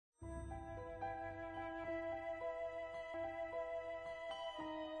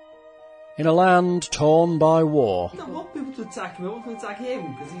In a land torn by war. I don't want people to attack him, I want them to attack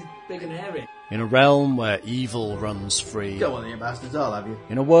him, because he's big and hairy. In a realm where evil runs free. Don't want the ambassadors, I'll have you.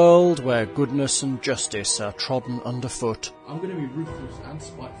 In a world where goodness and justice are trodden underfoot. I'm going to be ruthless and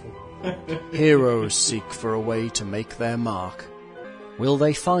spiteful. Heroes seek for a way to make their mark. Will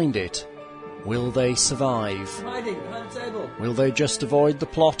they find it? Will they survive? Hiding behind the table. Will they just avoid the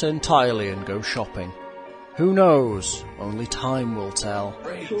plot entirely and go shopping? Who knows? Only time will tell.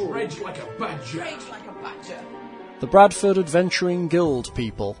 Rage like a badger. Rage like a badger. The Bradford Adventuring Guild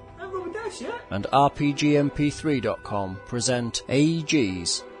people I'm Robin Dash, yeah? and RPGMP3.com present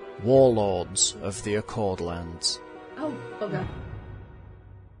AEG's Warlords of the Accordlands. Oh, bugger.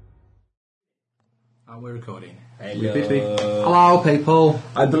 And we're recording. Hello, people.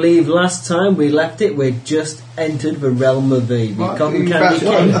 I believe last time we left it, we'd just entered the realm of the cotton candy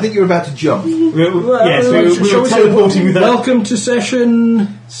I king. think you were about to jump. Yes, we were teleporting with that. Welcome to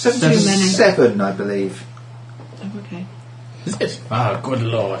session... 77, I believe. Oh, okay. Is it? Ah, good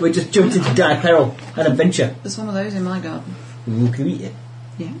lord. We just jumped into dire peril and adventure. There's one of those in my garden. Ooh, can we eat it?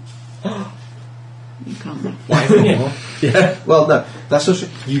 Yeah. You can't. Why haven't you? Yeah. Well, no, that's also...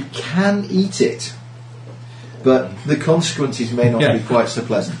 You can eat it, but the consequences may not be quite so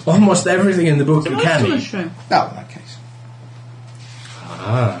pleasant. Almost everything in the book you can eat. Mushroom. No, in that case.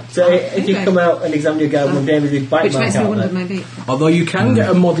 Ah. So if you come out and examine your garden one day with your bite Which mark makes me out wonder, there. maybe. Although you can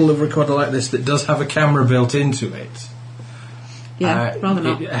get a model of recorder like this that does have a camera built into it. Yeah, rather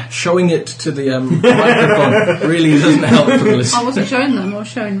not. Showing it to the microphone really doesn't help for the I listener. wasn't showing them, I was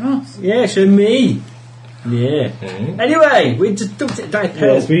showing Ross. Yeah, show me. Yeah. Anyway, we just dumped it dire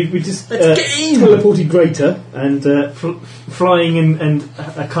peril. Yes, we just Let's get in. teleported greater and flying and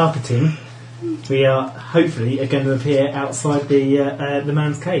carpeting. We are hopefully going to appear outside the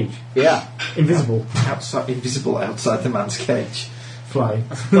man's cage. Yeah. Invisible. Invisible outside the man's cage. Flying.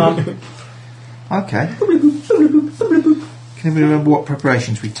 Okay. Can anybody remember what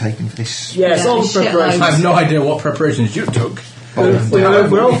preparations we'd taken for this? Yes, Yeah, all the shitloads. preparations. I have no idea what preparations you took. We're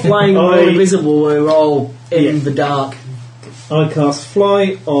all flying, we're all I- invisible, we're all in the dark. I cast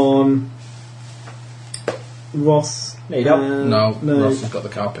fly on Ross. There you go. No, no. Ross has got the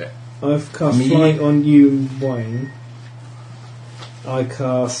carpet. I've cast Me. fly on you and Wayne. I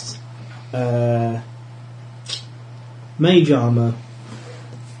cast mage armor,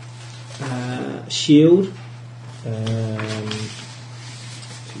 shield, 2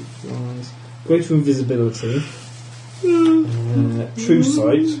 flies, greater invisibility, true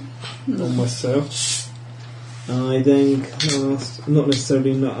sight on myself. I then cast, not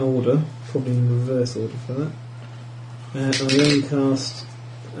necessarily in that order, probably in reverse order for that. I then cast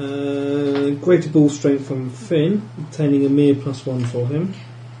greater ball strength from Finn, obtaining a mere +1 for him.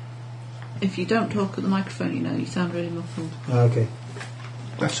 If you don't talk at the microphone, you sound really muffled. Okay.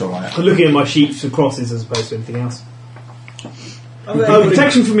 That's alright. I'm looking at my sheets for crosses as opposed to anything else.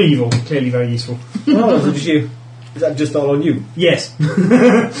 Protection from evil, clearly very useful. Oh, so did you? Is that just all on you? Yes.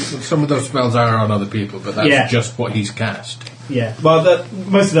 Some of those spells are on other people, but that's just what he's cast. Yeah. Well,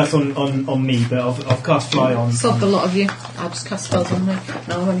 most of that's on me, but I've cast fly on. Sobbed a lot of you. I just cast spells on me.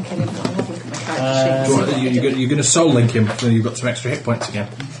 No, I'm only kidding. I'll have a look at my character sheet. You're going to soul link him, so you've got some extra hit points again.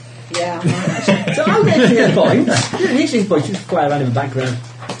 Yeah, I might actually. So I'm getting hit points. You don't need hit points, you just fly around in the background.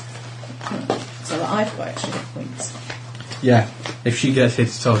 So that I've got extra hit points. Yeah. If she gets hit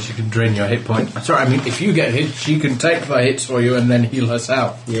at all, she can drain your hit point. Sorry, I mean, if you get hit, she can take the hits for you and then heal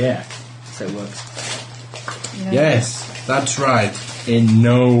herself. Yeah. So it works. Yeah. Yes, that's right. In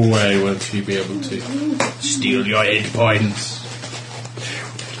no way will she be able to steal your hit points.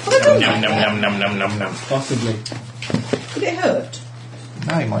 Nom, nom, nom, nom, nom, nom, nom. Possibly. Would it hurt?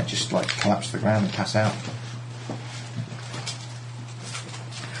 No, he might just collapse to the ground and pass out.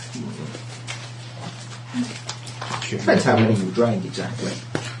 Depends how many you drained exactly,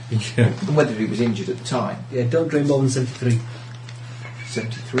 Yeah. and whether he was injured at the time. Yeah, don't drain more than 73.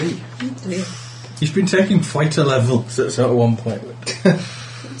 73. He's been taking fighter levels at one point.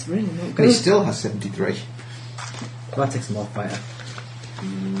 It's really not And he good. still has 73. Well, that takes some more fighter.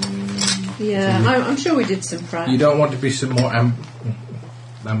 Yeah, I'm sure we did some prep. You don't want to be some more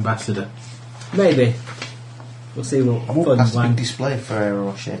ambassador. Maybe. We'll see what I walked fun past a big wang. display of Ferrero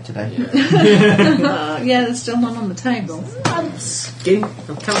Rocher today. Yeah, there's still none on the table. I'm skin.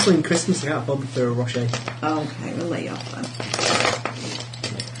 I'm cancelling Christmas. I can't afford the Ferrero Rocher. Okay, we'll let you off then.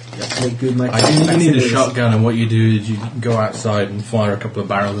 That's to make good my I think you need a shotgun, and what you do is you go outside and fire a couple of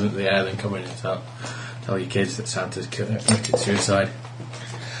barrels into the air, then come in and tell your kids that Santa's committed suicide.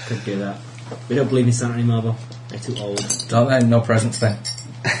 Could do that. We don't believe in Santa anymore, though. They're too old. Don't they? No presents then.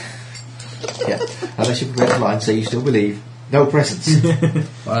 Yeah, unless you progress the line, so you still believe. No presents.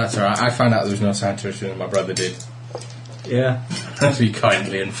 Well, that's alright. I found out there was no Santa as soon as my brother did. Yeah. He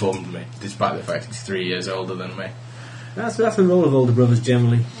kindly informed me, despite the fact he's 3 years older than me. That's the role of older brothers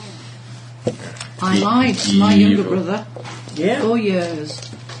generally. I lied to my younger brother. Yeah. 4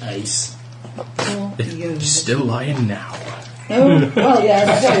 years. Ace. 4 He's years. still lying now. Oh, well, yeah,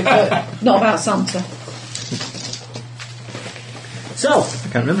 I do, but not about Santa. So, I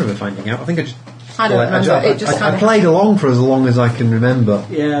can't remember ever finding out. I think I just. I don't remember. It just I kind of. played along for as long as I can remember.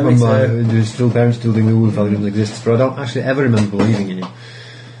 Yeah, when me my too. parents still doing the Wool Fellow doesn't exist, but I don't actually ever remember believing in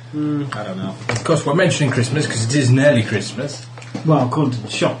him. I don't know. Of course, we're mentioning Christmas because it is nearly Christmas. Well, according to the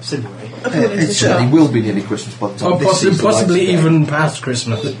shops, anyway. It certainly will be nearly Christmas by the time Or this sees the possibly light of day. even past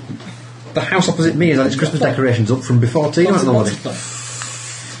Christmas. The house opposite me has had its Christmas decorations up from before Tina went on holiday.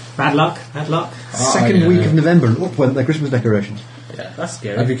 Bad luck, bad luck. Second week of November, and up went their Christmas decorations. Yeah. That's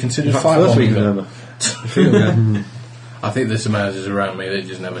scary. Have you considered In fact, fire first week of bombing them? November. I think there's some houses around me that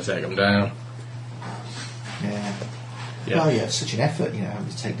just never take them down. Yeah. Yeah. Well, yeah, it's such an effort, having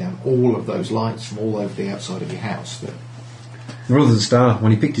to take down all of those lights from all over the outside of your house. That My brother's a star.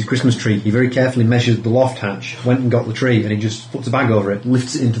 When he picked his Christmas tree, he very carefully measured the loft hatch, went and got the tree, and he just puts a bag over it,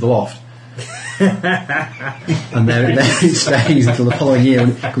 lifts it into the loft. And there it stays until the following year,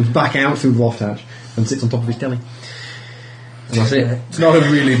 when it comes back out through the loft hatch and sits on top of his telly. And that's it. It's not a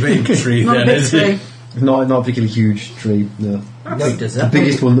really big tree Not a then, big is tree. it? Not a particularly huge tree, no. No, it does The that.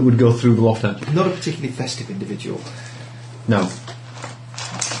 biggest one that would go through the loft hatch. not a particularly festive individual. No.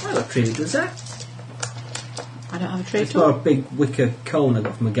 I got a tree that does that. I don't have a tree It's at got all. a big wicker cone I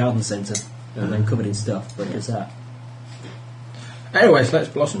got from a garden centre, and then covered in stuff, but it does that. Anyways, let's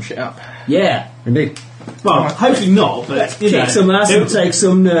blow some shit up. Yeah. Indeed. Well, hopefully not, but you know. Kick some ass and take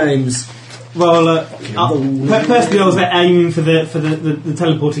some names. Well, personally, I was aiming for the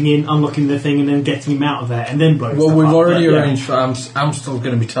teleporting in, unlocking the thing, and then getting him out of there, and then blowing Well, stuff we've up, already but, yeah. arranged for Amstel's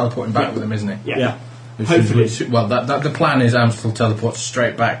going to be teleporting back with him, isn't he? Yeah. Hopefully. Hopefully. Well, the plan is Amstel teleports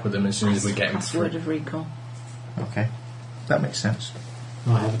straight back with him as soon as we get him Password through. of recall. Okay. That makes sense.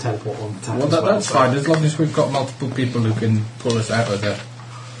 I have a teleport on the tab. Well, as that's so- fine, as long as we've got multiple people who can pull us out of the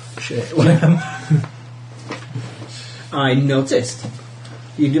shit. I noticed.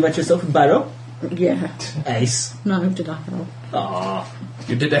 You do that yourself with Barrow? Yeah. Ace. No, did I help? Ah.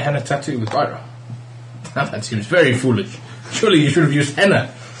 You did a henna tattoo with Byra. That seems very foolish. Surely you should have used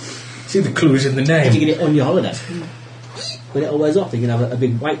henna. See the clues in the Did you name. get it on your holiday? When it all wears off, you can have a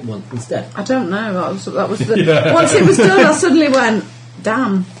big white one instead. I don't know. That was the. Once it was done, I suddenly went,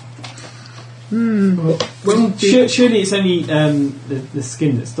 damn. Well, surely it's only the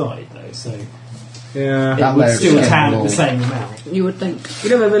skin that's dyed, though, so Yeah. it would layer of still skin tan will- the same amount. You would think. You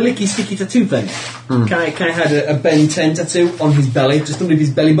know the licky sticky tattoo thing? Kai had a Ben 10 tattoo on his belly, just under his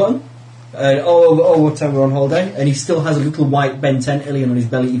belly button. What time we're on holiday, and he still has a little white Ben 10 alien on his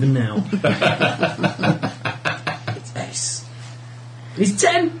belly even now. It's ace. He's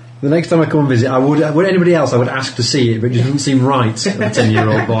 10! The next time I come and visit, I would anybody else, I would ask to see it, but it just doesn't seem right of a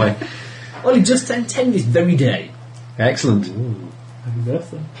 10-year-old boy. Only just turned 10 this very day. Excellent. Happy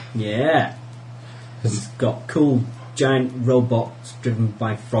birthday. Yeah. He's got cool giant robots driven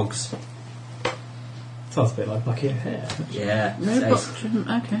by frogs. Sounds a bit like Bucky O'Hare. Yeah. No, It's but ace. shouldn't.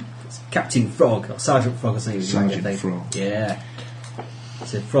 Okay. Captain Frog, or Sergeant Frog or something. Sergeant I think. Frog. Yeah.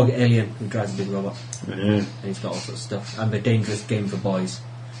 It's a frog alien who drives a big robot. Yeah. And he's got all sorts of stuff. And a dangerous game for boys.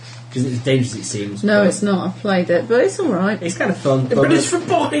 Because it's dangerous, it seems. No, but it's not. I've played it, but it's all right. It's kind of fun. But it's for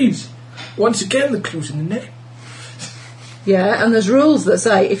boys! Once again, the clues in the name. Yeah, and there's rules that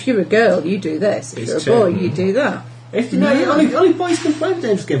say if you're a girl, you do this. If It's you're a boy, true. you do that. If you know, only boys can play the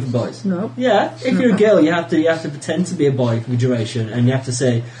dangerous game for boys. No. Yeah, if you're a girl, you have to pretend to be a boy for the duration, and you have to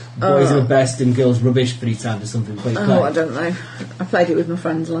say boys are the best and girls rubbish 3 times or something. Play. Oh, I don't know. I played it with my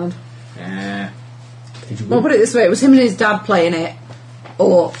friend's lad. Did you Well, win? put it this way: it was him and his dad playing it,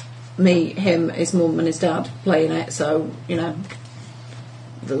 or me, him, his mum, and his dad playing it. So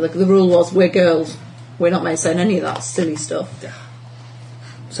the rule was we're girls. We're not made saying any of that silly stuff.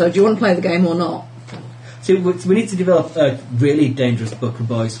 So, do you want to play the game or not? So we need to develop a really dangerous book for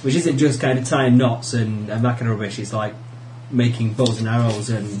boys, which isn't just kind of tying knots and that kind of rubbish. It's like making bows and arrows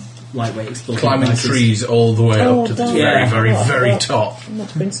and lightweight explosive Climbing devices. trees all the way up to the damn. Yeah. very top. I want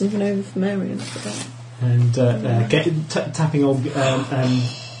to bring something over for Mary and stuff. And tapping on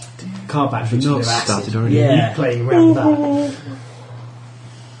car batteries. The with notes acid. started already. Yeah. Playing around with that.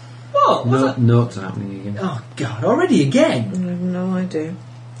 What? What's that? Notes are happening again. Oh God! Already again? I have no idea.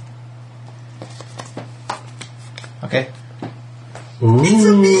 Okay.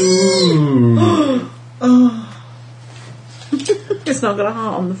 It's not got a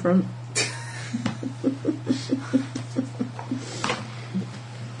heart on the front.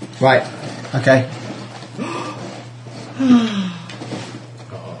 Right. Okay.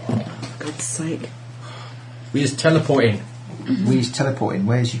 God's sake. We is teleporting. We's teleporting.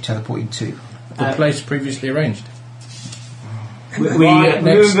 Where's you teleporting to? The place previously arranged.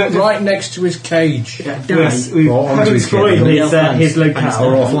 Right next to his cage. Yes, we've Or onto had his explored kid. his locale.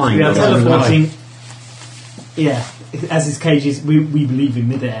 Or offline, We are but offline. teleporting. Yeah, as his cage is, we believe in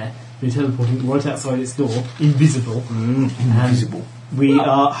midair. We're teleporting right outside its door, invisible. Invisible. We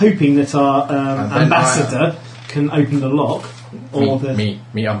are hoping that our And then ambassador can open the lock. Or Me,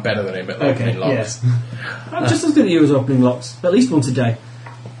 I'm better than him at Okay, opening locks. yes. I'm just as good at you as opening locks, at least once a day.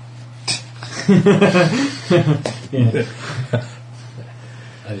 Yeah.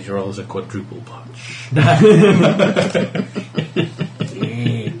 And he rolls a quadruple punch.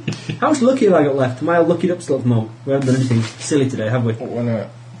 How much lucky have I got left? Am I all luckied up still at the moment? We haven't done anything silly today, have we? Why not?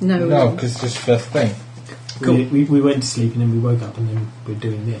 No. because it's just first thing. Cool. We went to sleep and then we woke up and then we're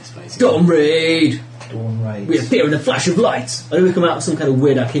doing this basically. Dawn raid! Dawn raids. We appear in a flash of light. Or do we come out of some kind of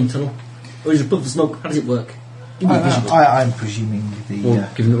weird arcane tunnel? Or is it a puff of smoke? How does it work? I'm presuming the. Well,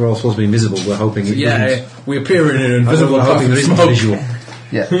 given that we're all supposed to be invisible, we're hoping it doesn't. We appear in an invisible We're hoping there isn't smoke. visual.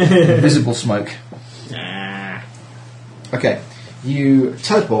 Yeah, visible smoke. Okay, you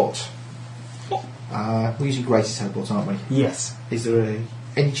teleport. We're using greater teleport, aren't we? Yes. Is there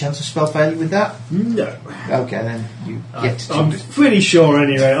any chance of spell failure with that? No. Okay, then you get to I'm pretty sure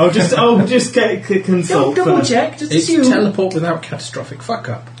anyway. I'll just get consult. Double first. check, just It's assume. teleport without catastrophic fuck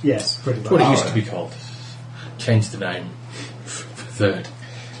up. Yes, pretty That's what much. it used to be called. Changed the name. Third.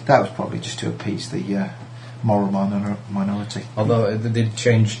 That was probably just to appease the moral minority. Although they did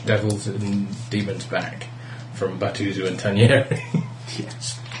change devils and demons back from Batuzu and Tanieri.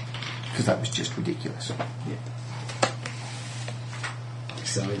 Yes, because that was just ridiculous.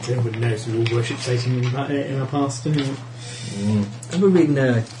 So everybody knows we all worship Satan in our past, don't we? I'm reading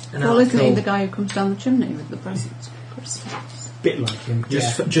an Well, isn't he article. the guy who comes down the chimney with the presents for Christmas? Bit like him.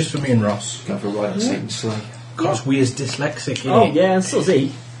 Just for me and Ross. Go for a ride on Satan's sleigh. Because we is dyslexic. Oh, yeah, and so's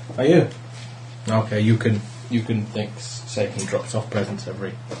he. Are you? Okay, you can think Satan drops off presents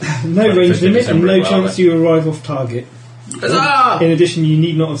every. No Well, range 5th of limit and December no as well, chance then. you arrive off target. Huzzah! In addition, you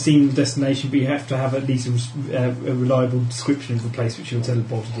need not have seen the destination, but you have to have at least a reliable description of the place which you're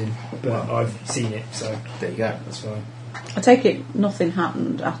teleported in. But I've seen it, so There you go. that's fine. I take it nothing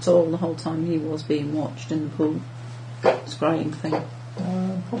happened at all the whole time he was being watched in the pool. Spraying thing.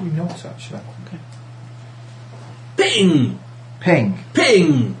 Probably not, actually. Ping! Ping.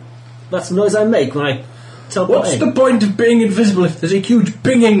 Ping! That's the noise I make when I teleport What's in. the point of being invisible if there's a huge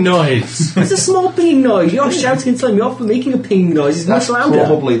pinging noise? It's a small pinging noise. You're shouting and telling me off for making a ping noise. It's That's much louder.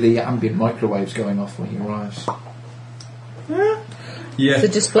 probably the ambient microwaves going off when he arrives. Yeah. The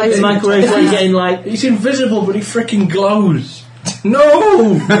display The microwave where you're getting like... He's invisible, but he freaking glows.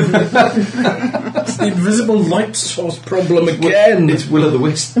 No! It's the invisible light source problem again. It's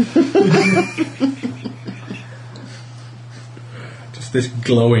Will-o'-the-Wisp. Just this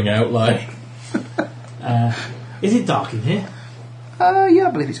glowing outline. Is it dark in here? Yeah,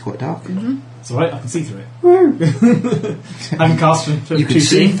 I believe it's quite dark. It's alright, I can see through it. I can cast from You can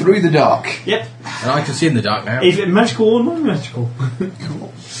see through the dark. Yep. And I can see in the dark now. Is it magical or non-magical?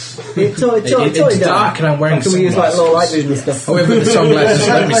 It's dark and I'm wearing Can we use like sunglasses. low light vision and stuff? However, the sunglasses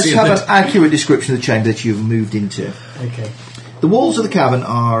let me Let's see have the an accurate description of the chamber that you've moved into. Okay. The walls of the cavern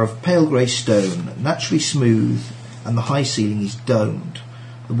are of pale grey stone, naturally smooth, and the high ceiling is domed.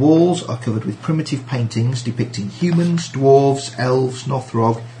 The walls are covered with primitive paintings depicting humans, dwarves, elves,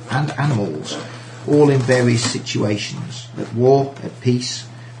 Nothrog, and animals, all in various situations: at war, at peace,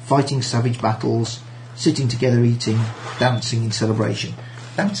 fighting savage battles, sitting together eating, dancing in celebration.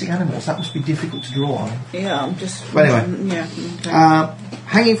 Dancing animals, that must be difficult to draw on. Yeah, I'm just... But anyway. Yeah, okay.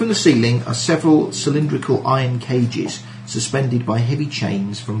 Hanging from the ceiling are several cylindrical iron cages suspended by heavy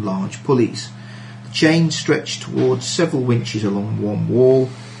chains from large pulleys. The chains stretch towards several winches along one wall,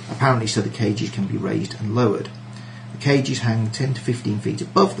 apparently so the cages can be raised and lowered. The cages hang 10 to 15 feet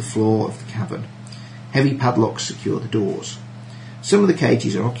above the floor of the cavern. Heavy padlocks secure the doors. Some of the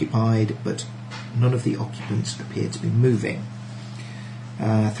cages are occupied, but none of the occupants appear to be moving.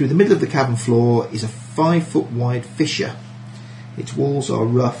 Through the middle of the cavern floor is a 5-foot wide fissure. Its walls are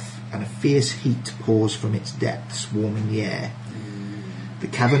rough and a fierce heat pours from its depths, warming the air. The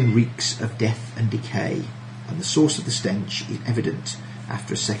cavern reeks of death and decay, and the source of the stench is evident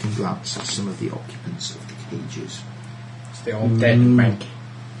after a second glance at some of the occupants of the cages. It's the old dead monkey.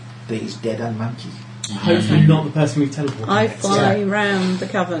 There is dead and monkey. Hopefully not the person we've teleported. I next. fly round the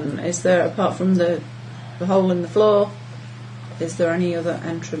cavern. Is there, apart from the hole in the floor, is there any other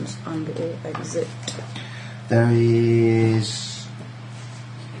entrance and or exit? There is...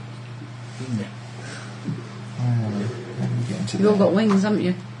 You've all got wings, haven't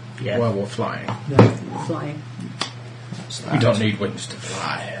you? Yeah. Well, we're flying. Flying. We don't need wings to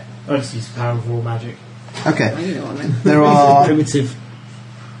fly. I just use the power of raw magic. Okay. Oh, you know what I mean. There are Primitive.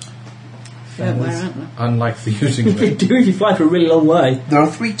 Yeah, where aren't they? Unlike the using If you them. do, if you fly for a really long way. there are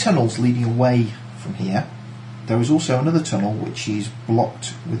 3 tunnels leading away from here. There is also another tunnel which is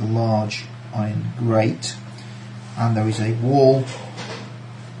blocked with a large iron grate, and there is a wall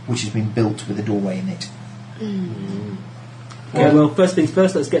which has been built with a doorway in it. Okay, well, first things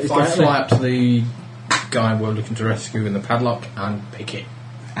first, let's get this guy I out of fly there. up to the guy we're looking to rescue in the padlock and pick it.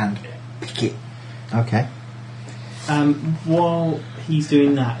 And pick it. Okay. While he's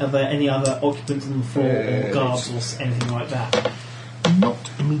doing that, are there any other occupants on the floor or guards or anything like that? Not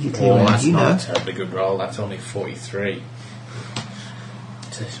immediately Oh, around that's you, not know. a terribly good roll. That's only 43.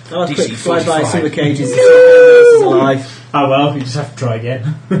 I'll DC quick fly by 45. some of the cages and see if anyone else is alive. Oh well, you just have to try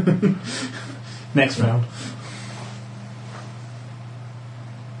again. Next round.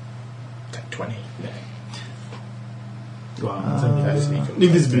 Take 20. Yeah. Well, That's sneaky.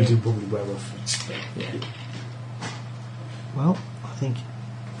 invisibility will probably wear off. Yeah. Well,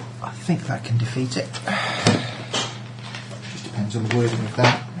 I think that can defeat it. Just depends on the wording of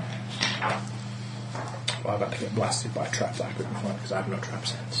that. Well, I've had to get blasted by traps I couldn't find because I have no trap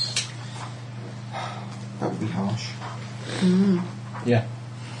sense. That would be harsh. Yeah.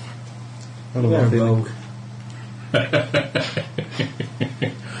 You're a rogue.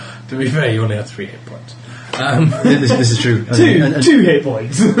 To be fair, you only had 3 hit points. This is true. Two hit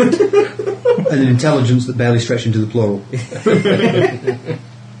points. An intelligence that barely stretched into the plural.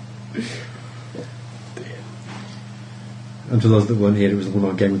 And to those that weren't here, it was the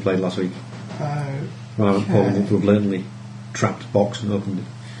one game we played last week. When I went pouring into a blatantly trapped box and opened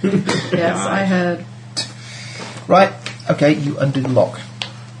it. Yes, I heard. Right, okay, you undo the lock.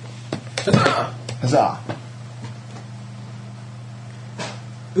 Huzzah!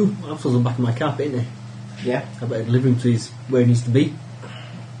 Ooh, Alpha's on the back of my carpet, isn't he? Yeah, I better deliver him to where he needs to be.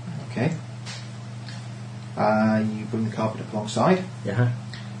 okay. You bring the carpet up alongside. Yeah.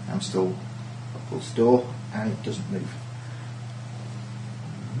 Amstel pulls the door and it doesn't move.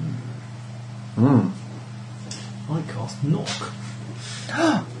 I cast knock.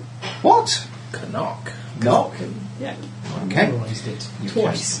 What? Knock. Knock? Yeah. Okay. Memorised it You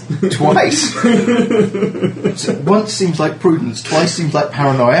twice. Twice. So once seems like prudence, twice seems like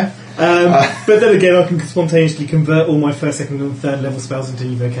paranoia. But then again, I can spontaneously convert all my first, second, and third level spells into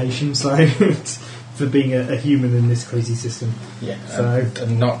evocation. So it's for being a human in this crazy system. Yeah. So-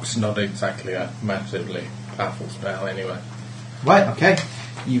 And knock's not exactly a massively powerful spell anyway. Right, okay.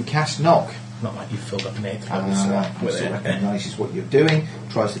 You cast knock. Not like you filled up an 8th level slot with It it. recognises what you're doing,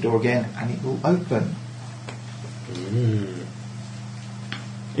 tries the door again, and it will open.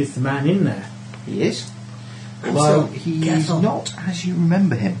 Is the man in there? He is. Although he's careful. not as you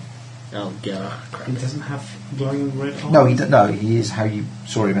remember him. Oh, God. He doesn't have glowing red eyes. No, he is how you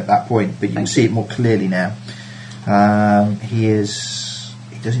saw him at that point, but you can see it more clearly now. He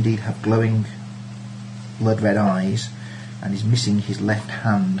does indeed have glowing blood red eyes, and is missing his left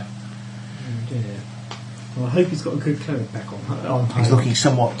hand. Oh dear. Well, I hope he's got a good cleric back on. He's looking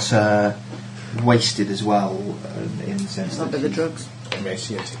somewhat wasted as well, in the sense Not that by the he's- drugs.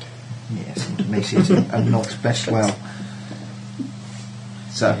 Emaciated. Yes, and emaciated and not best well.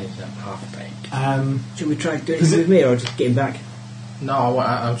 So, He's half baked. Should we try doing it with me or just get him back? No,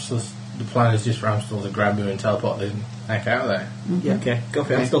 I'm still. The plan is just for Amstel to grab him and teleport the heck out of there. Yeah, okay. Go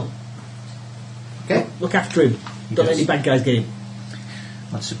for it. Okay. I'm still. okay, Look after him. Don't let any bad guys get him.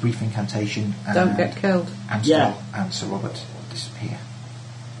 that's a brief incantation, and Don't get killed. Amstel Yeah. and Sir Robert disappear.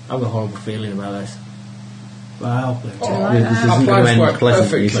 I've got a horrible feeling about this. Well, like This that. isn't Our going to plans end work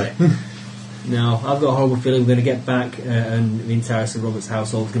pleasantly. perfectly. No, I've got a horrible feeling we're going to get back and the entire Sir Robert's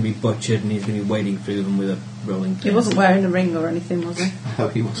household is going to be butchered and he's going to be wading through them with a rolling pin. He wasn't wearing a ring or anything, was he? No,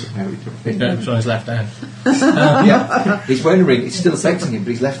 he wasn't married. It's on his left hand. Yeah, he's wearing a ring. It's still affecting him, but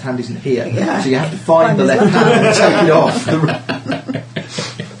his left hand isn't here. Yeah. So you have to find the left hand and take it off.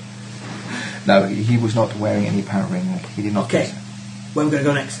 No, he was not wearing any apparent ring. He did not. Okay. do so. Where are we going to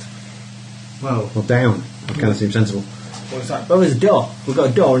go next? well, Well, down. That kind of seems sensible. What is that? Well, there's a door. We've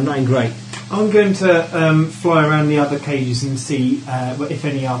got a door and 9 great. I'm going to fly around the other cages and see if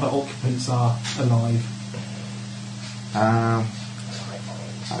any other occupants are alive. At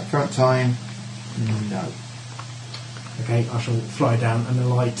the current time, no. Okay, I shall fly down and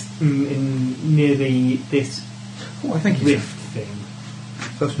alight in near this Oh, I think rift thing.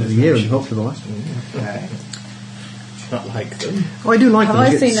 First of the year and hope for the last one. Okay. It's not like them. Oh, I do like Have them. I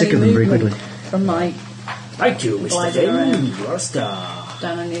You get seen sick any of them very movement quickly. from my... Thank you, Mr. Gliding Thing. around. You are a star.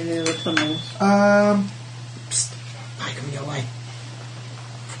 down any of the other tunnels? Pie coming your way.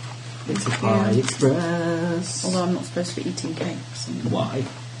 It's a Yeah. Pie Express. Although I'm not supposed to be eating cakes. Why?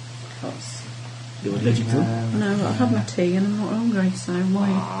 Because You're allergic to them? no, I've had my tea and I'm not hungry, so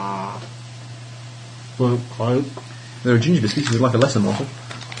why? Well, I There are ginger biscuits with like a lesser morsel.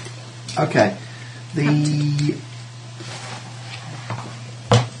 Okay. The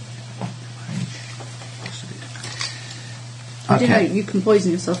You know, okay. you can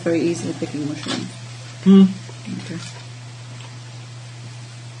poison yourself very easily picking mushrooms. Okay.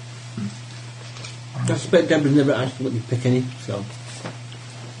 I suspect Deborah never actually let me pick any, so.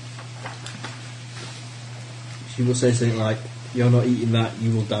 She will say something like, "You're not eating that,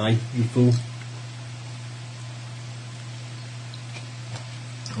 you will die, you fool."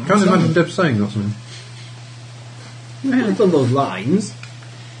 I can't imagine Deb saying that to me. Really? It's on those lines.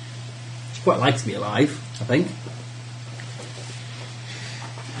 She quite likes me alive, I think.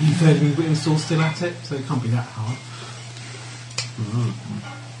 You've heard me Wit Sauce still at it, so it can't be that hard.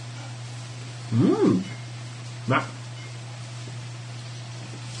 Nah.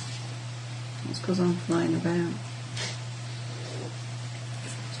 It's because I'm flying about.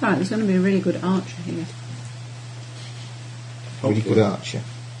 It's right, there's going to be a really good archer here. Really good archer.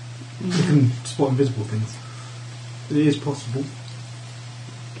 You can spot invisible things. It is possible.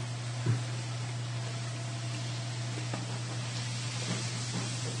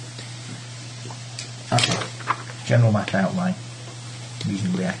 Okay. General map outline.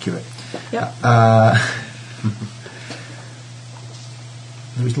 Reasonably accurate. Yep.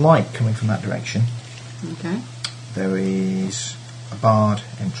 There is light coming from that direction. Okay. There is a barred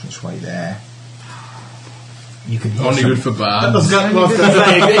entranceway there. You can hear Only some- good for bad. I was going to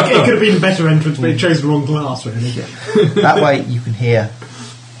say, it could have been a better entrance, but it chose the wrong class, really. That way you can hear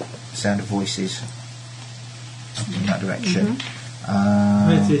the sound of voices in that direction.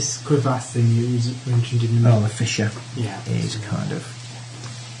 Where's this crevasse thing you mentioned in the Oh, the fissure Yeah. is kind of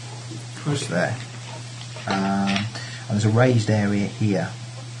across there. And there's a raised area here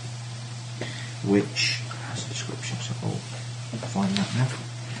which has a description, so I'll find that now.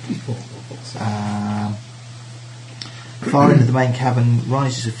 Far into the main cavern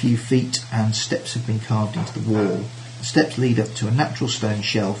rises a few feet and steps have been carved into the wall. The steps lead up to a natural stone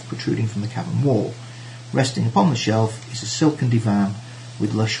shelf protruding from the cavern wall. Resting upon the shelf is a silken divan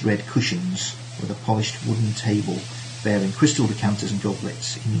with lush red cushions with a polished wooden table bearing crystal decanters and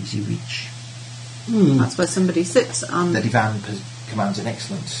goblets in easy reach. That's where somebody sits and The divan commands an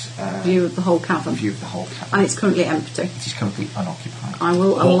excellent view of the whole cavern. view of the whole cavern. And it's currently empty. It is currently unoccupied. I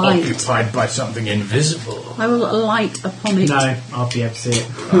will Or alight. occupied by something invisible. I will alight upon it No, I'll be able to see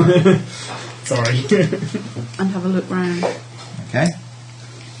it. Sorry. and have a look round. Okay.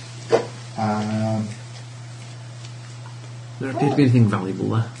 There appears to be anything valuable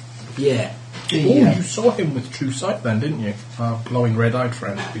there. Yeah. Oh, you saw him with true sight then, didn't you? Our glowing red-eyed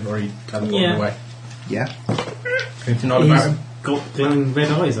friend before he teleported Yeah. away. Yeah. Anything odd about He's him? got glowing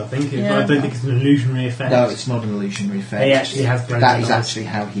red eyes, I think. Yeah. I don't think it's an illusionary effect. No, it's not an illusionary effect. He actually has glowing That red is eyes. actually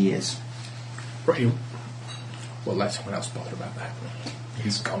how he is. Right. Well, let someone else bother about that.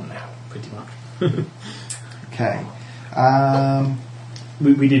 He's gone now, pretty much. Okay.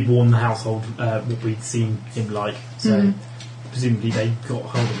 We did warn the household what we'd seen him like, so presumably they got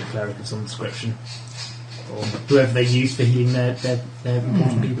hold of a cleric of some description, or whoever they used for healing their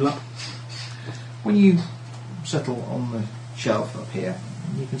important people up. When you settle on the shelf up here,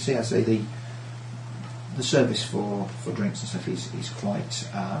 you can see, I say, the service for drinks and stuff is quite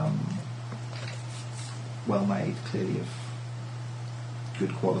well made, clearly of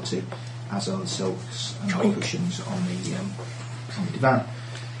good quality, as are the silks and the cushions on the divan.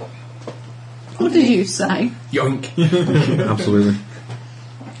 What did you say? Yoink! Absolutely.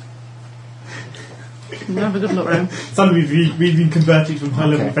 Have a good look round. Suddenly we've been converted from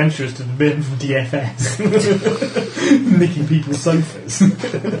high-level Okay. adventurers to the men from DFS, nicking people's sofas.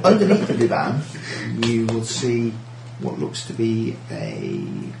 Underneath the divan, you will see what looks to be a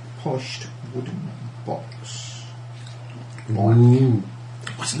polished wooden box. Ooh.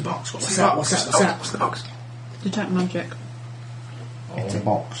 What's in the box? What's that? What's the box? Detect magic. It's a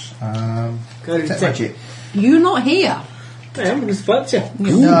box. Go Detect detect- magic. You're not here. Hey, I'm going to spot you.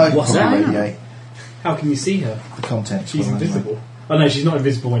 No, what's probably that? radiate How can you see her? the contents. She's will anyway. invisible. Oh no, she's not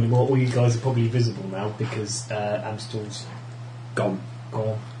invisible anymore. All you guys are probably visible now because Amstel's gone.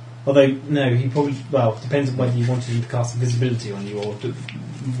 Although, no, he probably... Well, depends on whether you wanted him to cast invisibility on you or to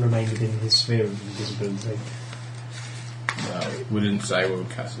remain within his sphere of invisibility. Well, we didn't say we were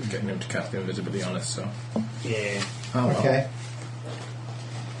getting him to cast the invisibility on us, so... Yeah. Oh, well. Okay.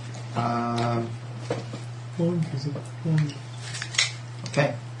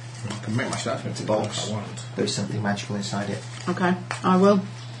 Okay. I can make myself into a Box. if I want. There is something magical inside it. Okay, I will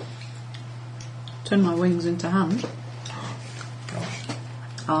turn my wings into hands, Gosh.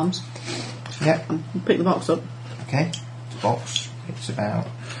 arms, Yep. and pick the box up. Okay. Box. It's about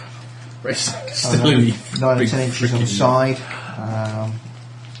Still only 9 or big 10 inches on the freaking- side.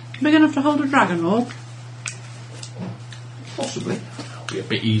 Big enough to hold a dragon orb? Possibly. Be a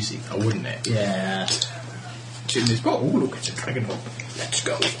bit easy, though, wouldn't it? Yeah. It's in this box. Oh, look, it's a dragon hole. Let's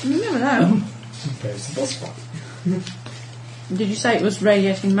go. You never know. There's the boss fight. Did you say it was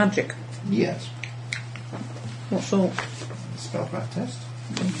radiating magic? Yes. What sort? Spellcraft test.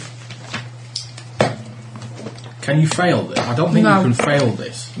 Can you fail this? I don't think No. you can fail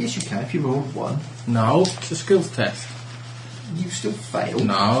this. Yes, you can. If you roll 1, No, it's a skills test. you still fail.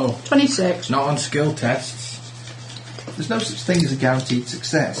 No, 26. not on skill tests. There's no such thing as a guaranteed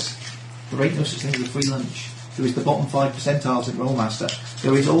success. There ain't no such thing as a free lunch. There is the bottom 5 percentiles in Rollmaster.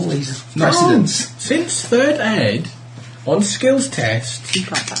 There is all these precedents. No. Since third ed, on skills tests, You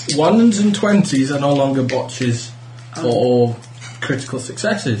can't pass. 1s and 20s are no longer botches or critical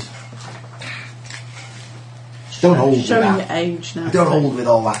successes. Don't hold with Showing that. your age now. Don't hold with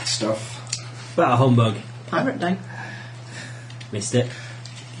all that stuff. About a humbug. Pirate Day. Missed it.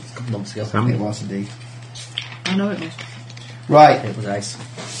 A couple months ago. It was indeed. I know it was. Right. It was ace.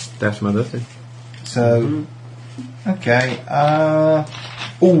 That's my birthday. So, okay.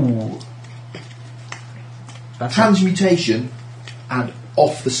 Transmutation and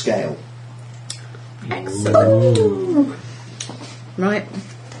off the scale. Excellent. Right.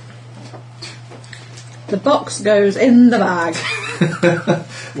 The box goes in the bag. I'm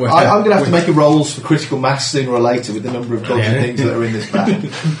going to have to make a rolls for critical mass sooner or later with the number of dodgy things that are in this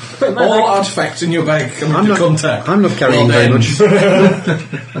bag. All artifacts in your bag come into contact. I'm not carrying very much.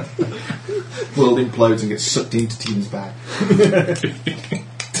 World implodes and gets sucked into Tina's bag.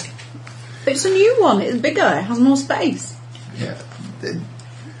 It's a new one. It's bigger. It has more space. Yeah.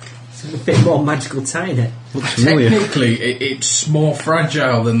 It's a bit more magical tie in it. Looks familiar. Technically, it's more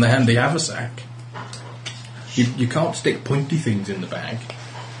fragile than the handy haversack. You can't stick pointy things in the bag.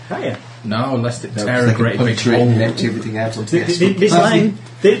 Oh, yeah. No, unless they No, tear they a can great big puncture it and hole. empty everything out onto the This, asphalt.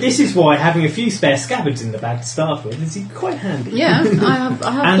 this is why having a few spare scabbards in the bag to start with is quite handy. Yeah, I have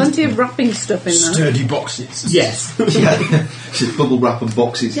And- plenty of wrapping stuff in there. Sturdy boxes. Yes. Yeah. Just bubble wrap and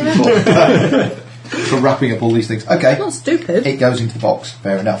boxes Yeah. for wrapping up all these things. Okay. Not stupid. It goes into the box.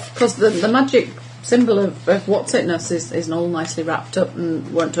 Fair enough. Because the magic symbol of what's itness is all nicely wrapped up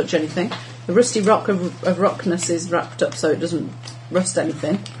and won't touch anything. The rusty rock of rockness is wrapped up so it doesn't rust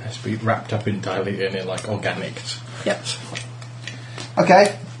anything. It has to be wrapped up entirely in it, like organics. Yep.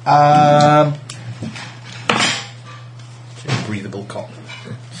 Okay. Breathable cotton.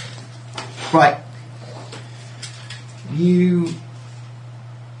 Right. You.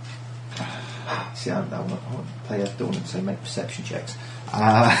 See, I don't want to play. I don't want to say make perception checks.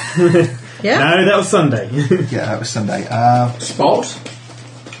 Yeah. No, that was Sunday. Yeah, that was Sunday. Spot?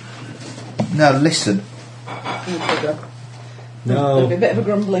 No, listen. There'll be No. a bit of a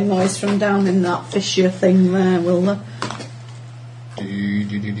grumbling noise from down in that fissure thing there, will there?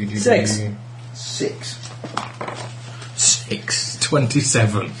 6. 6. 6.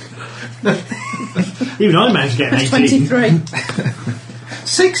 27. Even I managed to get an 18. 23.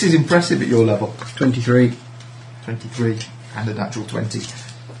 6 is impressive at your level. 23. 23 and a natural 20,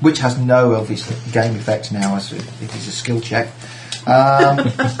 which has no obvious game effect now as it is a skill check.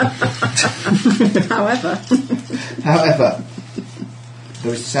 However, However,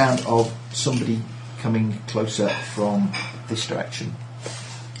 there is the sound of somebody coming closer from this direction.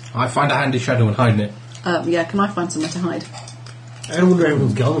 I find a handy shadow and hide in it. yeah, can I find somewhere to hide? I wonder where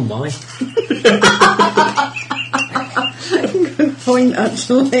everyone's gone, why? Good point,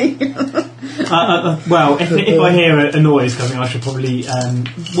 actually. Well, if I hear a noise coming, I should probably...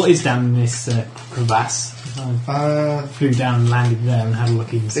 what is down in this crevasse? I flew down and landed there and had a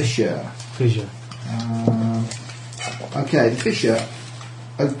look into Fissure. fissure. Okay, the fissure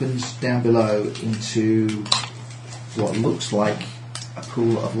opens down below into what looks like a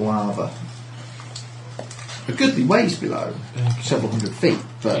pool of lava. A goodly ways below, several hundred feet,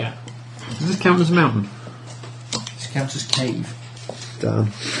 but Yeah. Does this count as a mountain? this counts as cave.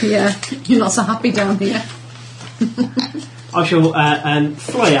 Damn. Yeah, you're not so happy down here. I shall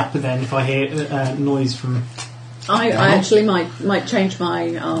fly up then if I hear noise from... I actually might change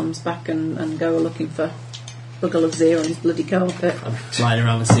my arms back and go looking for Buggle of Zir on his bloody carpet. I'm flying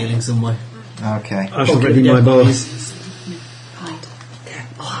around the ceiling somewhere. Okay, I shall ready my bow. Hide. Yeah,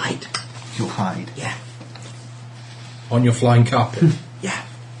 I'll hide. you'll hide. Yeah, On your flying carpet. yeah.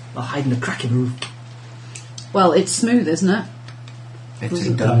 I'll hide in a crack in the roof. Well, it's smooth, isn't it? It's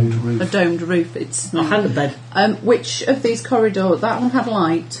a domed roof. A domed roof. It's I'll hand a bed. which of these corridors? That one had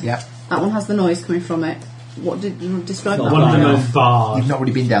light. Yeah. That one has the noise coming from it. What did you describe Not that? One of them Right. is barred. You've not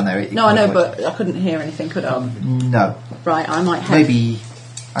really been down there. No, I know, but I couldn't hear anything. Could I? No. Right, I might head. Maybe.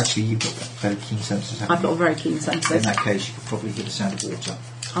 Actually, you've got very keen senses. haven't I've got you? very keen In senses. that case, you could probably hear the sound of water.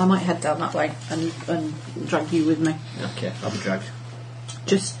 I might head down that way and drag you with me, Okay, I'll be dragged.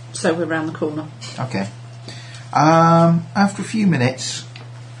 just so we're round the corner. Okay. After a few minutes,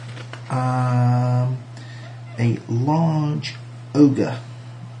 a large ogre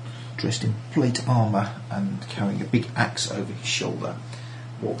dressed in plate armour and carrying a big axe over his shoulder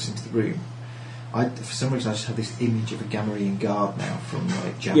walks into the room. For some reason, I just have this image of a Gamorrean guard now from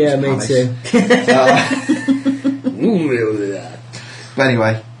like Jabba's Yeah, me palace. too. But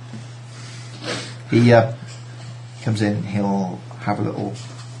anyway, he comes in. He'll have a little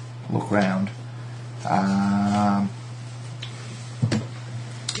look round.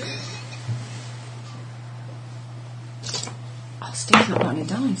 Oh, Steve's not got any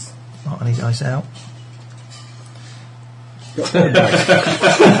dice. Not any dice out. I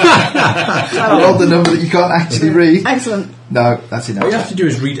rolled the number that you can't actually read. Excellent. No, that's enough. All you have to do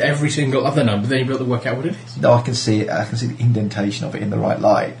is read every single other number, then you'll be able to work out what it is. No, I can see it. I can see the indentation of it in the right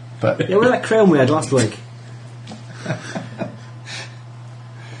light. But Yeah, where's that crayon we had last week?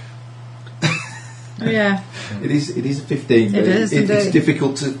 Yeah. it is a 15. But It is, it's indeed.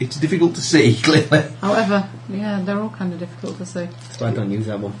 difficult to see clearly. However, yeah, they're all kind of difficult to see. That's why I don't use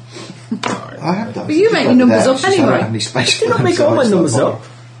that one. I have done. But you make your numbers up It's just I anyway. don't have any space Did for I them, make so all my it's not numbers bothered. up?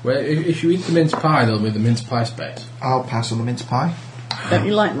 Well, if you eat the mince pie, there'll be the mince pie space. I'll pass on the mince pie. Don't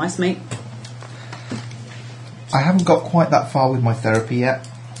you like mice meat? I haven't got quite that far with my therapy yet.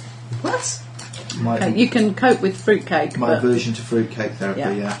 What? My, Okay, you can cope with fruitcake, my but aversion to fruitcake therapy,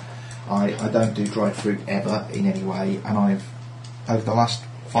 Yeah. yeah. I don't do dried fruit ever in any way, and I've, over the last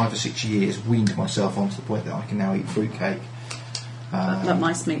 5 or 6 years, weaned myself onto the point that I can now eat fruitcake. that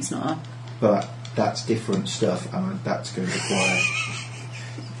mice meat's not a... But that's different stuff, and that's going to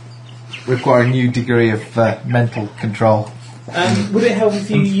require a new degree of mental control. Would it help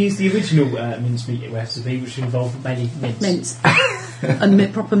if you use the original mincemeat recipe, which involved mainly mince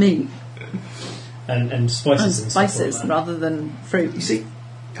and proper meat and spices and and spices stuff like that? rather than fruit. You see,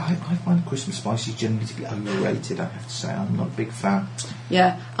 I find Christmas spices generally to be overrated, I have to say. I'm not a big fan.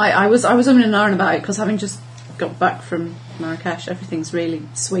 Yeah, I was umming and ahhing about it because having just got back from Marrakesh, everything's really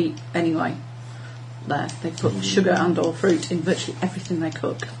sweet anyway. There, they put sugar and or fruit in virtually everything they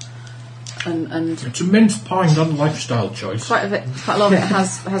cook, and It's a mince pie, not a lifestyle choice. quite a lot of it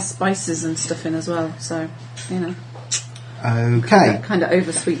has spices and stuff in as well. So you know, Okay. kind of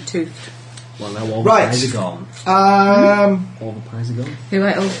over sweet toothed. Well, now all Right. the pies are gone. All the pies are gone. Who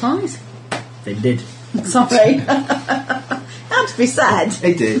ate all the pies? They did. Sorry, had to be said.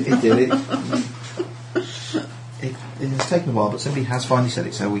 It did. It has taken a while, but somebody has finally said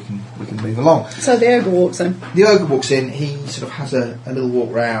it, so we can move along. So the ogre walks in. The ogre walks in. He sort of has a little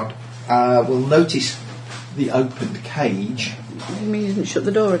walk round. We'll notice the opened cage. You mean you didn't shut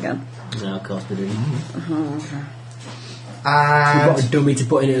the door again? No, of course we didn't. Oh, okay. We've got a And dummy to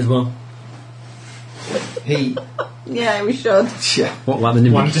put in it as well. he, Yeah, we should. yeah, What, like the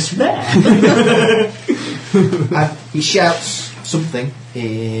One nimby? just there. and he shouts something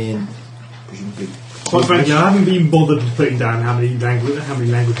in presumably. Quite frankly, I haven't been bothered putting down how many languages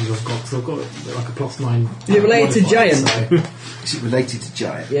I've got, because I've got like a +9. Is it related to modifier, giant? so- Is it related to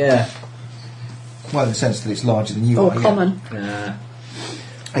giant? Yeah. Well, in the sense that it's larger than you Or are. yeah. common.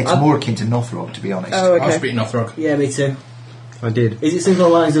 It's more akin to Northrog, to be honest. Oh, I was okay. speaking off rug. Yeah, me too. I did. Is it something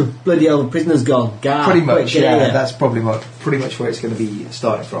along the lines of bloody hell, the prisoner's gone? Gar, Pretty quick, much, get yeah. here. That's probably pretty much where it's going to be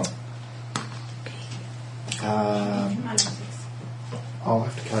starting from. I'll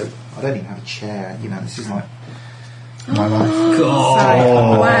have to cope. I don't even have a chair. You know, this is like my life. Sorry.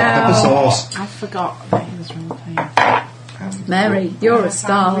 Wow. Applesauce. I forgot that he was wrong thing. Mary, you're a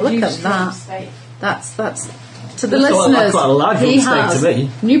star. Look at that. That's to the That's listeners. quite a large He rump steak has to me.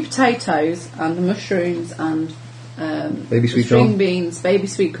 new potatoes and the mushrooms and Baby sweet string corn. beans, baby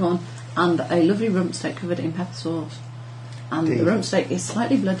sweet corn, and a lovely rump steak covered in pepper sauce. And the Indeed. rump steak is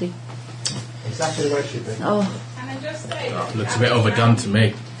slightly bloody. Exactly the way it should be. Oh, Can I just say, It looks a bit overdone to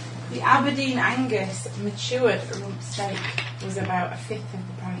me. the Aberdeen Angus matured rump steak was about a fifth of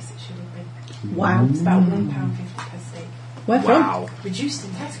the price it should have been. wow. It's about £1.50 per steak. Where from? Reduced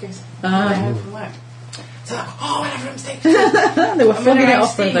in Tesco's. Ah. When I home from work. So like, oh, I have rump steak. They were flogging it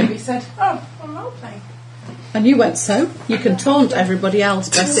off for Steve, them. he said, oh, I'm role playing. And you went, so? You can taunt everybody else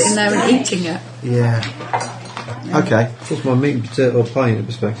by sitting there and eating it. Yeah. Okay. What's my meat and potato pie into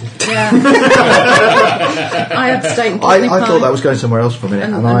perspective? Yeah. I had steak and kidney I pie. thought that was going somewhere else for a minute,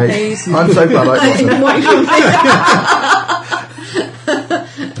 And- and and peas. I'm so glad I got that.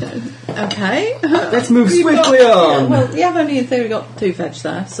 Okay. Let's move You've swiftly got- on. Well, you have only in theory got 2 veg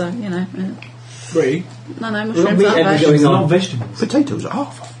there, so, you know. 3. No, We've got mushrooms meat are and veg. going It's on. not vegetables. Potatoes are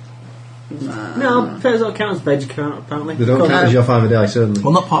half. No, potatoes don't count as veg, apparently. They don't count as your 5 a day, certainly.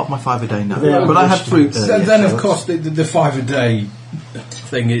 Well, not part of my 5 a day now. Yeah, But I had fruit. So earlier, then, of so course, the 5 a day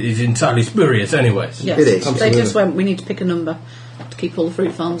thing is entirely spurious, anyways. Yes, It is. they Absolutely. just went, we need to pick a number to keep all the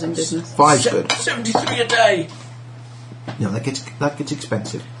fruit farms in business. 5's good. 73 a day. Yeah, that gets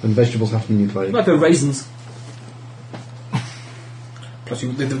expensive. And vegetables have to be nucleated. Like the raisins. Plus,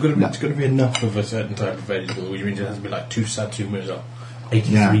 it's got to be enough of a certain type of vegetable, which means it has to be like 2 satsumas or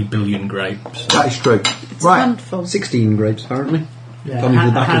 83 billion grapes. That is true. It's a Right. handful. 16 grapes, apparently. Yeah, Got me to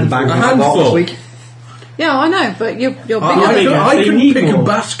the back of the bag A when I bought this handful. week. Yeah, I know, but you're big. I You can need pick a more.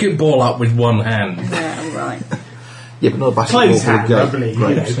 basketball up with one hand. Yeah, right. Yeah, but not a basketball Clothes full of hand, grape- probably.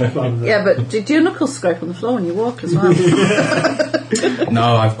 grapes. Yeah, but do your knuckles scrape on the floor when you walk as well?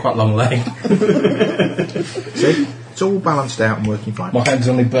 No, I've quite long legs. See? It's all balanced out and working fine. My hand's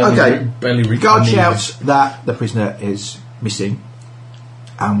only barely, Okay. barely reaching Guard my knees. shouts that the prisoner is missing,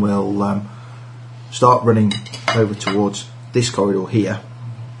 and we'll start running over towards this corridor here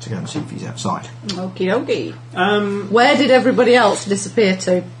to go and see if he's outside. Okie dokie. Well, Where did everybody else disappear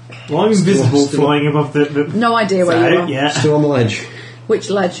to? I'm invisible flying above the No idea where you are. yeah. Still on the ledge. Which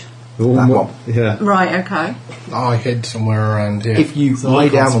ledge? The one That where- one. Yeah. Right, okay. I hid somewhere around here. If you So lay I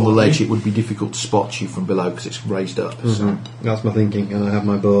can't down on the spot ledge, you. it would be difficult to spot you from below because it's raised up. So, That's my thinking, and I have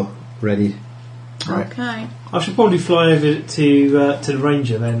my bow ready. right. Okay. I should probably fly over to the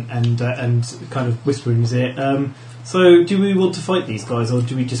ranger then and kind of whisper in his ear. So, do we want to fight these guys, or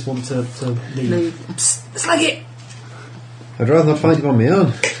do we just want to leave? Leave. It's like it. I'd rather not fight him on my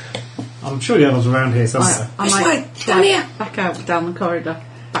own. I'm sure the others around here somewhere. I might back out down the corridor,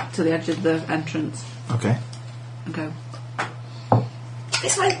 back to the edge of the entrance, Okay. and go.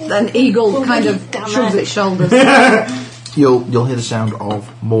 Then Eagle kind of shrugs its shoulders. You'll hear the sound of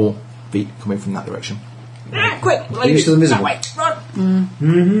more feet coming from that direction. Quick, Are you still invisible?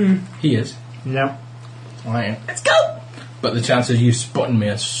 He is. Yeah. I am. let's go. But the chances of you spotting me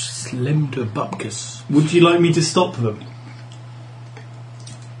are slim to a bupkis. Would you like me to stop them?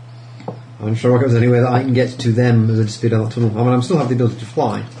 I'm sure if there's any way that I can get to them as I disappear down that tunnel. I mean, I still have the ability to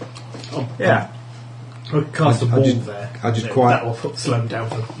fly. Oh, yeah. I'll cast a I ball just- there. I just quite- That will slow them down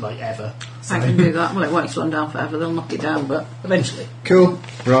for like ever. I can do that. Well, it won't slow them down forever. They'll knock it down, but Eventually. Cool.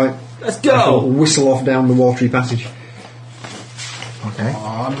 Right. Let's I shall go. whistle off down the watery passage. Okay.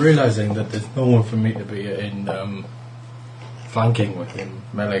 I'm realising that there's no one for me to be in flanking with in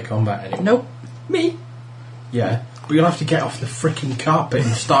melee combat anymore. nope. Me. Yeah, but you'll have to get off the freaking carpet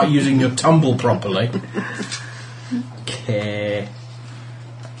and start using your tumble properly. Okay.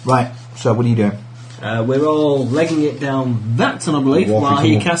 Right. So what are you doing? We're all legging it down that tunnel, I believe, Walking while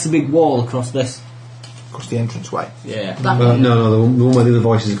he tunnel. casts a big wall across this. Across the entranceway. Yeah. That No, one. no, the one where the other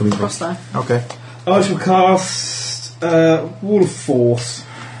voices are coming from. Across there. Okay. I shall cast Wall of Force.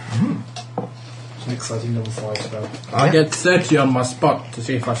 It's an exciting level 5 spell. I get 30 on my spot to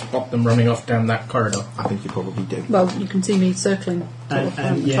see if I spot them running off down that corridor. I think you probably do. Well, you can see me circling.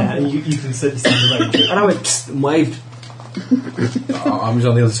 And you can set this in the range. And I went psst and waved. I was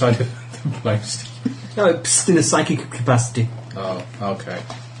on the other side of the place. I went psst in a psychic capacity. Oh, okay.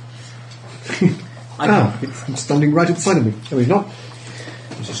 It's standing right outside of me. No, he's not.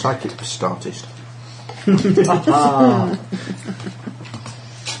 It's a psychic statist.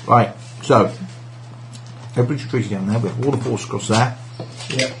 Right. So everybody's retreating down there. We have all the force across there.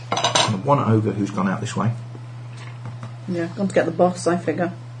 Yep. And one ogre who's gone out this way. Yeah, gone to get the boss, I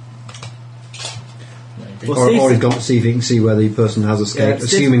figure. Well, Or Steve, he's gone to see if he can see where the person has escaped, Yeah,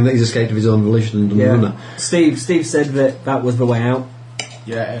 Steve- assuming that he's escaped of his own volition and done the runner. Steve said that was the way out.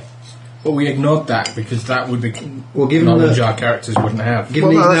 Yeah. But we ignored that because that would be Well, given knowledge that- our characters wouldn't have.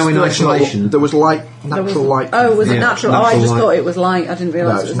 Given he's now in that's not- isolation, There was light, There natural was- light. Oh, was it Yeah, natural? Oh, I natural just light. thought it was light. I didn't No,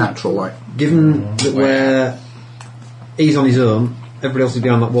 realise it it's was natural light. given that where he's on his own, everybody else is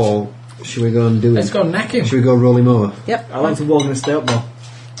behind that wall, should we go and do Let's it? go neck him. Should we go roll him over? Yep. I like the wall going to stay up more.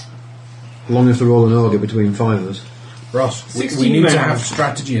 Long enough to roll an ogre between 5 of us. Ross, we 16 need to rounds. have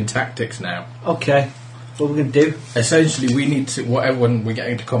strategy and tactics now. Okay. What are we going to do? Essentially, we need to, when we get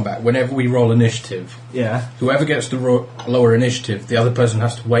into combat, whenever we roll initiative, Yeah. whoever gets the lower initiative, the other person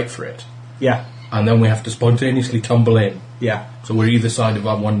has to wait for it. Yeah. And then we have to spontaneously tumble in. Yeah. So we're either side of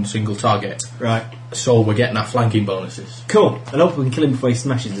our one single target. Right. So we're getting our flanking bonuses. Cool. And hope we can kill him before he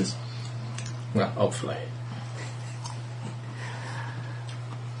smashes us. Well, hopefully.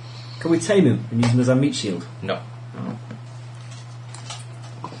 Can we tame him and use him as our meat shield? No.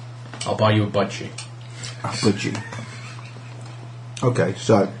 I'll buy you a budgie. A budgie. Okay,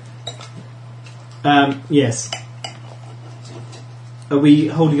 so Yes. Are we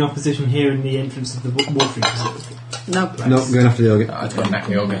holding our position here in the entrance of the watering facility? No. No, I'm going after the ogre. I've got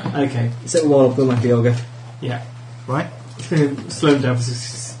Naki Ogre. Okay. Set the wall up, go like the ogre. Yeah. right. It's going to slow him down for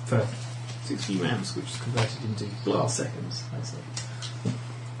 60 rounds, which is converted into glass seconds. That's it.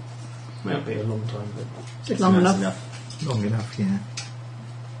 Might be a long time, but Long enough. Long enough, yeah.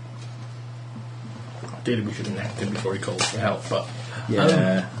 Ideally, we should have nacked him before he calls for help, but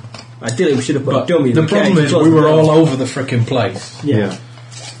Yeah. Ideally, we should have put a but dummy in the the problem cage, is close we the were door. all over the frickin' place. yeah.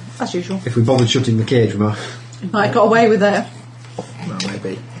 As usual. If we bothered shutting the cage, we might, Might got away with it. Well,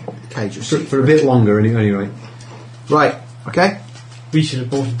 maybe. Cage of for a bit longer anyway. Right, okay. We should have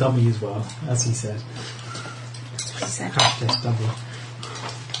bought a dummy as well, as he said. She said. Practice dummy.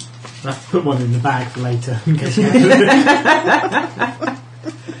 I'll have to put one in the bag for later in case you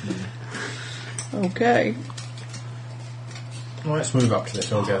Okay. Well, let's move up to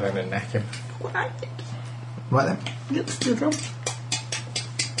this ogre then and nack him. Right then. Yep, still drop.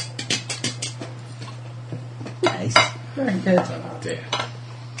 Nice. Very good. Oh dear.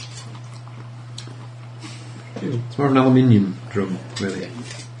 It's more of an aluminium drum, really,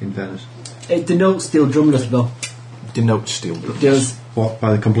 in fairness. It denotes steel drum dust, though. Denotes steel. It does. What,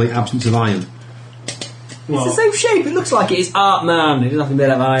 by the complete absence of iron? It's the same shape. It looks like it. It's art, man. It's nothing made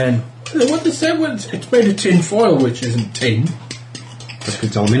out of iron. What they said was it's made of tin foil, which isn't tin. That's 'cause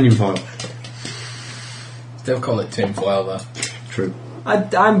it's aluminium foil. They'll call it tin foil, though. True.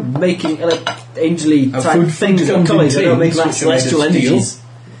 I'm making angely A type food things comes of colours. I in don't make tins, like which are made of celestial steel. energies.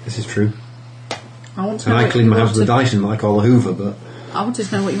 This is true. I want to And know I what clean you my house with a wanted- Dyson like I call a Hoover, but I wanted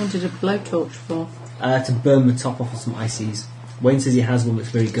to know what you wanted a blowtorch for. To burn the top off of some ices. Wayne says he has one that's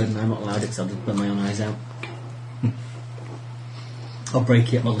very good, and I'm not allowed it, so I'll just burn my own eyes out. I'll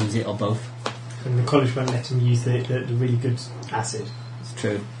break it, I'll lose it, or both. And the college won't let him use the really good acid. It's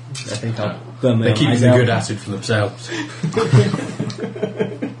true. I think I'll burn my They own keep eyes the out. good acid for themselves.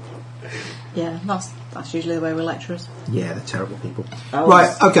 Yeah, that's usually the way with lecturers. Yeah, they're terrible people. I Right,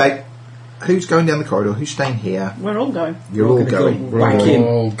 was- okay. Who's going down the corridor? Who's staying here? We're all going. You're We're all gonna go going. whack him.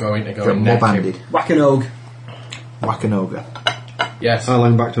 All going to go You're and more nack him. banded. Whack an ogre. Whack an ogre. Yes. I'll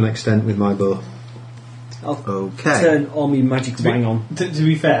hang back to an extent with my bow. I'll Okay. turn all my magic wang on. To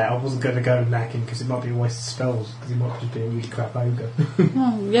be fair, I wasn't going to go and nack him because it might be a waste of spells because he might just be a really crap ogre.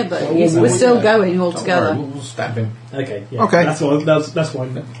 Oh, yeah, but Well, we're still going all Don't together. worry, we'll stab him. Okay, yeah. Okay. That's why.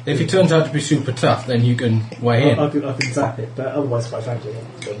 If he turns out to be super tough, then you can weigh in. I could zap it, but otherwise, quite frankly,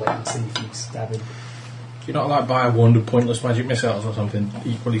 I'm going to wait and see if you stab him. You're not like buy a wand of pointless magic missiles or something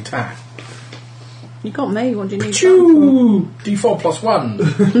equally taff. You got me. What do you need? Choo! D4 plus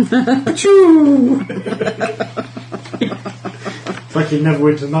 1. Choo! It's like in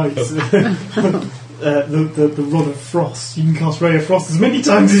Neverwinter Nights. The Rod of Frost. You can cast Ray of Frost as many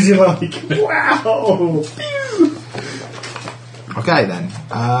times as you like. Wow! Okay then.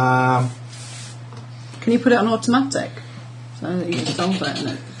 Can you put it on automatic? So that you can solve it,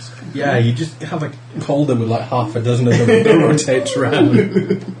 innit? Yeah, you just have a holder with like half a dozen of them that rotates around.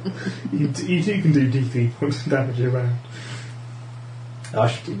 You can do D3 points of damage around. I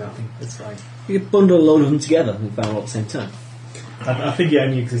should do nothing. It's fine. You could bundle a load of them together and fire all at the same time. I think it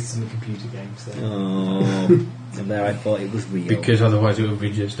only exists in the computer game. So. Oh, and there I thought it was real. Because otherwise it would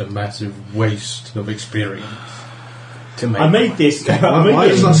be just a massive waste of experience to make. I made this. Why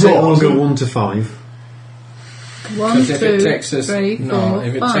does that say ogre 1 to 5? 1, Because if 2, it takes us 3, 4,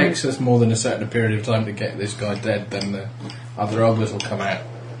 if it 5. takes us more than a certain period of time to get this guy dead, then the other ogres will come out.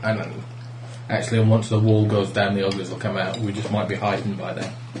 And actually, once the wall goes down, the ogres will come out. We just might be hiding by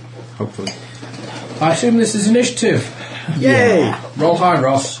then. Hopefully. I assume this is initiative. Yay! Roll high,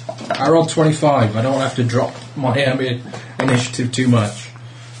 Ross. I rolled 25. I don't have to drop my initiative too much.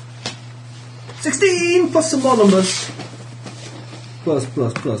 16 plus some more numbers. Plus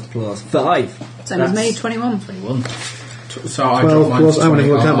 5. Same as me, 21. 21. So I 12 dropped mine plus, to how many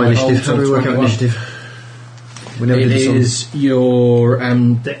 20. work out my I initiative? rolled How do we work out 21. initiative? We never It did the sum. is your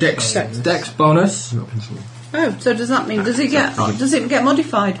Dex dex bonus. Not pencil. Oh, so does that mean does it get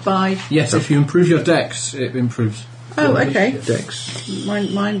modified by? Yes, if you improve your dex, it improves. Oh, okay. Dex.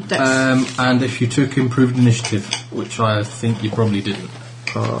 Mine dex. And if you took improved initiative, which I think you probably didn't.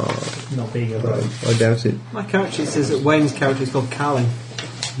 Not being a rogue. I doubt it. My character says that Wayne's character is called Carlin.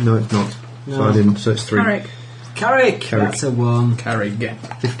 No, it's not. So No. I didn't, so it's 3. Carrick. Carrick! Carrick. That's a 1. Carrig.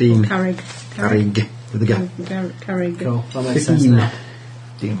 15. Carrick. Carrig. With a G. Carrick. Cool. That makes sense 15. now.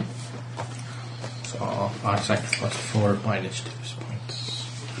 Damn. So I sacrificed 4 of my initiative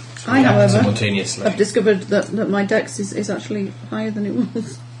points. I, however, simultaneously. have discovered that my dex is actually higher than it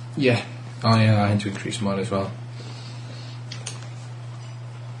was. Yeah, I had to increase mine as well.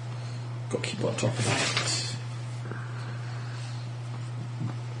 Got to keep on top of that.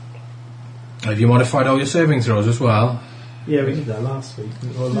 Have you modified all your saving throws as well? Yeah, we did that last week,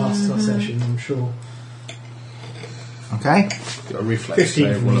 or last session, I'm sure. Okay. Your reflex 15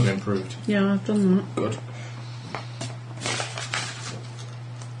 save for will me. have improved. Yeah, I've done that. Good.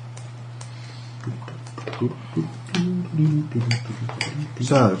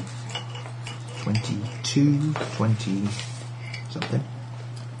 So, 22, 20 something.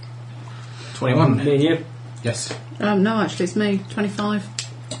 21. Me and you. Yes. No, actually, it's me. 25.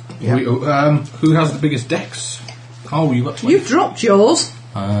 Yeah. Who has the biggest dex? Oh, you got 20. You've dropped yours.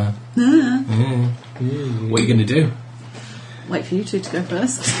 What are you going to do? Wait for you two to go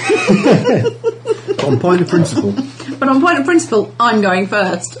first. On point of principle. But on point of principle, I'm going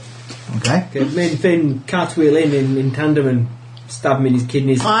first. Okay. Okay, me and Finn cartwheel in tandem and stab him in his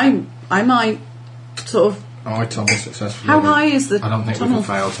kidneys. I might sort of... Oh, I tumbled successfully. How high is the I don't think tunnel? we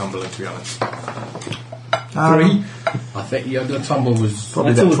can fail tumbling, to be honest. 3. I think the tumble was...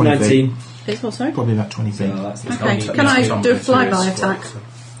 Probably That's about almost 20 feet. 19. It's also... Probably about 20 feet. Okay, can I do a flyby attack?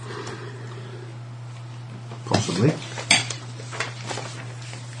 Possibly.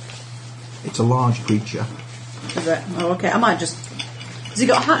 It's a large creature. Is it? Oh, okay. I might just... Has he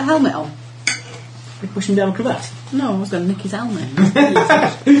got a helmet on? We push him down a crevasse. No, I was going to nick his helmet.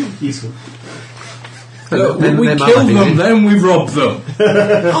 Useful. Look, Then we they might killed be them, doing- then we robbed them.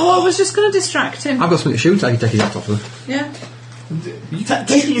 Oh, I was just going to distract him. I've got something to shoot, I can take his hat off them. Yeah.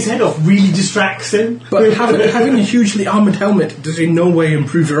 Taking his head off really distracts him. But having a hugely armoured helmet does in no way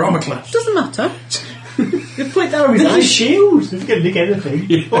improve your armour class. Doesn't matter. You put down his It's a eyes. shield. He's going to nick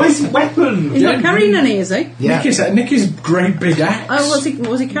anything. Oh, it's a weapon. He's not carrying any, is he? Yeah. Nick is great big axe. Oh, what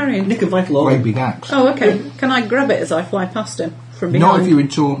was he carrying? Nick a vital Great organ. big axe. Oh, okay. Can I grab it as I fly past him from behind? Not if you're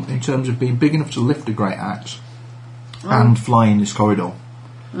in terms of being big enough to lift a great axe and fly in this corridor.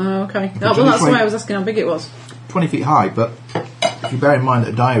 Oh, okay. it's Oh, well, this that's way- why I was asking how big it was. 20 feet high, but if you bear in mind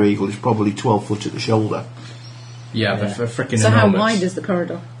that a dire eagle is probably 12 foot at the shoulder. Yeah, they're freaking So how enormous. wide is the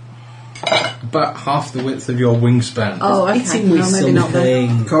corridor? About half the width of your wingspan. Oh, okay. Hitting with No, maybe not then.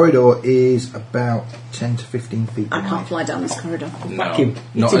 something. The corridor is about 10 to 15 feet I wide. can't fly down this corridor. Vacuum.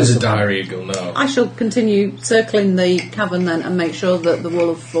 Not Hitting as a with something. dire eagle, no. I shall continue circling the cavern then and make sure that the wall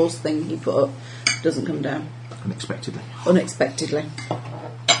of force thing he put up doesn't come down Unexpectedly. unexpectedly.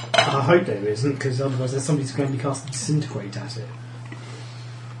 I hope there isn't, because otherwise there's somebody's going to be casting disintegrate at it.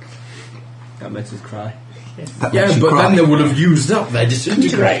 That makes us cry. That Yeah, makes you but cry. then they would have used up their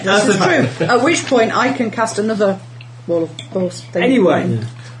disintegrate. This is true. At which point I can cast another wall of force thing. Anyway,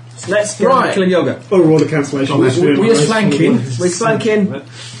 so let's get Right. killing yoga. Oh, roll a cancellation. Oh, we are flanking. We're flanking.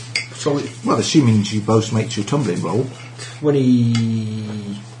 Well, assuming you both make your tumbling roll. 20.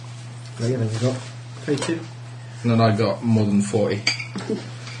 Oh, yeah, then we've got 22. And then I got more than 40.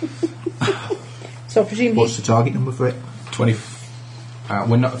 So I presume What's the target number for it? 20.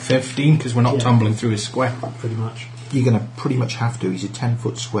 We're not 15 because we're not Yeah. tumbling through his square. Pretty much. You're going to pretty much have to. He's a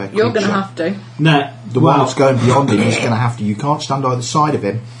 10-foot square creature. you're going to have to. No. The one that's going beyond him is going to have to. You can't stand either side of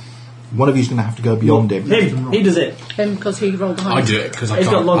him. One of you's going to have to go beyond him. Him. He does it. Him because he rolled the I highest. do it because I He's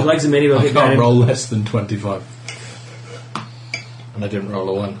can't. got long legs and many will I get down can't him. roll less than 25. And I didn't roll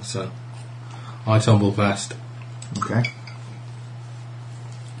a 1, so I tumble past. Okay.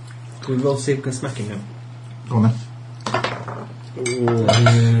 Can we roll to see if we can smack him now? Go on then.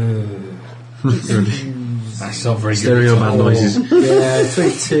 That's not very Stereo good. man noises. Yeah,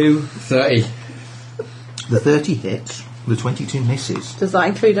 22. 30. The 30 hits. The 22 misses. Does that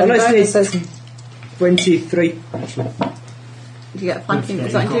include Oh, any no, it's bonuses? 23. Actually. Do you get a flanking?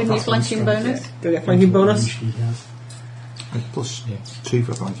 Does that include any flanking bonus? Do we get a flanking bonus? Usually does. Plus 2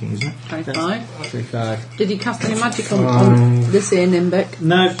 for flanking, isn't it? 25. 25. Did he cast any magic on this here Nimbic?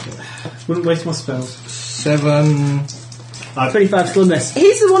 No. Wouldn't waste my spells. 7. 25 still a miss.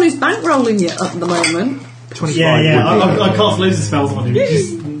 He's the one who's bankrolling you at the moment. 25 Yeah. would be- I cast loads of spells on him.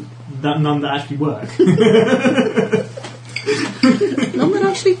 Just none that actually work. None that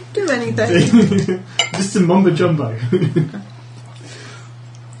actually do anything. Just some mumbo jumbo.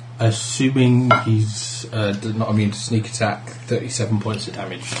 Assuming he's not immune to sneak attack, 37 points of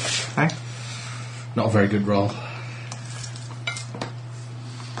damage. Okay. Not a very good roll.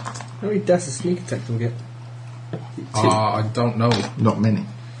 How many deaths of sneak attack do we get? I don't know. Not many.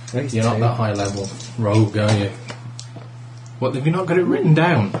 You're not that high level rogue, are you? What, have you not got it written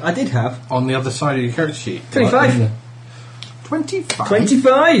down I did have. on the other side of your character sheet? 25. Like, 25?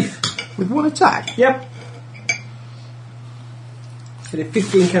 25! With one attack? Yep. So the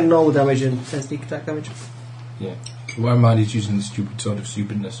 15 can normal damage and 10 sneak attack damage. Yeah. Why am I just using the stupid sword of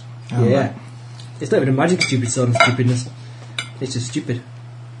stupidness? Oh, yeah. right. It's not even a magic stupid sword of stupidness. It's just stupid.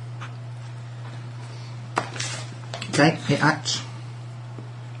 Okay, it acts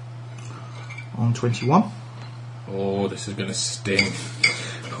on 21. Oh, this is going to sting.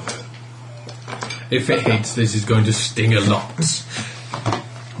 If it hits, this is going to sting a lot.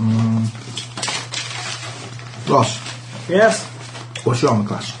 Ross, Yes. what's your armour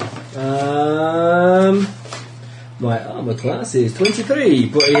class? My armour class is 23,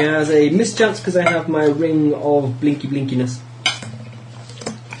 but he has a mischance because I have my ring of blinkiness.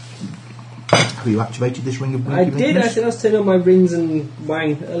 Have you activated this ring of I blinky did. I blinkiness? said I was turning on my rings and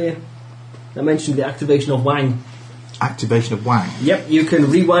Wang earlier. I mentioned the activation of Wang. Activation of Wang. Yep, you can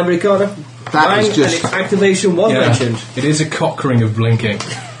rewind the recorder. That Wang is just- and its activation was mentioned. It is a cock ring of blinking.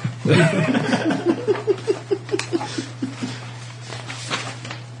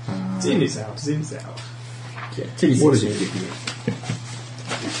 It's in, it's out, it's in, it's out. Yeah, till What does it give you?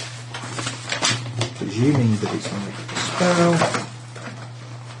 Presuming that it's like a spell.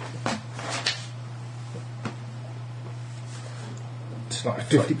 It's like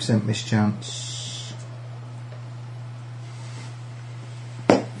 50% mischance.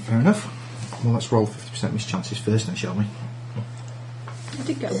 Fair enough. Well, let's roll 50% mischances first then, shall we? I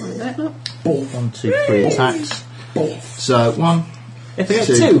did get one of that, look. 1, 2, 3 attacks. So, 1. If I get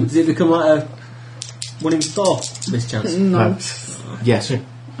Two. 2, does it become like a 1 in 4 mischance? No. Yes.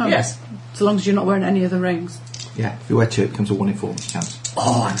 Oh, Yes. So long as you're not wearing any of the rings. Yeah, if you wear 2, it becomes a 1 in 4 mischance.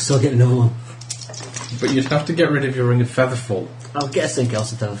 Oh, I'm still getting another one. But you'd have to get rid of your ring of featherfall. I'll get something else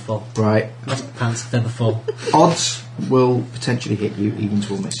to Featherfall. Right. Magic pants, Featherfall. Odds will potentially hit you, evens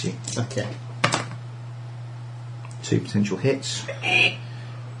will miss you. Okay. 2 potential hits.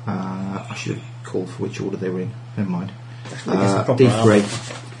 I should have called for which order they were in. Never mind. D3.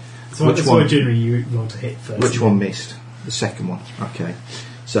 So Which that's one? why generally you want to hit first. Which one missed? The second one. Okay.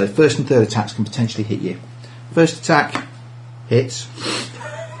 So first and third attacks can potentially hit you. First attack hits. It's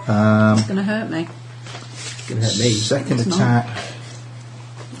going to hurt me. It's going to hurt me. Second It's not. attack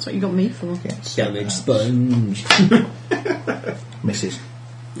That's what you got me for. gets Damage sponge. misses.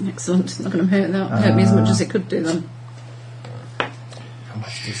 Excellent. It's not going to hurt me as much as it could do then. How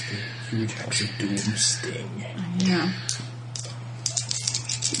much does the huge axe of doom sting? Yeah.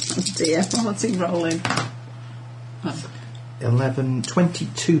 Oh dear. Oh, what's he rolling? Oh. 11,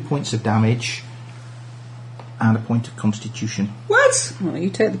 22 points of damage and a point of constitution. What? Well, you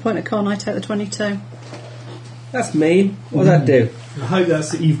take the point of con, I take the 22. That's mean. What does that do? I hope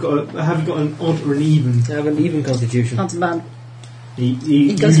that's you've got. Have you got an odd or an even? I have an even constitution. That's bad.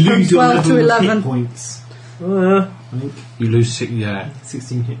 You goes you from lose your 12 to level of 11. hit points. Uh, I think You lose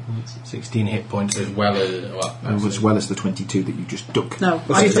 16 hit points. 16 hit points as well as the 22 that you just took. No,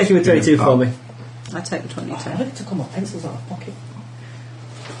 why are you taking the 22 for me? I take the 22. I took all my pencils out of my pocket.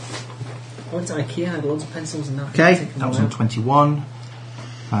 I went to IKEA, I had loads of pencils and that. Okay, that was on 21.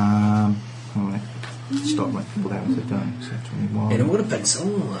 I'm going to stop my people down to die. So 21. Anyone with a pencil?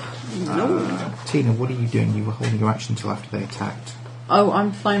 Tina, what are you doing? You were holding your action until after they attacked. Oh,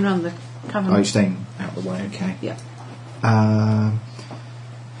 I'm flying around the cavern. Oh, you're staying out of the way, okay. Yeah. Um,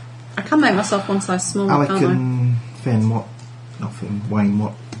 I can make myself one size smaller, Alec can't I? and Finn, Wayne,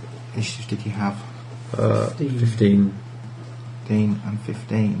 what issues did you have? 15. 15 and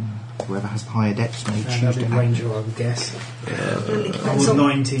 15. Whoever has the higher dex may And I choose did to ranger, I would guess. I was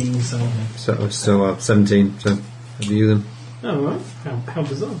 19, so. So 17. So have you then? Oh, right. How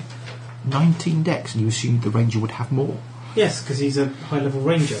bizarre. 19 dex, and you assumed the ranger would have more. Yes, because he's a high level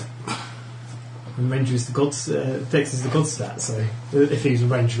ranger. And ranger is the god's. Dex is the god stat, so if he was a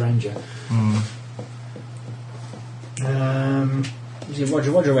ranger.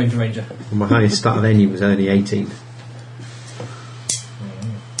 Roger, Ranger. Well, my highest stat of any was only 18.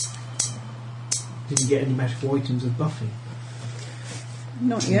 Did you get any magical items of Buffy?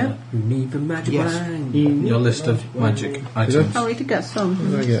 Not yet. You need the magic Yes. wand. Your list of magic items. Oh, we did get some.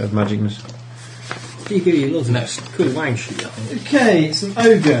 What did I get of magicness? You give you loads of Next. cool wang shit, I think. Okay, it's an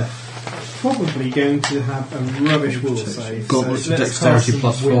ogre. Probably going to have a rubbish will save. Got so what's let's dexterity cast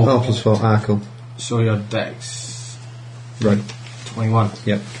plus some 4. will. Oh, plus 4. Ah, cool. So your dex Right. 21.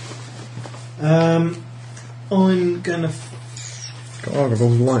 Yep. I'm gonna. Got Argos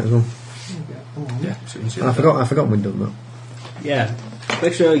light as well. Yeah. And I forgot we'd done that. Yeah.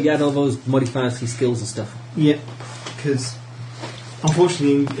 Make sure you add all those modifiers to your skills and stuff. Yeah, because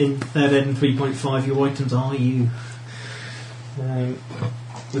unfortunately in third ed and 3.5 your items are you.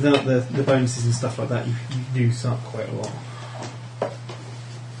 Without the bonuses and stuff like that, you do suck quite a lot.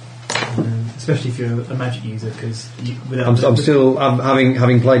 especially if you're a magic user, because I'm still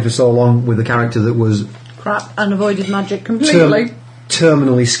having played for so long with a character that was Crap, and avoided magic completely.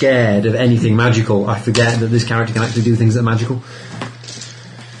 terminally scared of anything magical. I forget that this character can actually do things that are magical.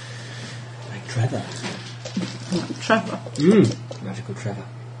 Like Trevor. Trevor. Magical Trevor.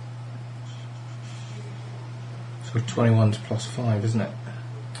 So 21's plus 5, isn't it?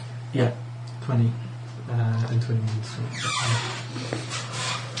 Yeah, 20 and 21.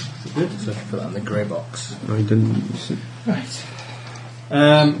 Good. So put that in the grey box. I didn't. Right.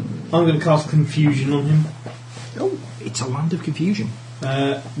 I'm going to cast Confusion on him. Oh, it's a land of confusion.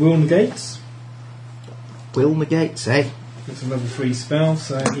 Will negates. Will negates, eh? It's a level 3 spell,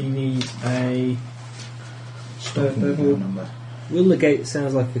 so he needs a Stocking level number. Will the Gate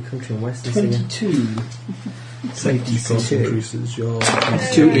sounds like a country and western singer. 22. Safety cost increases your...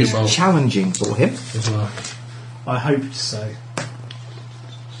 22 is challenging for him. as well. I hoped so.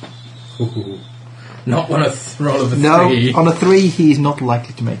 Not on a roll of a No, 3. on a 3 he is not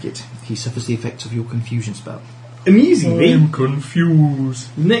likely to make it. He suffers the effects of your confusion spell. Amusingly, I'm confused.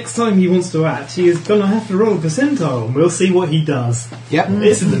 next time he wants to act, he is going to have to roll a percentile, and we'll see what he does. Yep.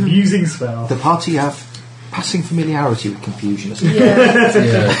 It's an amusing spell. The party have passing familiarity with confusion. Yeah.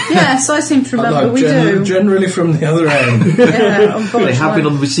 Yeah. Yes, I seem to remember Although we do. Generally from the other end. Yeah, They have been unfortunately.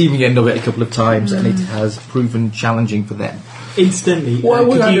 on the receiving end of it a couple of times, and it has proven challenging for them. Instantly, Well,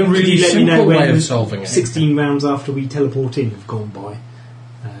 we could had you a really let me know simple way when of solving it. 16 rounds after we teleport in have gone by?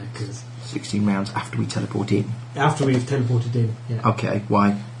 Because 16 rounds after we teleport in. after we've teleported in, yeah. Okay,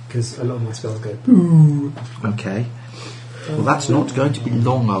 why? Because a lot of my spells go boo. Okay. Well, that's not going to be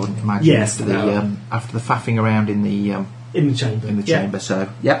long, I wouldn't imagine. Yes, after the faffing around in the In the chamber. chamber. So,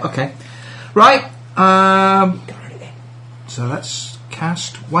 yeah, okay. Right. So let's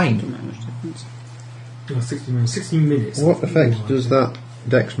cast Wayne. Oh, 16 minutes. What effect does that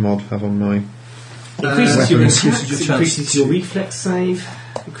Dex mod have on my? Increases your weapons, attacks, increases your increases chance your to- reflex save,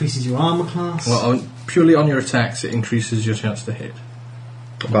 increases your armour class. Well, purely on your attacks, it increases your chance to hit.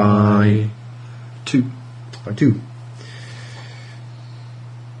 By 2. By 2.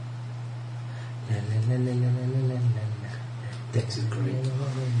 Dex is great.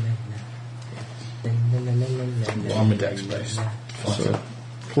 Well, I'm a dex based. So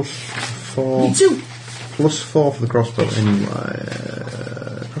plus 4. Plus 4 for the crossbow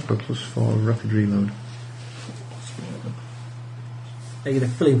anyway. Crossbow plus 4 rapid reload. Are you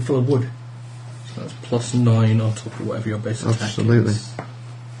going to fill him full of wood? So that's plus 9 on top of whatever your base attack Absolutely. is.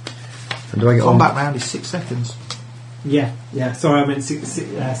 And do I get Combat on? round is 6 seconds. Yeah. Sorry, I meant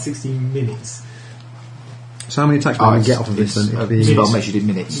 16 minutes. So how many attacks do I get off of this then? It'd be Spell measured in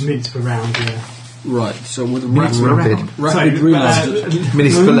minutes. Minutes per round, yeah. Right, so with Minutes per rapid. round. rapid So, reload...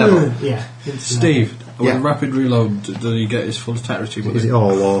 Minutes per level. Yeah. Steve, with Yeah. rapid reload, does he get his full attack routine with Is a it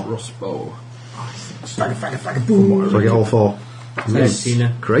all or? crossbow? So I get all 4. Yes,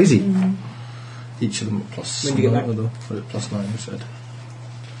 Tina. Crazy. Each of them plus When do you get back? Was it plus 9 you said?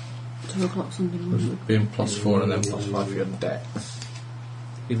 2 o'clock Sunday Was morning. it being plus 4 and then plus 5 for your dex?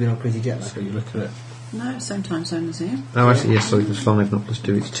 You've been on crazy jet lag. So you look at it. No, same time zone as you. Oh, actually, yes. So it was 5, not plus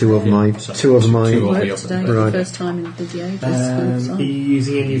 2. It's 2 of my. So 2 of my. two of Worked your- today, Right. first time in the ages. Are you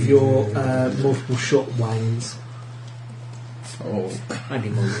using any of your multiple shot wangs? Oh. I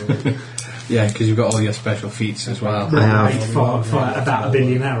need more wood. Yeah, because you've got all your special feats as well. I have. Like, for about a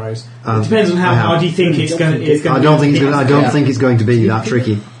billion arrows. Um, It depends on how I have. hard you think it's going to I don't think. I don't think it's going to be that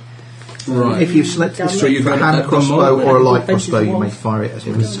tricky. Right. If you select this So you've for a got hand at the crossbw moment- or a light crossbow, you may fire it as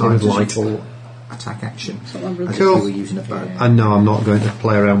a It's time light. full attack action. That's what my As brother if you Cool. were using a bow. And no, I'm not going to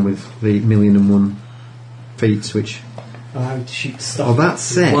play around with the 1,000,001 feats, which. How to shoot stuff. Oh, that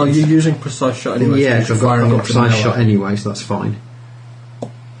said. Well, you're using precise shot anyway. yeah, so I've you're got, firing I've got into precise melee. shot anyway, so that's fine.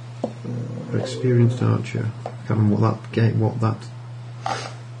 Experienced archer. I can't remember what that.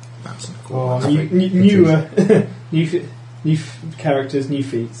 That's an Oh, Accordlands. new characters, new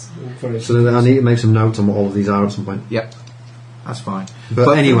feats. So then I need to make some notes on what all of these are at some point. Yep, that's fine. But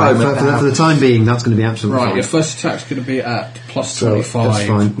for the anyway, moment, for the time being, that's going to be absolutely Right, your fine. first attack's going to be at plus So 25. that's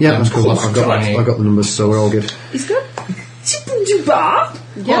fine. Yeah, then that's cool. plus I've got the numbers, so we're all good. He's good. Bar?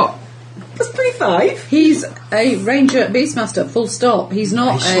 Yeah. That's pretty 5. He's a ranger beastmaster, full stop. He's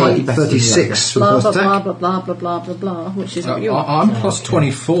not He's slightly a better than the 36 for the blah first blah blah attack. blah blah blah blah blah blah, which is what you are. I'm plus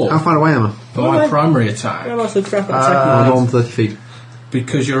 24 How far away am I? for my primary attack I'm also crap at I'm attacking. on 30 feet.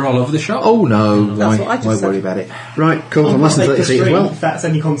 because you're all over the shop. Oh no, That's what I just why said. worry about it? Right, cool. I'm less than 30 feet as well. If that's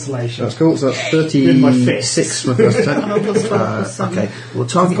any consolation. That's cool. So that's With my fists. 36 for my first attack. Plus 12, plus 7. Okay, well,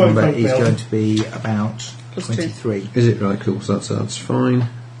 target Quite number quite is well. going to be about Plus two. 23. Is it right? Cool. So that's fine.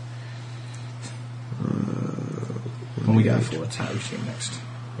 And we go for attack routine next.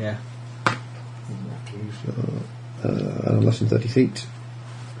 Yeah. Less than 30 feet.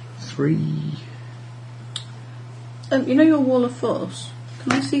 3. You know your wall of force?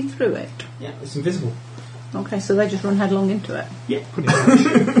 Can I see through it? Yeah, it's invisible. Okay, so they just run headlong into it. Yeah, pretty much.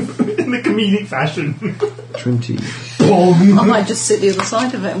 In a comedic fashion. 20. I might just sit the other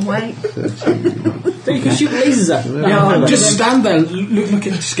side of it and wait. 30. So you can shoot lasers at them. Yeah, just stand there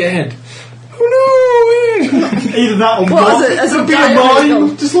looking scared. Oh no! Either that or What, mime. as a Could be a dire eagle?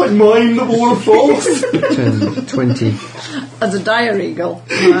 mime. Just like mime the wall of force. 10, 20. As a dire eagle.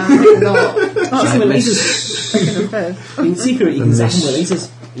 Not. That's with lasers. Thinking of first. In secret, you can zap them with Miss. lasers.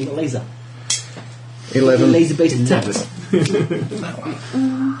 You got laser. 11. Laser-based attacks.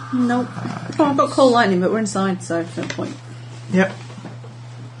 Nope. Oh, I've got cold lightning, but we're inside, so no point. Yep.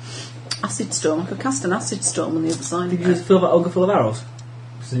 Acid storm. I could cast an acid storm on the other side. Did you just fill that ogre full of arrows?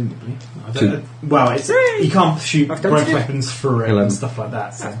 Presumably. I don't know. Well, it's, you can't shoot I've done breath two. weapons through it 11. and stuff like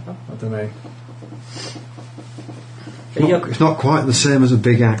that, so I don't know. It's not quite the same as a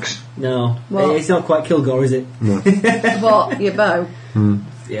big axe. No. What? It's not quite Kilgore, is it? No. What? Your bow?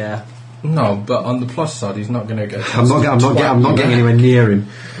 Yeah. No, but on the plus side, he's not going to go. I'm not getting anywhere near him.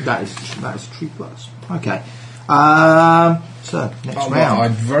 That is true plus. Okay. So, next Oh, well, round. I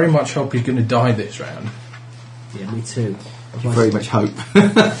very much hope he's going to die this round. Yeah, me too. You very much hope.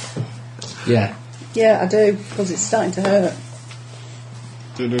 Yeah. Yeah, I do, because it's starting to hurt.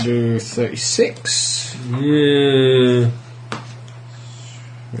 36. Yeah.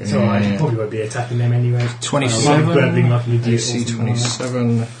 It's alright, you probably won't be attacking them anyway. 27. Burning like an idiot. AC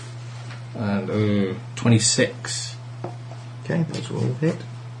 27. And 26. Okay, those will all hit.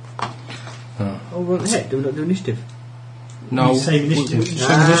 Oh, we're on the hit. Do we not do initiative? No. Same initiative.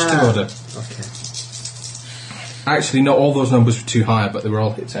 Same initiative order. Okay. Actually, not all those numbers were too high, but they were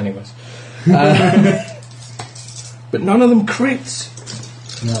all hits anyways. But none of them crits.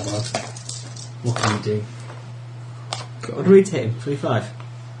 No, well. What can you do? What do we hit him? 25.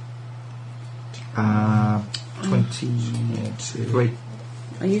 23.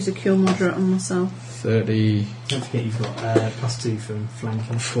 I use a cure moderate on myself. 30. Don't forget you've got +2 from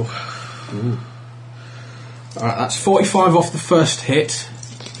flanking. Alright, that's 45 off the first hit.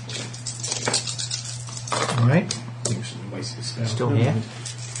 Alright. Wasted a spell. Still Never here. mind.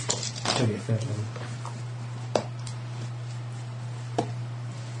 It's only a third level.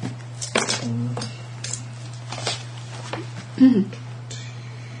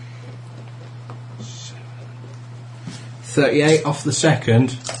 $38 off the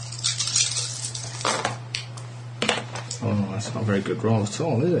second. Oh, that's not a very good roll at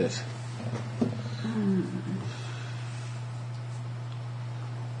all, is it?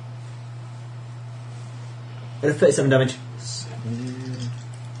 Uh, 37 damage.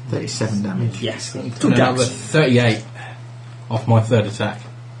 37 damage. Yes. And 2 another jabs. 38 off my third attack.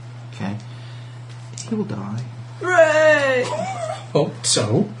 Okay. He will die. Hooray! Oh,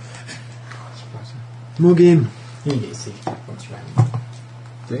 so? Mug him. You get a sneak attack once round.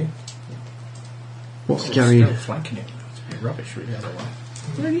 See? What's he carrying? Still flanking it. It's a bit rubbish, really, otherwise.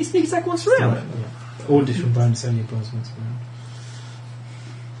 You don't get sneak attack once round. Yeah. Or additional bonus only applies once round.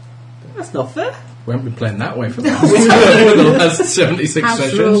 That's not fair. We haven't been playing that way for the last 76 House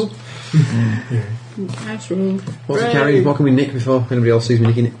sessions. rule. House rule. What's he carrying? What can we nick before anybody else sees me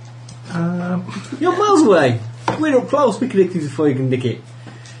nicking it? You're miles away. We're up close. We can nick things before you can nick it.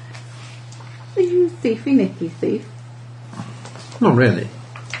 Are you thiefy, nicky thief? Not really.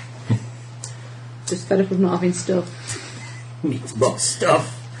 Just fed up with not having stuff. Needs more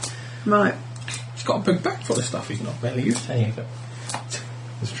stuff. Right. He's got a big bag full of stuff. He's not barely used any of it.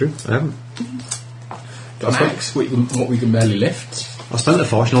 That's true. I haven't. Got an axe, what we can barely lift. I spent a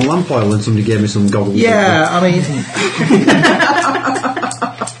fortune on lamp oil and somebody gave me some goggles. Yeah, I mean,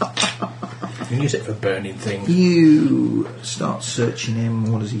 You can use it for burning things. you start searching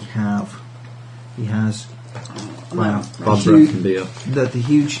him. What does he have? He has wow, Barbara can be a... the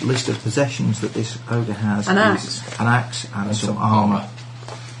huge list of possessions that this ogre has. An is an axe and some armour.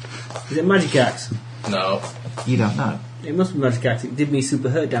 Is it magic axe? No. You don't know. It must be magic axe. It did me super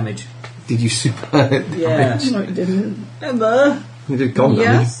hurt damage. Did you super? Yeah. No, it didn't. Emma, You did gold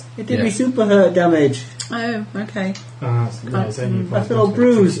Yes. it did Yeah. me super hurt damage. Oh, okay. No, it's only I feel all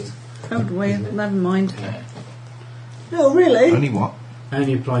bruised. Oh, wait, never mind. No, really? Only what?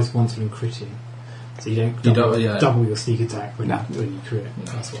 Only applies once when critting. So you don't You double, don't- yeah. double your sneak attack when, No. when you crit.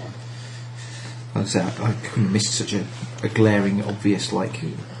 That's why. Like I said, I couldn't have missed such a glaring, obvious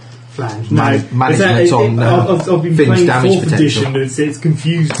Flange. management on I've been Finn's playing damage 4th potential. edition, it's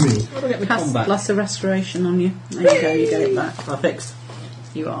confused me. How do I get my Cast combat? lesser restoration on you. There you go, you get it back. I fixed.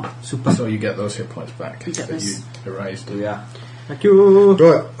 You are. Super. So you get those hit points back You get that this. you erased. Yeah. Thank you.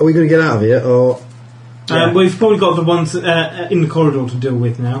 Right, are we going to get out of here or... We've probably got the ones in the corridor to deal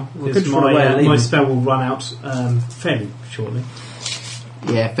with now. Because my spell will run out fairly shortly.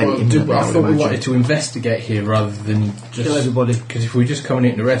 Yeah, fairly I imminently, I would thought we imagine. wanted to investigate here rather than just Kill everybody. Because if we were just coming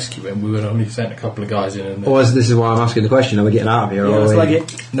in to rescue him, we would only sent a couple of guys in. And Or this is why I'm asking the question: are we getting out of here? Yeah, or let's are lag we...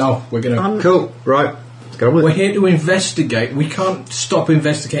 it. no, we're going to. Cool. Right. Let's get on with We're it. here to investigate. We can't stop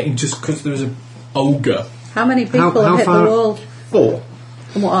investigating just because there's an ogre. How many people How have hit far- the wall? 4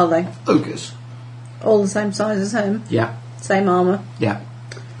 And what are they? ogres. All the same size as him? Yeah, Same armour? yeah.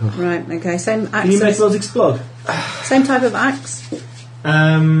 Right, okay. Same Can you make axe? those explode? Same type of axe?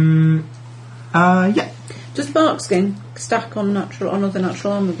 Yeah. Does bark skin stack on other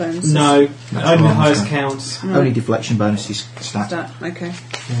natural armour bonuses? No, only the armor highest scan. counts. Only deflection bonuses stack. Stack, okay.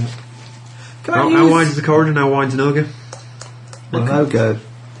 Can I How use... wide is the corridor? How wide's an ogre? Well, an ogre,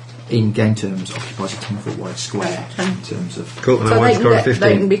 in game terms, occupies a 10-foot wide square Okay. in terms of... Cool. And So how they wide's the can, corridor? they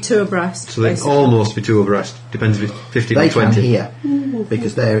can 15. be 2 abreast. So they basically. almost be 2 abreast. Depends if it's 15 They or 20. can here,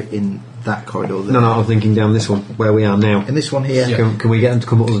 because they're in that corridor. No, I'm thinking down this one, where we are now. In this one here, Yeah. Can we get them to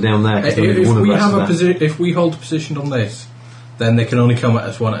come up us down there? 'Cause there'll be one abreast of that. If we hold a position on this, then they can only come at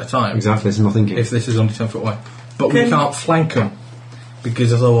us one at a time. Exactly, that's my thinking. If this is only 10 foot wide, but we Can- can't flank them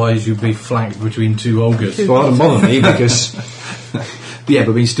because otherwise you'd be flanked between 2 ogres. Well, that doesn't bother me because yeah,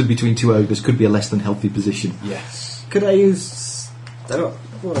 but being stood between 2 ogres could be a less than healthy position. Yes. Could I use...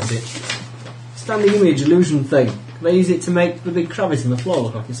 what is it? Standing image illusion thing. Could I use it to make the big crevice in the floor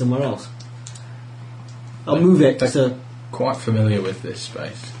look like it's somewhere else? I'll move it to... Quite familiar with this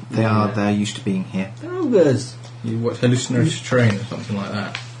space. They're used to being here. They're ogres. You watch hallucinatory terrain or something like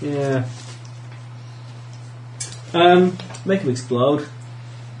that. Yeah. Make them explode.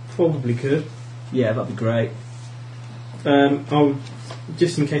 Probably could. Yeah, that'd be great. I'll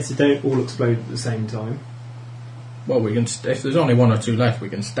just in case they don't all explode at the same time. Well, we can. If there's only 1 or 2 left, we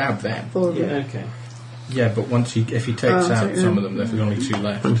can stab them. 4 of them. Yeah, okay. Yeah, but if he takes Oh, out so- some of them, there's only 2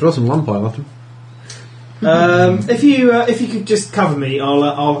 left. and throw some lamp oil at them. If you could just cover me,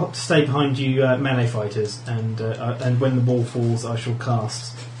 I'll stay behind you, melee fighters, and when the ball falls, I shall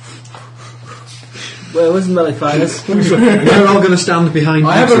cast. Well, where's the melee fighters? We're all going to stand behind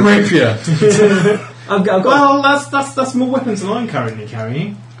I you. have a rapier. I've got... Well, that's more weapons than I'm currently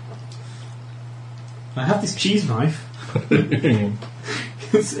carrying. I have this cheese knife.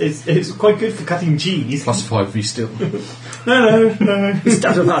 It's quite good for cutting cheese. Plus 5 still. No.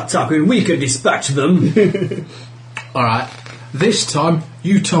 Instead of attacking, we can dispatch them. Alright, this time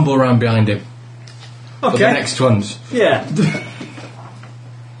you tumble around behind him. For the Okay. next ones. Yeah.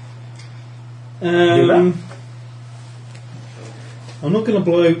 I'm not going to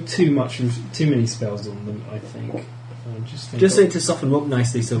blow too many spells on them. I think. I just think Just to soften them up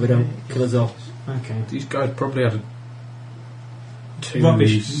nicely so we don't kill us off. okay. These guys probably had a 2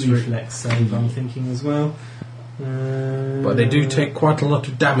 Rubbish reflex save. I'm thinking as well. but they do take quite a lot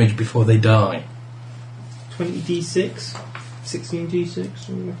of damage before they die. 20d6, 16d6.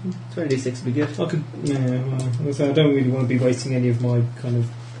 I reckon. 20d6 would be good. I could. Yeah. Well, so I don't really want to be wasting any of my kind of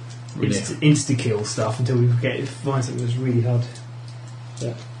Really? insta kill stuff until we find something that's really hard.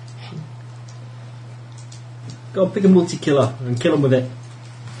 Yeah. Go on, pick a multi-killer and kill them with it.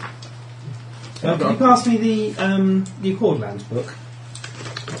 Can you pass me the Accordlands book?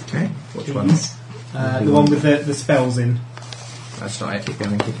 Okay. Which one? The one with the spells in. That's not it. Keep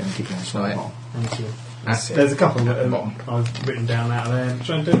going. That's not it. Thank you. That's it. There's a couple that Bottom. I've written down out of there, which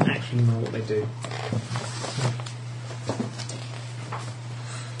I don't actually know what they do.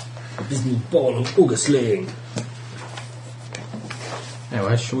 This new ball of ogre slaying.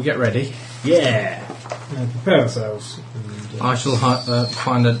 Anyway, shall we get ready? Yeah. Prepare ourselves. And, I shall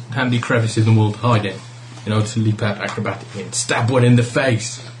find a handy crevice in the wall to hide in order to leap out acrobatically and stab one in the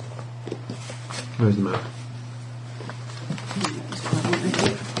face. Where's the map?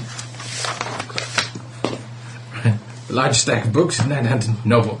 A large stack of books and then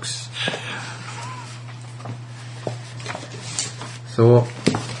no books. So,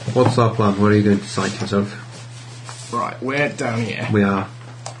 what's our plan? Where are you going to site yourself? Right, we're down here. We are.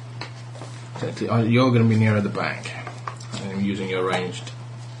 You're going to be nearer the back. I'm using your ranged.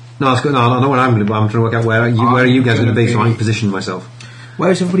 No, it's good. No, I know where I'm going to be. I'm trying to work out where are you guys going to be so I can position myself.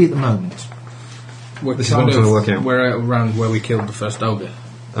 Where is everybody at the moment? This is what I'm trying to work out. We're around where we killed the first ogre.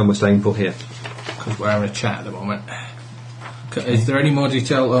 And we're staying put here. Because we're having a chat at the moment. Is there any more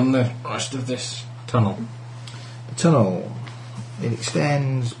detail on the rest of this tunnel? The tunnel. It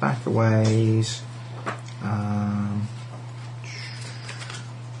extends back a ways.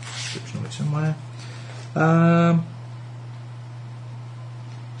 Description of it somewhere.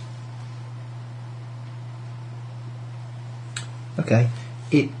 Okay.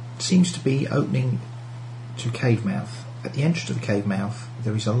 It seems to be opening to a cave mouth. At the entrance to the cave mouth,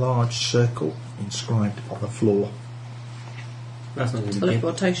 there is a large circle inscribed on the floor. That's not going to be good.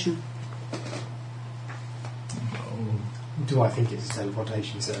 Teleportation. Do I think it's a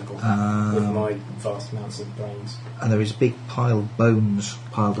teleportation circle with my vast amounts of brains? And there is a big pile of bones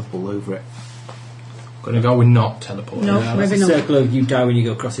piled up all over it. Going to go with not teleporting. No, That's maybe a not. circle of you die when you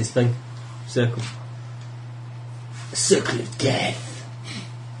go across this thing. Circle. A circle of death.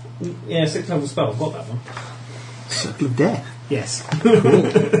 Yeah, 6th level spell. I've got that one. Circle of death. Yes.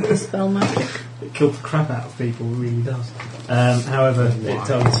 Spell magic. It kills the crap out of people, it really does. However, it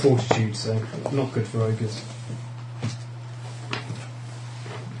targets fortitude, so not good for ogres.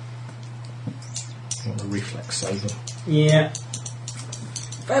 A reflex saver. Yeah.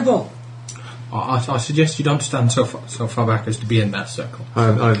 Fireball. I suggest you don't stand so far back as to be in that circle.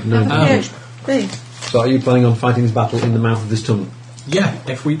 I've no. B. So are you planning on fighting this battle in the mouth of this tunnel? Yeah,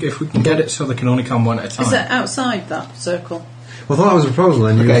 if we can get it so they can only come one at a time. Is it outside that circle? Well, I thought that was a proposal,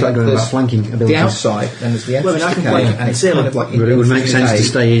 and you Okay, started going about there's flanking abilities. The outside, and there's the Well, entrance I to can the flank cave, it. and it's It's kind of like But it would make sense to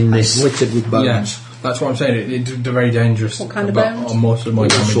stay in this. littered with bones. Yeah, that's what I'm saying. They're very dangerous. What kind of but bones? Most of my All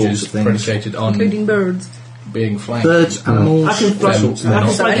damage sorts is of things. predicated on Including birds. being flanked. Birds, animals, I can all flank- sorts of I can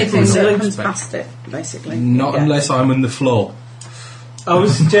things. So flank it anything from that the comes spec. past it, basically. Not Yeah. unless I'm on the floor. I would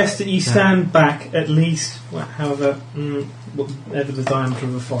suggest that you stand back at least, whatever the diameter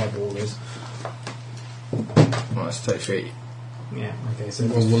of a fireball is. Well, that's 30 feet. Yeah, okay, so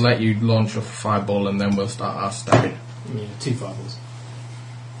We'll let you launch off a fireball and then we'll start our stabbing. yeah, 2 fireballs.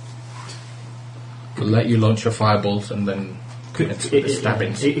 We'll let you launch your fireballs and then commence with the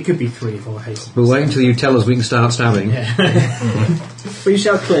stabbings. It could be 3 if I hasten. We'll wait until you tell us we can start stabbing. We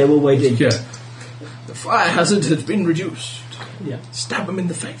shall clear, we'll wait in. Yeah. The fire hazard has been reduced. Yeah. Stab him in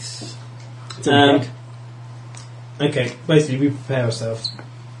the face. Okay, basically we prepare ourselves.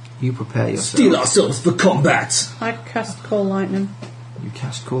 You prepare yourself. Steel ourselves for combat. I cast Call Lightning. You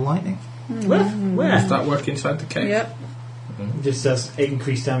cast Call Lightning. Where? Does Where? that work inside the cave? Yep. It just does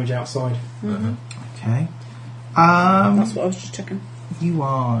increased damage outside. Okay. That's what I was just checking. You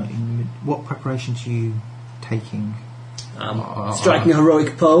are. What preparations are you taking? Striking a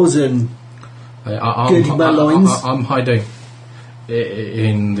heroic pose and I'm Girding my loins. I'm hiding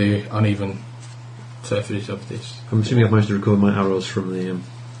in the uneven surface of this. I'm assuming I've managed to recover my arrows from the...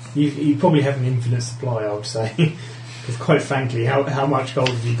 You probably have an infinite supply, I would say. Because quite frankly, how much gold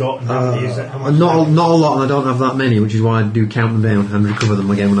have you got and how many is it? How much not a lot, and I don't have that many, which is why I do count them down and recover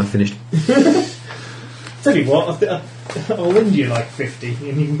them again when I've finished. Tell you what, I'll lend you like 50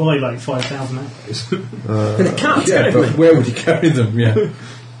 and you can buy like 5,000 arrows. But it can't Yeah, carry but me. where would you carry them? Yeah.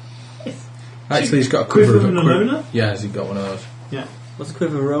 Actually, he's got a Quiver quiver of an Alona? Yeah, has he got one of those? Yeah. What's a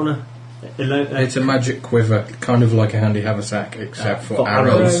quiver of Rona? It's a magic quiver, kind of like a handy haversack, except for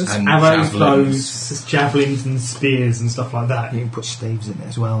arrows and arrows, javelins. bows, javelins and spears and stuff like that. You can put staves in it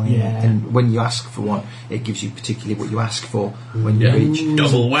as well. Yeah. And when you ask for one, it gives you particularly what you ask for when you Yeah, reach.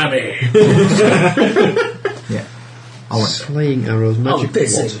 double whammy. Yeah. I want Slaying arrows, magic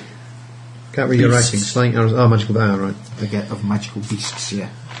busy. what? Can't read your writing. Slaying arrows... Oh, magical... Ah, right. to get of magical beasts. Yeah.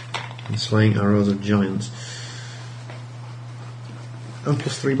 And slaying arrows of giants. And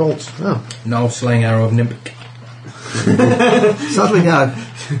plus 3 bolts. Oh. No slaying arrow of Nimbic. Sadly, no.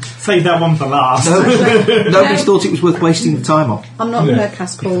 Save that one for last. Nobody's thought it was worth wasting the time on. I'm not going to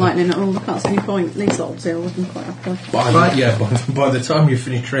cast Call Lightning at all. I can't see any point. These lot will deal with them quite happily. By the time you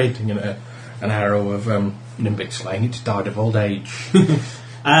finish trading an arrow of Nimbic slaying, it's died of old age.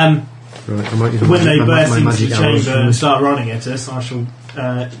 Um, Right, I might use when they my burst into magic the arrows chamber from and this. start running at us, I shall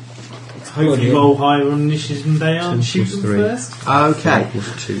hopefully yeah. roll higher on initiative than they are 10 and shoot plus them 3. first. Okay.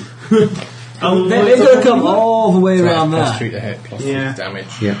 Plus 2. Oh, They're going to come all the way around plus there. 2 to hit, plus Yeah. 6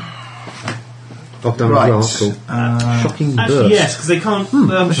 damage. Yeah. Up, down, Right. as well. Cool. Shocking Actually, burst. yes, because they can't.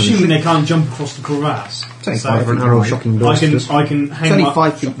 I'm assuming they can't jump across the crevasse. Take So five For an feet arrow wide. shocking I burst. can just- It's hang only my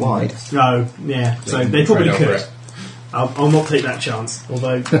 5 feet wide. No, yeah. So can they probably tread over could. it. I'll not take that chance.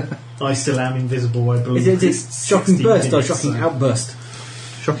 Although I still am invisible, I believe. Is it shocking 16 burst or minutes, shocking so- outburst?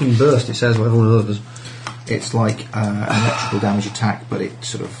 Shocking burst, it says, like one of those does. It's like an electrical damage attack, but it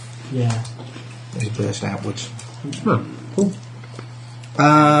sort of Yeah. is burst outwards. Oh, cool.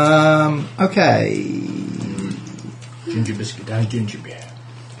 Okay. Ginger biscuit and ginger beer.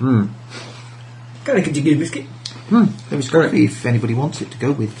 Can I get you a biscuit? There is coffee if anybody wants it to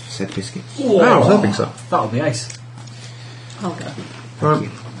go with said biscuit. Oh, I was hoping so. That'll be ace. I'll go. Thank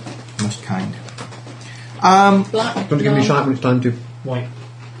you. Most kind. Black. Don't give me a shout when it's time to. White.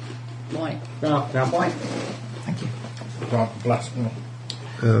 White. No, no. White. Thank you. Blast.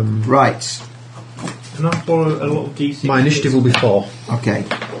 Right. Can I borrow a lot of DC? My initiative will be 4. Okay.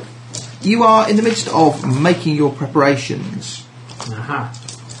 You are in the midst of making your preparations. Aha.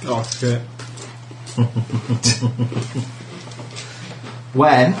 Oh shit.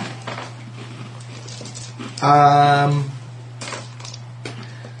 When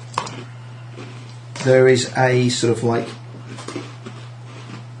there is a sort of like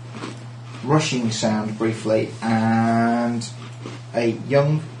rushing sound briefly, and a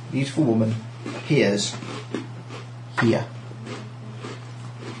young, beautiful woman appears here.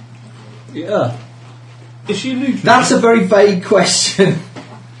 Yeah. Is she Luke? That's a very vague question.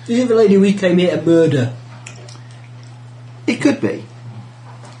 Is it the lady we came here to murder? It could be.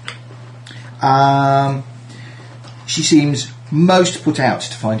 She seems most put out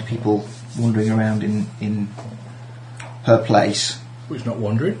to find people wandering around in her place. Who's not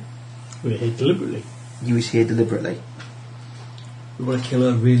wandering? We're here deliberately. You is here deliberately. We want to kill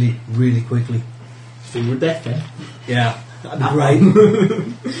her really, really quickly. Finger of death, then. Yeah, that'd be great.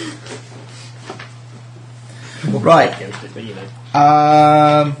 Right. But, you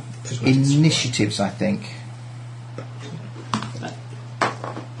know. Initiatives, I think.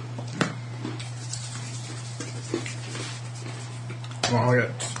 Well, I got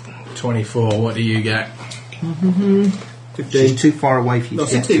 24. What do you get? 15. She's too far away for you No,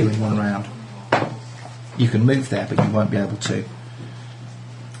 to get 16. to in one round. You can move there, but you won't be able to.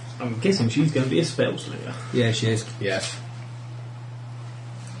 I'm guessing she's going to be a spell slayer. Yeah, she is. Yes.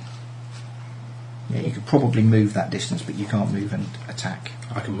 Yeah, you could probably move that distance, but you can't move and attack.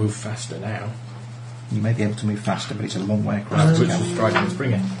 I can move faster now. You may be able to move faster, but it's a long way across. Which is striking and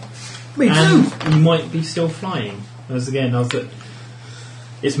springing. Me too. And you might be still flying. As again, I was at.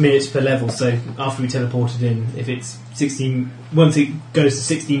 It's minutes per level, so after we teleported in, if it's 16, once it goes to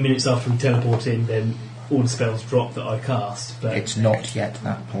 16 minutes after we teleport in, then all the spells drop that I cast. But It's not yet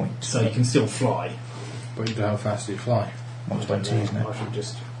that point. so you can still fly. But you know how fast you fly. 120, isn't it? I should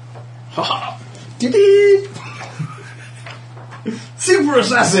just Did it? super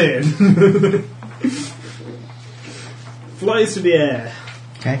assassin flies through the air.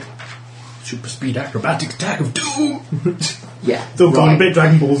 Okay. Super speed acrobatic attack of doom! Yeah. Still going a bit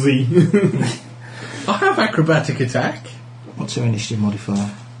Dragon Ball Z. I have acrobatic attack. What's your initiative modifier?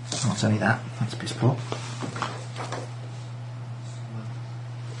 Oh, it's only that. That's a piss poor.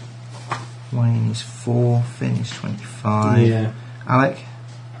 Wayne is 4, Finn is 25. Yeah. Alec?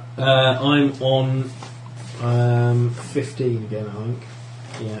 I'm on 15 again, I think.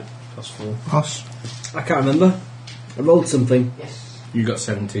 Yeah, plus 4. Ross? I can't remember. I rolled something. You got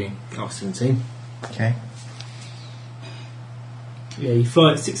 17. Oh, 17. Okay. Yeah, you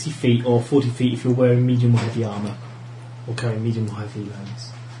fly at 60 feet or 40 feet if you're wearing medium or heavy armour. Or carrying medium or heavy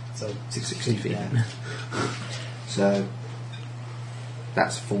loads. So 60 feet. Yeah. So,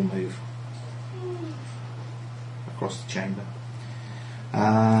 that's a full move across the chamber.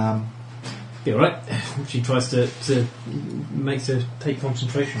 Be alright. She tries to makes her take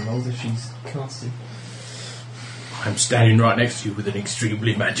concentration rolls if she's casting. I'm standing right next to you with an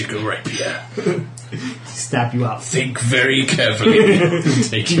extremely magical rapier. Stab you up. Think very carefully.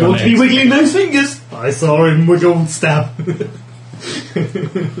 Take You your want to be next- wiggling those fingers? I saw him wiggle stab.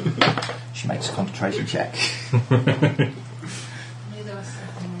 She makes a concentration check. Neither was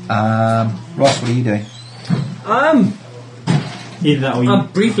Ross, what are you doing? Either that or you. I'm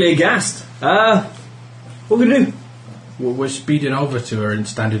briefly aghast. What are we going to do? Well, we're speeding over to her and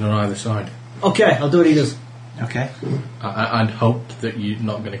standing on either side. Okay, I'll do what he does. Okay. I'd hoped that you're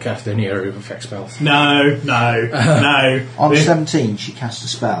not going to cast any area of effect spells. No. On 17, she casts a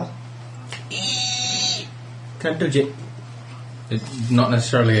spell. Can't touch it. It's not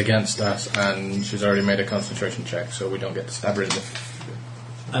necessarily against us, and she's already made a concentration check, so we don't get to stab her in the...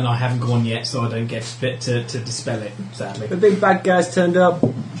 And I haven't gone yet, so I don't get to dispel it, sadly. The big bad guys turned up.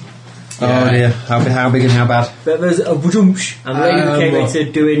 Oh dear, how big and how bad? But there's a whoomsh, and the lady that came well-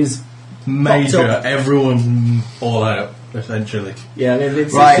 into doings. Major, Popped up. everyone all out, essentially. Yeah,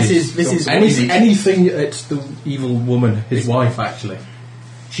 this Right. is Anything, it's the evil woman, his wife, actually.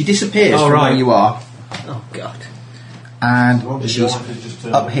 She disappears Oh, from right. where you are, Oh god. and she's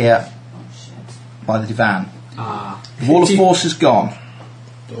up here by the divan. Ah. The wall of force is gone.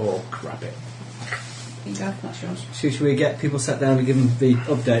 Oh, crap it. There you go, that's yours. Should we get people sat down and give them the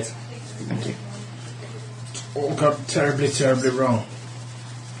update? Thank you. All got terribly, terribly wrong.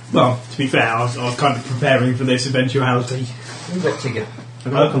 Well, to be fair, I was kind of preparing for this eventuality. Tigger. I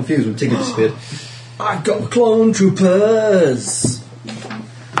got confused when Tigger disappeared. I got clone troopers.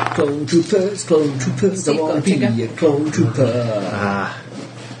 Clone troopers, clone troopers. So I you've want got to be Tigger. a clone trooper.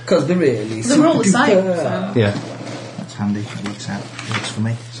 Because they're really They're all the same, super-duper. so- Yeah. That's handy. It works out. It works for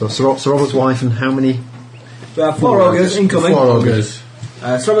me. So Sir Robert's wife and how many? We have 4 ogres incoming. 4 ogres.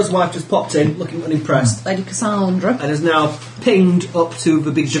 Srava's wife just popped in, looking unimpressed, Lady Cassandra. and is now pinged up to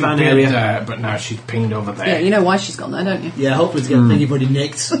the big divan Pinged area. there, but now she's pinged over there. Yeah, you know why she's gone there, don't you? Yeah, hopefully to get everybody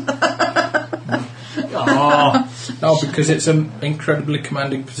nicked. No, because it's an incredibly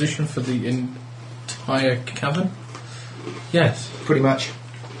commanding position for the entire cavern. Yes. Pretty much.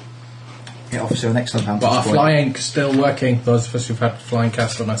 It offers her an excellent vantage But our point. fly ink's still working, those of us who've had flying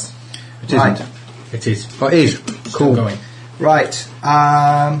cast on us. It isn't. Right. It is. Oh, it is. Still Cool. going. Right.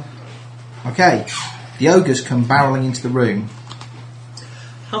 Okay. The ogres come barrelling into the room.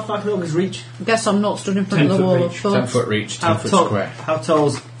 How far can ogres reach? I guess I'm not stood in front 10 of the foot wall, reach, of course. 10 foot reach, 10 foot square. How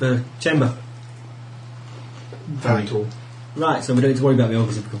tall's the chamber? Very tall. Right, so we don't need to worry about the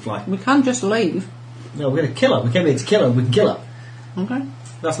ogres if we can fly. We can just leave. No, we're going to kill her. We came here to kill her. We can kill her. Okay.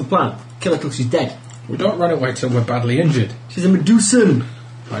 That's the plan. Kill her till she's dead. We don't run away till we're badly injured. She's a Medusan.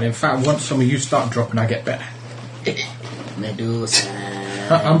 And in fact, once some of you start dropping, I get better. Medusa.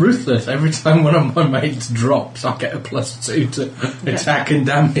 I'm ruthless. Every time one of my mates drops, I get a +2 to attack and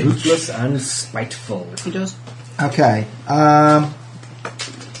damage. Ruthless and spiteful. He does. Okay.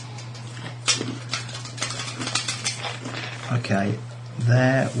 Okay.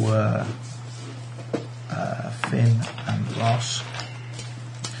 There were Finn and Ross.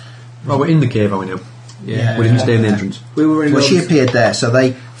 Oh, we're in the cave, are we now? Yeah. We didn't stay in the entrance. We were in Well, she ogres. appeared there, so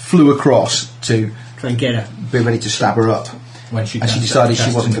they flew across to Try and get her. be ready to stab her up. When she And she decided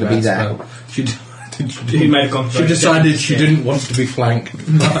she wasn't going to be there. He made a She contract. decided she didn't want to be flanked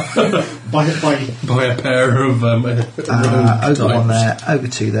By by a pair of Ogre types. 1 there, Ogre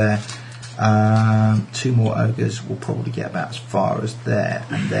 2 there. 2 more ogres will probably get about as far as there,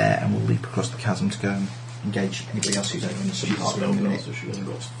 and we'll leap across the chasm to go and engage anybody else who's over in the sub part in a minute.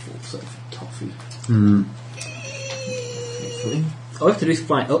 All we have to do is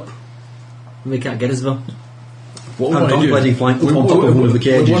fly up. And they can't get us though. What we I'm want not to do? bloody flying up on top of one of the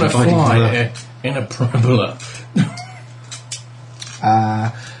cages We want and to fighting fly fire. in a parabola.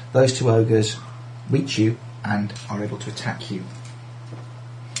 Those 2 ogres reach you and are able to attack you.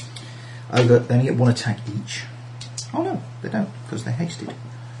 Ogre, they only get 1 attack each. Oh no, they don't, because they're hasted.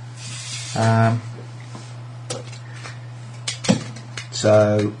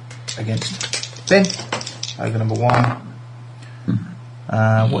 So, against Finn, ogre number 1.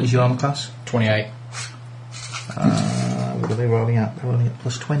 What is your armour class? 28. What are they rolling at? They're rolling at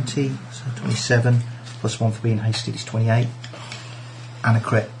 +20, so 27. +1 for being hasted is 28. And a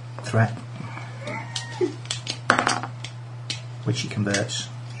crit threat, which he converts.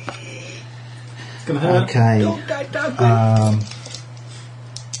 It's going to hurt. Okay.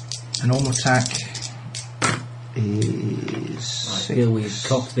 A normal attack is I feel we've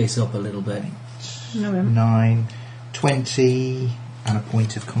cocked this up a little bit. No, we haven't. 9, 20, and a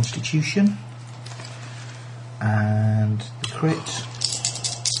point of constitution. And the crit.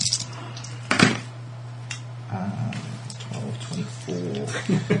 12, 24.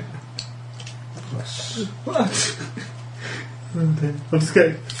 Plus I'm just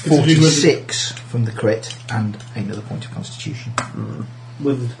going. 46 from the crit, and another point of constitution.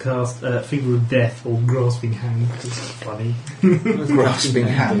 Whether to cast Finger of Death or Grasping Hand. It's funny. Grasping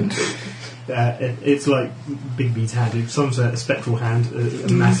hand. It's like Big B's hand. It's some sort of spectral hand,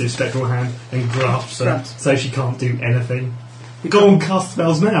 a massive spectral hand, and grasps her so she can't do anything. Go on, cast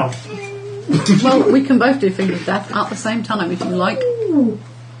spells now. Well, we can both do Finger of Death at the same time if you like.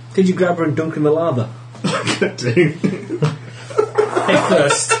 Could you grab her and dunk her in the lava? Could do. Head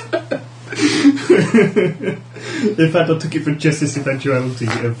first. In fact, I took it for just this eventuality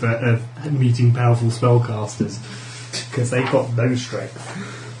of meeting powerful spellcasters because they've got no strength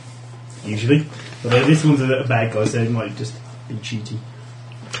usually. Although this one's a bad guy, so it might just be cheaty.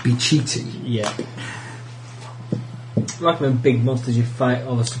 Be cheaty. Yeah. Like when big monsters you fight,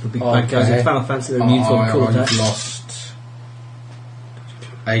 all the super big bad guys in Final Fantasy, they're immune to all cool I've attacks. lost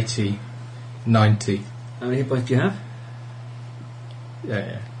 80, 90. How many hit points do you have?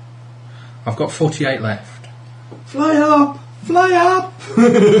 Yeah. I've got 48 left. Fly up! Fly up!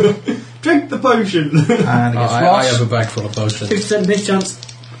 Drink the potion! And against I Ross. have a bag full of potions. 50% miss chance.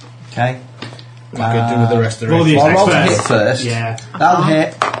 Okay. What am I going to do with the rest of the roll the rest? Well, roll to attack hit first. Yeah. That'll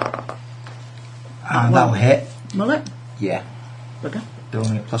hit. And that'll hit. Will it? Yeah. Okay. They're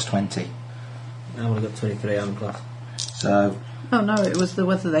only at +20. I would have got 23 armor class. So, Oh no, it was the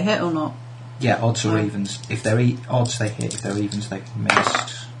whether they hit or not. yeah, odds or evens. If they're odds, they hit. If they're evens, they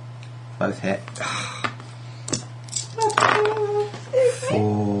missed. Both hit.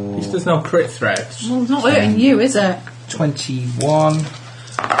 For There's no crit threats. Well, it's not hurting you, is it? 21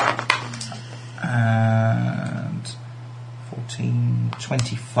 and 14,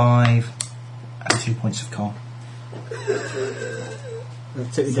 25 and 2 points of con.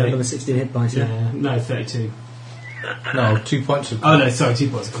 That took me down another 16 hit points. Yeah. No, 32. No, 2 points of... Oh no, sorry, 2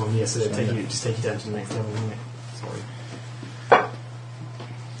 points of con. Yes, so just take you down to the next level, won't it? Sorry.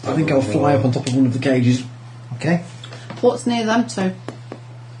 I think I'll fly up on top of one of the cages. Okay. What's near them too?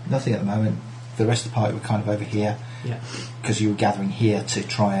 Nothing at the moment. The rest of the party were kind of over here. Yeah. Because you were gathering here to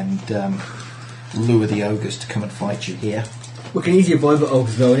try and lure the ogres to come and fight you here. We can easily avoid the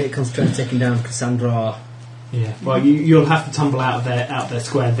ogres though, when it comes to taking down Cassandra. Yeah. Well, you'll have to tumble out of their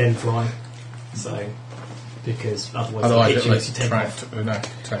square and then fly. So, because otherwise Otherwise they'll it'll hit you as you take off.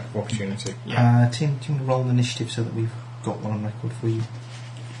 attack of opportunity. Yeah. Tim, do you want to roll an initiative so that we've got one on record for you?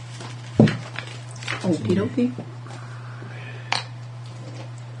 Okie dokie.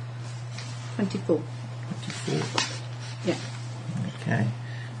 24. 24. Yeah. Okay.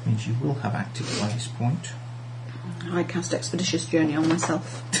 Means you will have active by this point. I cast Expeditious Journey on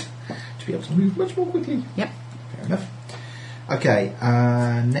myself. To be able to move much more quickly. Yep. Fair enough. Okay,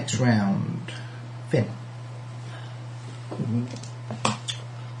 next round. Finn.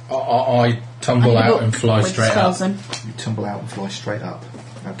 I tumble out and fly straight up. You tumble out and fly straight up.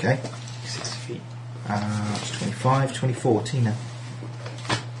 Okay. 60 feet. It's 25, 24. Tina.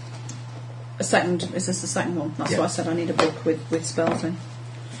 A second. Is this the second one? That's Yeah. why I said I need a book with spells in.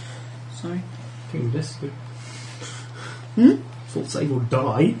 Sorry. I think this good. Hmm? Full save or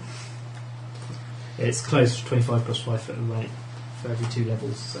die. It's close to 25 plus 5 foot rate for every 2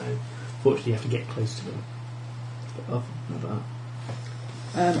 levels, so fortunately you have to get close to them. But other than that.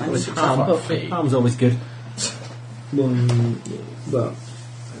 And it's harm half book. feet. Harm's always good. Well,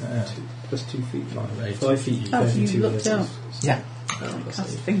 Yeah. plus 2 feet, 5, 5 feet. Oh, 32 you looked levels. Yeah.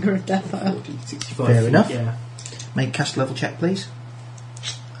 Cast Finger of Death out. 40, 65 Fair feet, enough. Yeah. Make a cast level check, please.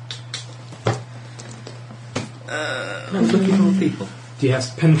 No, looking for people. Do you have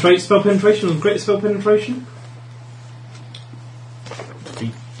spell penetration or great spell penetration?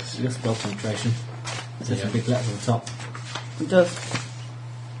 Just spell penetration. There's Yeah. a big letter on the top. It does.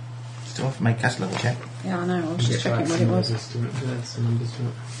 Still have to make a cast level check. Yeah, I know. I was just checking what it was. There's some numbers to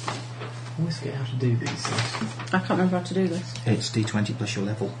it. I always forget how to do these things. I can't remember how to do this. It's D20 plus your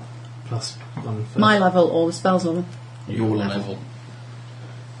level. Plus 1 for... My level or the spell's level? Your level.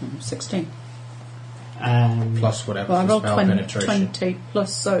 16. Plus whatever Well, I for rolled spell 20 penetration.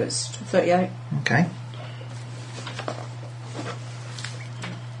 plus, so it's 38. Okay.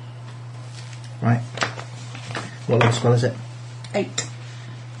 Right. What level spell is it? 8.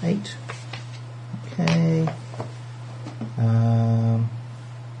 8. Okay.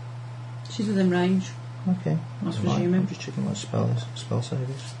 She's within range. Okay. That's Fine. presuming. I'm just checking what spell save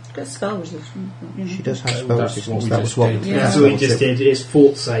is. Get spell resistance. You know. She does have That's spell what resistance. we That just was what did. Yeah. That's what we just did. It's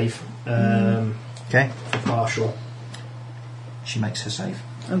fort save. Okay. For partial. She makes her save.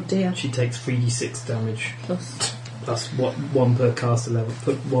 Oh dear. She takes 3d6 damage. Plus Plus 1 per caster level.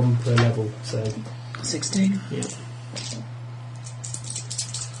 Put 1 per level, so... 16. Yeah.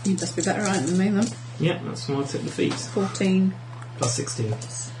 You best be better at it than me then. Yeah, that's why I took the feats. 14. Plus 16.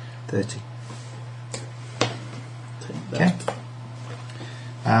 30. Take Okay.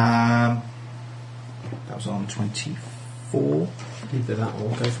 that. That was on 24. Either that or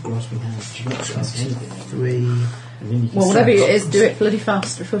go for grasping hands. She won't grasp anything. 3. And then you can Well, whatever it set is, up- do it bloody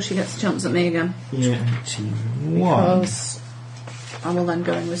fast before she gets a chance at me again. Yeah. 21. Because I will then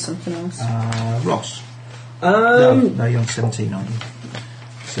go in with something else. Ross. No, Um, you're on 17, aren't you?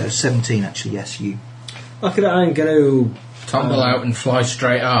 So 17 actually, yes, you. I'm going to... Tumble out and fly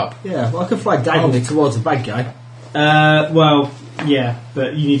straight up. Yeah, well, I can fly diagonally towards the bad guy. Well, yeah,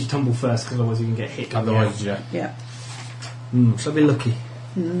 but you need to tumble first because otherwise you can get hit. Otherwise, yeah. Yeah. So I'll be lucky.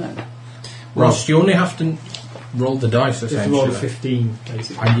 No. Ross, you only have to roll the dice, Just roll a essentially. 15,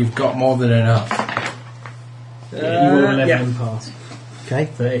 basically. And you've got more than enough. Yeah, you roll 11 yeah. and pass. Okay.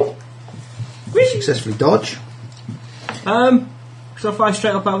 30. You successfully dodge. Should I fly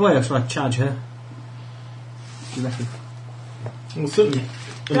straight up that way or should I charge her? Do you reckon? Well, certainly.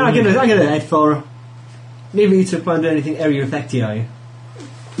 Yeah, I'm going to head for her. Leaving you to find anything area effecty, are you?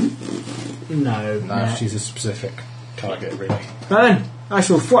 No. No, she's a specific target, really. Then I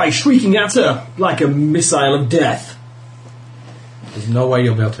shall fly shrieking at her like a missile of death. There's no way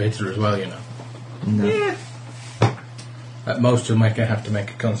you'll be able to hit her as well, you know. No. Yeah. At most, you'll have to make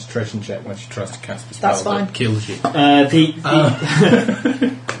a concentration check when she tries to cast a spell That's fine. that kills you.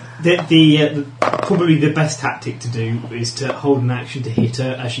 Probably the best tactic to do is to hold an action to hit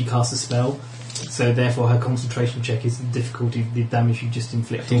her as she casts a spell. So therefore, her concentration check is the difficulty of the damage you just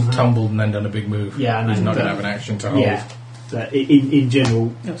inflicted on He's her. tumbled and then done a big move. Yeah, I know. He's not going to have an action to hold. Yeah, but in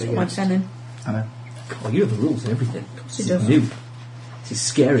general, That's what my pen in. I know. Oh, you have the rules and everything. Of course he does. You. It's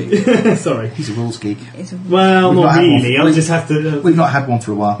scary. Sorry. He's a rules geek. Well, We've not not had really. one. I'll just have to. We've not had one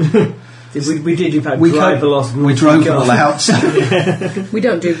for a while. we did, in fact, We drive could- a lot of We drove them all out. So. We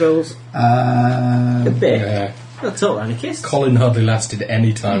don't do rules. A bit. Yeah. Not all, Anarchist. Colin hardly lasted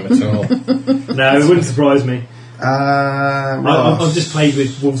any time at all. No, it wouldn't surprise me. Ross, I've just played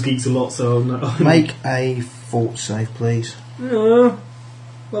with Wolves Geeks a lot, so I'm not. make a fort save, please.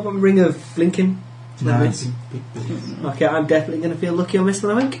 What about Ring of Blinking? No. Okay, I'm definitely going to feel lucky on this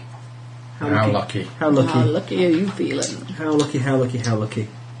one, I think. How lucky. How lucky. How lucky are you feeling? How lucky, how lucky, how lucky.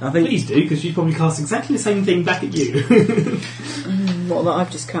 I think Please do, because you probably cast exactly the same thing back at you. What that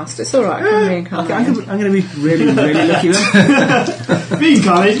I've just cast. It's alright, I can okay, reincarnate. I'm going to be really, really lucky then.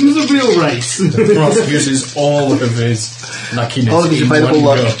 Reincarnation is a real race. Ross uses all of his luckiness All of his in available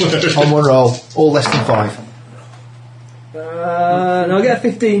one luck go. on one roll, all less than 5. No, I'll get a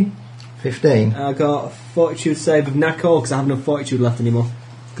 15. 15. I got a fortitude save of Nacor because I have no fortitude left anymore.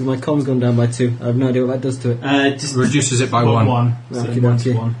 Because my com's gone down by 2. I have no idea what that does to it. Just Reduces it by 1. So Okay, 1 to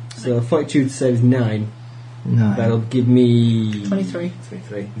okay. 1. So fortitude save is 9. No. That'll give me 23.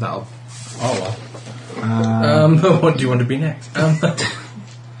 23. That'll. Oh well. What do you want to be next?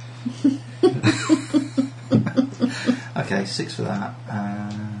 Okay, 6 for that.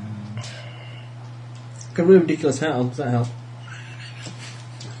 Got a really ridiculous hat on. Does that help?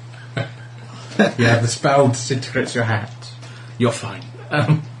 Yeah, the spell disintegrates your hat. You're fine.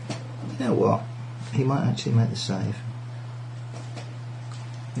 You know what? He might actually make the save.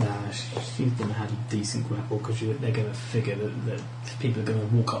 Nah, she's going to have a decent grapple because they're going to figure that people are going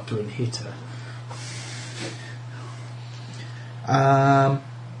to walk up to her and hit her.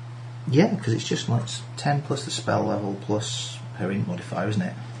 Yeah, because it's just like 10 plus the spell level plus her int modifier, isn't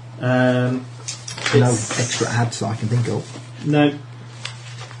it? Um, No it's- extra adds that I can think of. No,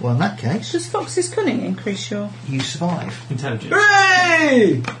 Well, in that case, Does Fox's Cunning increase your... you survive. intelligence.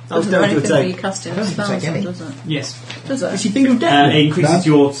 Hooray! I was Doesn't do down to anything when you attack. cast it I don't spells, take any. does it? Yes. Does Is it? she finger of death? It increases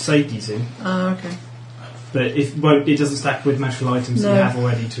No. your safety too, Oh, okay. but it doesn't stack with magical items that No. you have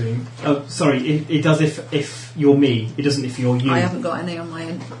already to. Oh, sorry, it does if you're me. It doesn't if you're you. I haven't got any on my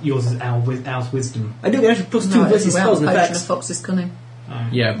end. Yours is Al's wisdom. I do get actually plus 2 No, it versus isn't. We have spells a and potion of effects. Fox's Cunning.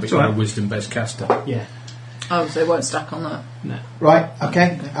 Yeah, but It's you're a alright. wisdom-based caster. Yeah. Oh, so it won't stack on that. No. Right,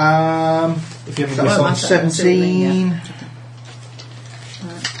 okay. If you haven't That's won't on matter, 17.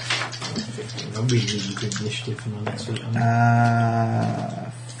 I really need good initiative for my next week.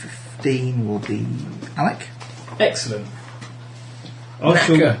 15 will be Alec. Excellent.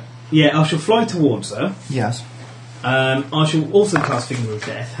 I shall fly towards her. Yes. I shall also cast Finger of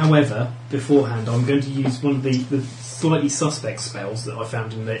Death. However, beforehand, I'm going to use one of the slightly suspect spells that I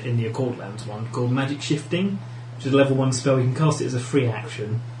found in the Accordlands one called Magic Shifting, which is a level 1 spell. You can cast it as a free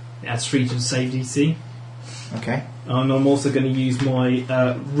action. It adds 3 to the save DC. Okay. And I'm also going to use my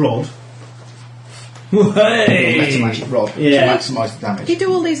rod. Meta magic rod Yeah. to maximise the damage. Do you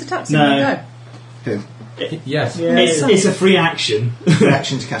do all these attacks in No. one go? Who? Yes. It's a free action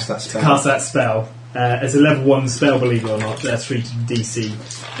Reaction to cast that to spell. cast that spell. It's a level 1 spell, believe it or not. That's 3 to the DC.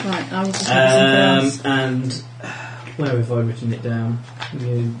 Right, I will just have something else. And where have I written it down?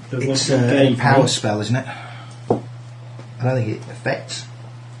 It's a power spell, isn't it? I don't think it affects.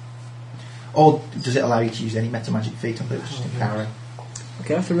 Or does it allow you to use any meta magic feat? I thought it was just empowering.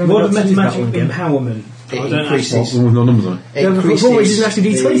 Okay, I have to remember What not of to use that magic one again. empowerment? It I don't increases. actually- Well, no numbers on it. It No, but before it isn't actually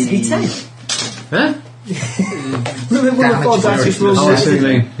D20, it's the D10. Huh? Remember one of the 4 dice which rolls Oh, I see what you D20?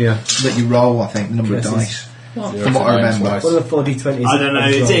 mean. Yeah. that you roll, I think, the number of Yes, dice. What? From what I remember. One of the 4 D20s. I don't know.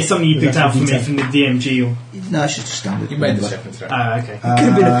 It's something you picked out for me from the DMG. Or, No, it's just a standard. You made the number. second throw. okay. Could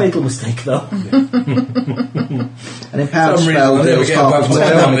have been a fatal mistake though. An empowered Some reason spell I never deals get half above as much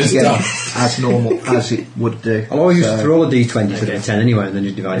 10 on damage this again stuff. as normal as it would do. I'll always used So- to roll a d20 to Okay. the 10 anyway, and then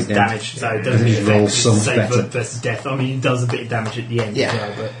just divide It's it down. damage, so it doesn't It really rolls affect so much save better. versus death. I mean, it does a bit of damage at the end Yeah. as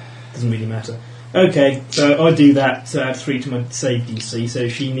well, but it doesn't really matter. Okay, so I do that to add 3 to my save DC. So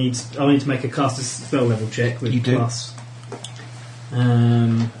I need to make a caster spell level check with You do. plus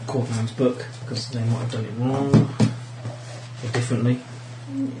Accordlands book because they might have done it wrong or differently.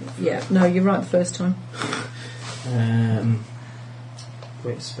 Yeah, no, you're right the first time.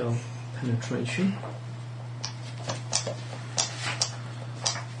 Great spell penetration.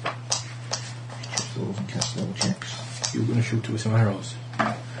 Rolls and cast level checks. You're going to shoot her with some arrows.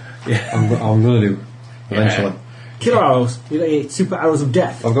 I'm going to do, eventually. Killer arrows. You got your super arrows of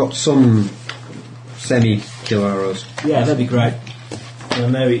death. I've got some semi-killer arrows. Yeah, that'd be great. I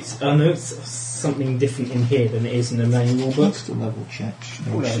know it's something different in here than it is in the manual book. What's the level checks?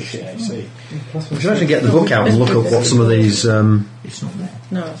 Oh, shit, I see. We should actually get the book out and look up what some of these It's not there.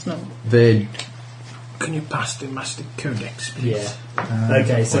 No, it's not. vague Can you pass the Master Codex, please? Yeah.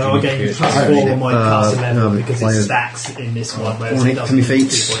 Okay, so What I do you gain mean? +4 on my caster level no, because it players- stacks in this one, whereas One it hit doesn't for me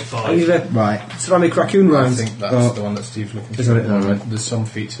feet. 2.5. Right. ceramic raccoon I round. think that's Oh. the one that Steve's looking Is that it? for. Alright. There's some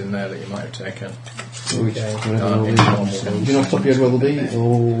feats in there that you might have taken. Which it's normal. normal. Do you know off the top of your head where they'll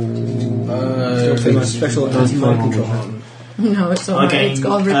be? My special anti-mind control. No, it's I alright. gain, It's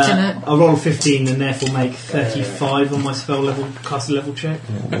got a ridge in it. I roll 15 and therefore make 35 on my spell level, caster level check.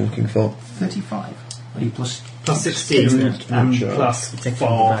 What I'm looking for. 35. Are you plus? Plus 16 and Sure. plus Protect 4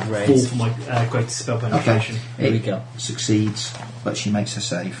 from bad rays. for my greatest spell Okay. penetration. There we go. Succeeds, but she makes a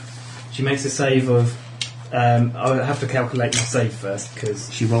save. She makes a save of... I have to calculate my save first because...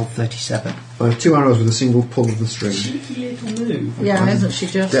 She rolled 37. I have 2 arrows with a single pull of the string. Cheeky little move. Yeah, isn't she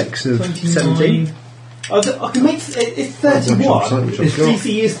just? Dex of 29. 17. I can make... It's 31. Which Its I've got.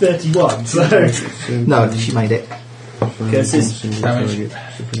 DC is 31, so... No, she made it. Curses. Damage.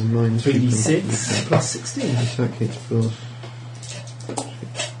 3d6 plus 16. Attack hits plus.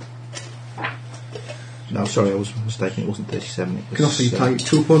 No, sorry, I was mistaken. It wasn't 37. It was, Can also you target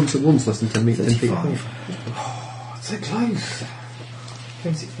 2 opponents at once, less than 10 feet. 35. So close.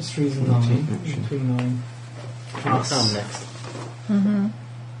 26 plus 3 is 9. 29. Plus. I'm next.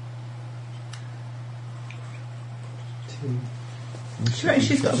 She reckons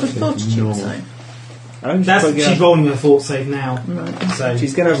she's got a good fortitude, so. She's rolling her fort save now. Right. So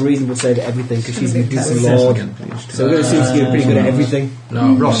She's going to have a reasonable say to everything because she's a decent Yes, lord. again, please. So we're going to see if she's pretty good at everything.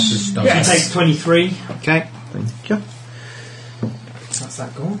 No, Ross is done. she takes 23. Okay. Thank you. That's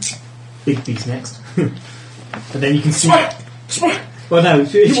that gone. Big beast next. And then you can see. Smite! Well, no.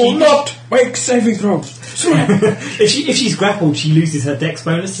 You will not make saving throws! Smite! If she's grappled, she loses her dex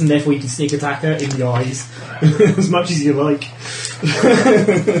bonus, and therefore you can sneak attack her in the eyes as much as you like.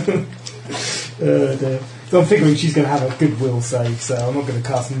 Dear. So I'm figuring she's going to have a goodwill save, so I'm not going to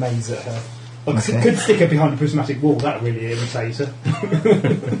cast maze at her. I could stick her behind a prismatic wall. That really irritates her.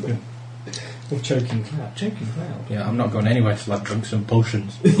 Or choking cloud. Choking cloud. Yeah, I'm not going anywhere till I've drunk some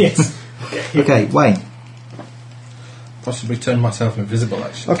potions. Yes. Okay, Wayne. Possibly turn myself invisible,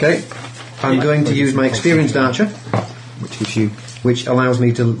 actually. Okay. I'm going to use my experienced archer, Which gives you... which allows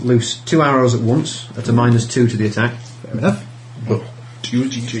me to loose 2 arrows at once at a -2 to the attack. Fair enough. But you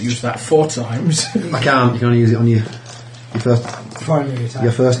use that 4 times. I can't. You can only use it on your first, Primary attack.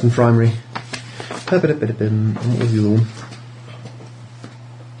 your first and primary. And what was the other one?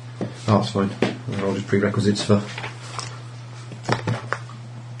 Oh, that's fine. They're all just prerequisites for.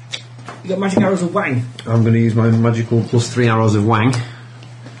 You got magic arrows of Wang. I'm going to use my magical +3 arrows of Wang.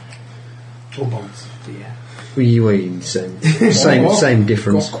 Or bombs. But yeah. Same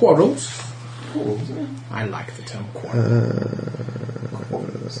difference. Got quarrels. I like the term quarrel.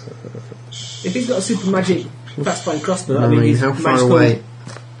 If he's got a super magic fast flying crossbow, I I mean, mean, he's how far magical away?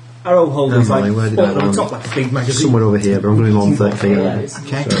 arrow holders Where like did I on the land? top like a big magazine. Somewhere over here, but I'm going to be more than 30 feet. Yeah, away. it's-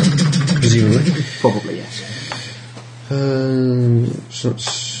 Okay. Presumably. Probably, yes. So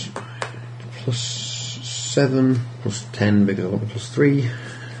that's +7, +10 because I've got the +3.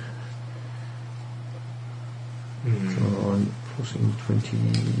 So I'm +20.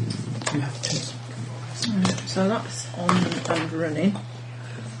 So that's on and running.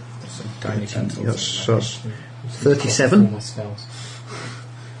 Some tiny pencils. Yes, so that's 37 All my spells.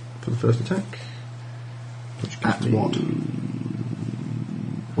 for the first attack. Which gives At me what?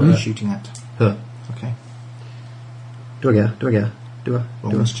 What are you shooting at? Her. Okay. Do I get her?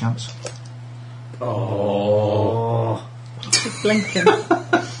 Roll this chance. She's blinking.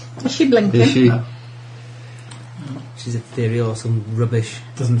 Is she blinking? Is she? She's ethereal or some rubbish.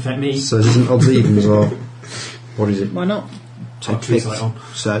 Doesn't affect me. So this isn't odds evens or what is it? Why not? So, True sight on.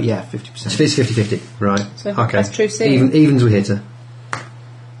 so yeah, 50%. It's 50-50, right? So Okay. that's true seeing. Evens we hit her.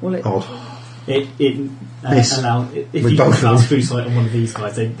 Will it? Odd. It This. allows... If With you both of cast them. true sight on one of these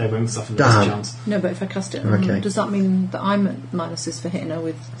guys, they won't suffer the Damn. chance. No, but if I cast it, Okay. does that mean that I'm at minuses for hitting her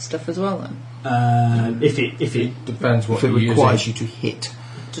with stuff as well then? If it Depends what If it you're requires using. you to hit,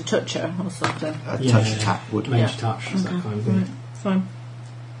 To touch her or something? a Yeah. touch attack would. range Yeah. touch, that kind of Right, thing. fine.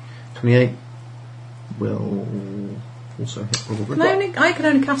 28 will also hit probably. I can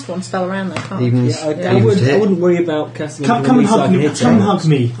only cast one spell around there, can't I? Evens, Yeah, I evens to hit. wouldn't worry about casting Come anything and so I hug can me. hit Come and her. hug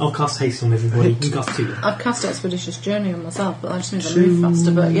me. I'll cast haste on everybody. You can cast 2. I've cast Expeditious Journey on myself, but that just means I move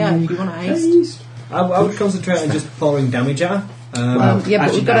faster. But yeah, if you want to haste. I would concentrate on just pouring damage at her. Yeah, but we've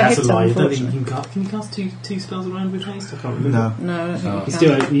got to that's hit a lie. her, I don't think unfortunately. you can cast two spells around with haste? I can't remember. No. No, I don't think You you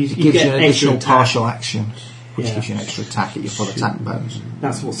still can. you It gives get you an extra additional attack. partial action, which Yeah. gives you an extra attack at your full attack bonus.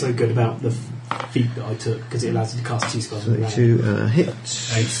 That's what's so good about the feat that I took, because it allows you to cast 2 spells in a round. 32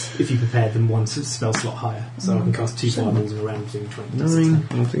 hits. If you prepare them one spell slot higher. So I can cast 2 fireballs in a round between 20 and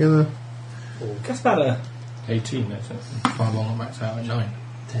 9 altogether. That's about a... 18, that's it. 5 on max out at 9.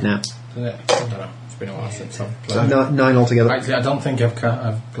 No. Isn't it? I don't know. It's been a while since I've So played. 9 altogether. Actually, I don't think I've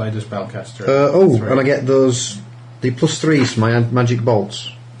played a spellcaster. And I get those... The +3s for my magic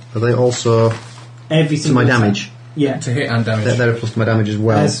bolts. Are they also Every to single my attack. damage? Yeah. To hit and damage. They're a plus to my damage as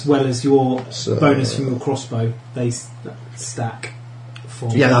well. As well as your So- bonus from your crossbow. They stack for...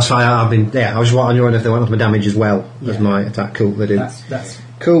 Yeah, that's why I've been... Yeah, I was wondering if they went on to my damage as well as Yeah. my attack. Cool, they do. That's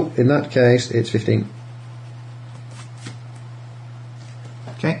Cool, in that case, it's 15.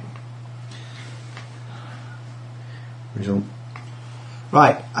 Okay. Result.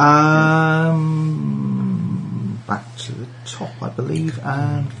 Right. Back to the top, I believe,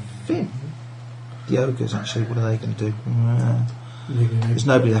 and Finn. The ogres, actually, what are they going to do? There's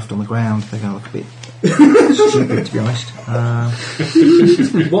nobody left on the ground. They're going to look a bit stupid, to be honest.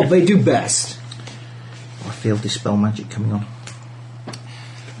 what they do best. I feel Dispel Magic coming on.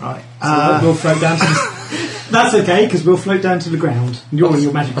 Right. We'll float down to the... That's okay, because we'll float down to the ground. You're in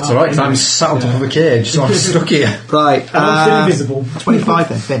your magic That's armor alright, anyway. I'm sat on top of a cage, so I'm stuck here. Right. And I'm still invisible. 25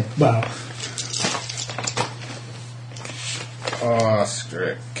 then, Finn. Well, Oh, screw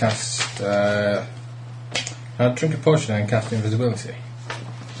it. Cast. I'll drink a potion and cast invisibility.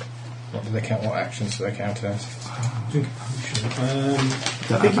 What do they count? What actions do they count as? drink a potion.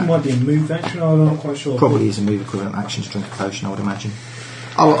 I think it might be a move action, I'm not quite sure. Probably is a move equivalent action to drink a potion, I would imagine.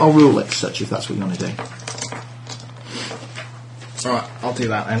 I'll rule it as such if that's what you want to do. Alright, I'll do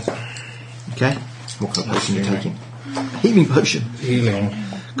that then. Okay. What kind of potion are you taking? A healing potion. Healing.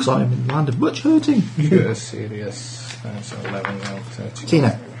 Because I am in the land of much hurting. Good, serious. So 11, 12, 13.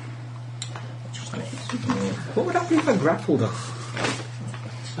 Tina. What would happen if I grappled her?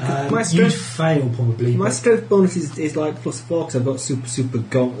 My You'd strength, fail probably. my but strength bonus is like +4 because I've got super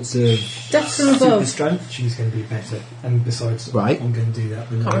gauntlets of Dex from super above. strength. she's going to be better. And besides, Right. I'm going to do that.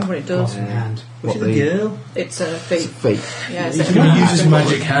 Can't remember what it does. In hand. Which is What a the- girl. It's a feat. Feet. Yeah, it's He's a going to use his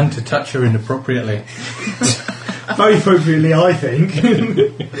magic hand to touch her inappropriately. Very appropriately, I think.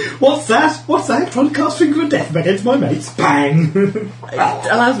 What's that? What's that? Trying to cast Finger of Death against my mates. Bang! It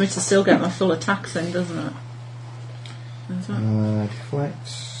allows me to still get my full attack thing, doesn't it? Is that-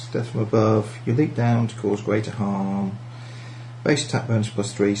 Deflect. Death from above. You leap down to cause greater harm. Base attack bonus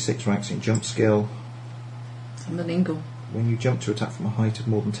 +3. 6 ranks in jump skill. And the Ningle. When you jump to attack from a height of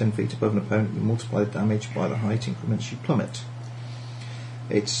more than 10 feet above an opponent, you multiply the damage by the height increments you plummet.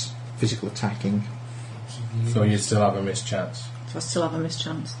 It's physical attacking. So you still have a mischance. So I still have a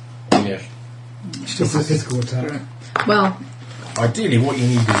mischance. Yeah. It's a physical attack. Well, Ideally, what you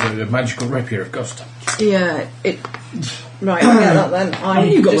need is a magical rapier of ghost touch. yeah, it. Right, I get that then. I'm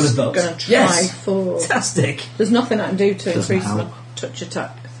you got one just of those? going to try Yes. for. Fantastic. There's nothing I can do to Doesn't increase my help. touch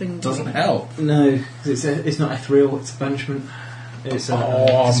attack thing. Doesn't help. No, 'cause it's not ethereal, it's a banishment. It's a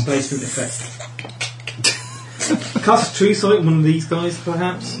displacement effect. Cast Tree Sight on one of these guys,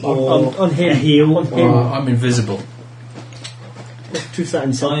 perhaps? Or on him. a heal. On him. I'm invisible. True that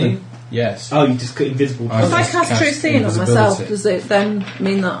in something. Yes. Oh, you just got invisible. I If I just cast cast True Seeing on myself, invisibility. does it then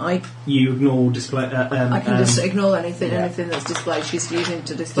mean that I You ignore display. can just ignore anything yeah. that's displayed she's using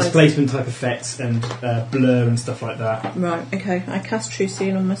to display? displacement type effects and blur and stuff like that. Right, okay. I cast True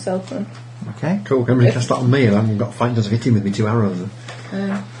Seeing on myself then. Okay. Cool, can we cast that on me? I haven't got fighting doesn't hit him with me 2 arrows.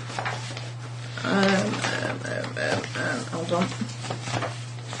 Hold on.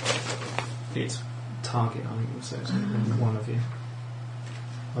 It's target, I think, so it's one of you.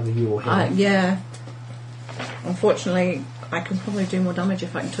 Either you or him. Yeah. Unfortunately, I can probably do more damage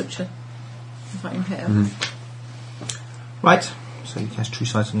if I can touch her. If I can hit her. Right. So you cast True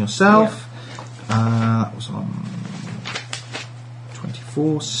Sight on yourself. That was on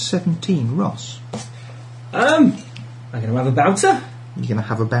 24, 17. Ross. I'm going to have a bouter. You're going to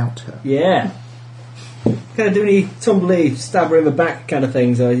have about her. Yeah. Kind of do any tumbly, stab her in the back kind of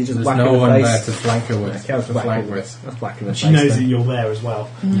things, or you just There's whack no her in one the there face? to flank her with. Yeah, To flank with. That's whack her in the She face. knows that then. you're there as well.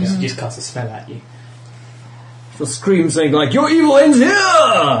 She just casts a spell at you. She'll scream something like, "Your evil ends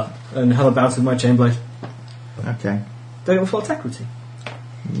here!" And have a bout with my chainblade. Okay. Don't you have full attack routine?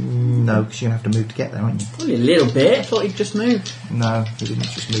 No, because you're going to have to move to get there, aren't you? Only a little I bit. thought he'd just moved. No, you didn't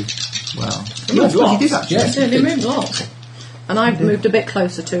just move. Well, He moved you lots. did actually. Yes. Yeah, they moved lots. And I've moved a bit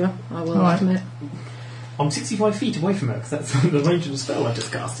closer to her, I will Alright. admit. I'm 65 feet away from her because that's the range of the spell I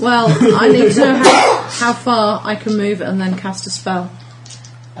just cast. Well, I need to know how far I can move and then cast a spell.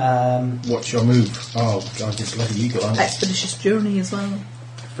 What's your move? Oh, God, it's like illegal, aren't it? Expeditious journey as well.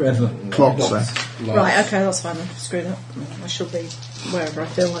 Forever. Clogs there. Right, okay, that's fine then. Screw that. I shall be wherever I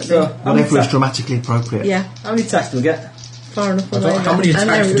feel like So, being. Whatever is dramatically appropriate. Yeah, how many attacks do we get? far enough I away. thought, how many then.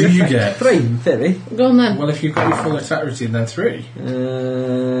 attacks And do then- you get? 3 in theory. Go on then. Well, if you've got your full attack routine, then 3.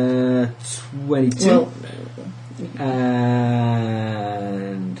 22. Well, And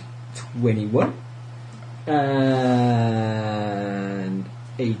 21. And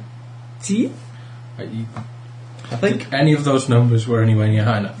 18. I think. Any of those numbers were anywhere near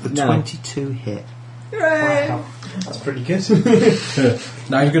high enough? The No. 22 hit. Wow. That's pretty good.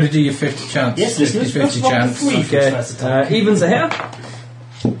 Now you're going to do your 50 chance. Yes, listeners. 50 chance. Okay. Evens are here.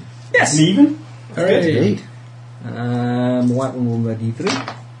 Yes. An even? Hooray. Indeed. White one will be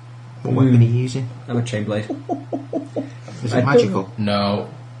D3. What weapon are you using? I'm a chain blade. Is I it don't- magical? No.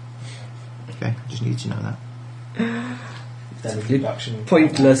 Okay, I just need to know that. Damage reduction.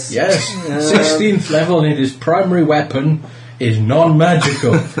 Pointless. Yes. 16th level and his primary weapon is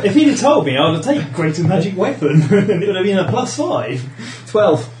non-magical. If he'd have told me, I would have taken greater magic weapon. It would have been a +5.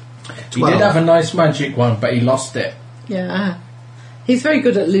 12. He did have a nice magic one, but he lost it. yeah. He's very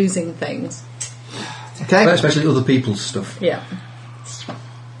good at losing things. Okay. Especially other people's stuff. Yeah.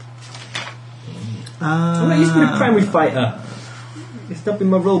 I used to be a primary fighter. It's not been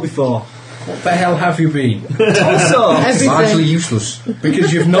my role before. What the hell have you been? Also, Largely Everything. useless.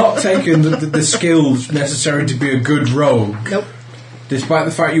 Because you've not taken the skills necessary to be a good rogue. Nope. Despite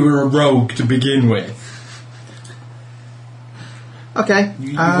the fact you were a rogue to begin with. Okay.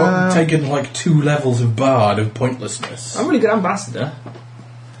 You've taken like 2 levels of bard of pointlessness. I'm a really good ambassador.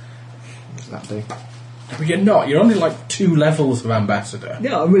 What does that do? But you're not. You're only like 2 levels of ambassador.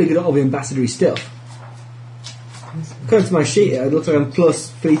 Yeah, I'm really good at all the ambassador stuff. According to my sheet, it looks like I'm plus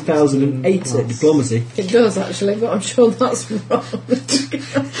 3008 at diplomacy. It does actually, but I'm sure that's wrong.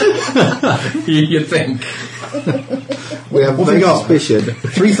 You think? We have What have we vague got? suspicion.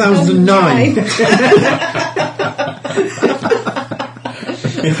 3009.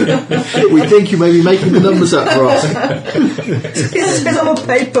 We think you may be making the numbers up for us. It says on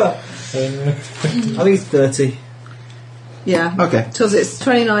paper. I think it's 30. Yeah. Okay. Because it's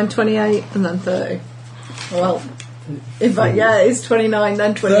 29, 28, and then 30. Well, in fact, yeah, it's 29,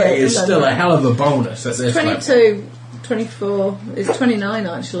 then 28. 30 is and then still a 30. hell of a bonus at this level. 22, 24, it's 29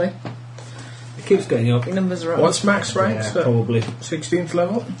 actually. It keeps going up. The numbers are up. What's max rank? Yeah, probably. 16th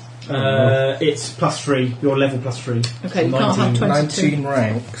level? It's +3. Your level +3. Okay, you can't have 22. 19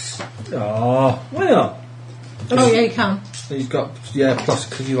 ranks. Oh, why not? Oh, yeah, you can. He's got, plus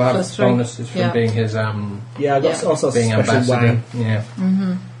because you have Plus 3. bonuses from Yeah. being his, Yeah, I got Yeah. also being special ambassador. wang. Yeah.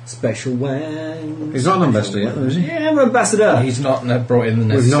 Special wang. He's not an ambassador yet, though, is he? Yeah, I'm an ambassador. He's not brought in the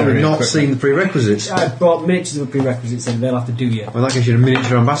We've necessary not equipment. seen the prerequisites. I brought miniatures of prerequisites and they'll have to do you. Well, in that case, you're a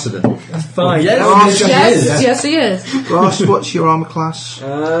miniature ambassador. That's fine. Yes, Yes, he is. Ross, what's your armour class?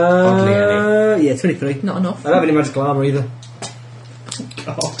 Yeah, 23. Not enough. I don't have any magical armour either.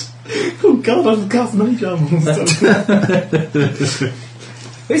 God. Oh God, I've cast mage armor.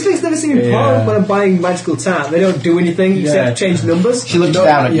 These things never seem important when I'm buying magical tat. They don't do anything except change numbers. She looks No,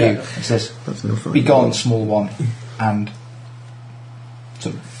 down at yeah. you and says, That's no fun. "Be gone, small one," and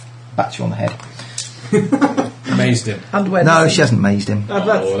sort of bats you on the head. Amazed him. And where No, does she hasn't mazed him. Oh,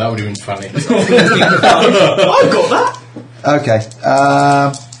 that would have been funny. I've got that. Okay.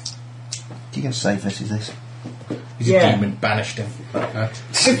 Do you get a save versus this? He's Yeah. a demon, banished him.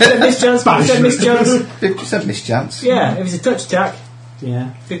 50% mischance, 50% mischance. 50% mischance. Yeah, if it's a touch attack, yeah,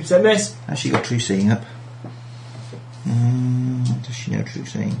 50% miss. Has she got true seeing up? Does she know true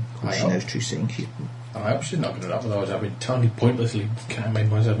seeing? Of course she knows true seeing. She, I hope she's not good enough, otherwise I'd be totally pointlessly kind of made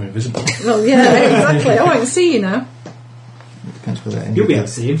myself invisible. Well, yeah, exactly. I won't see you now. it depends whether any You'll be of able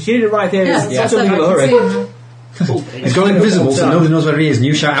to see him. She did it right there. Yeah, It's that's such a what I little can see hurry. him now. He's gone invisible, so nobody knows where he is, and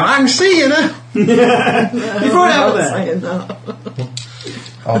you shout out, "I can see you now!" You throw it out there. Saying that.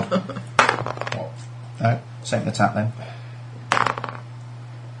 Odd. No, second attack then.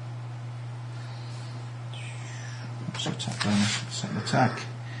 So attack bonus, second attack.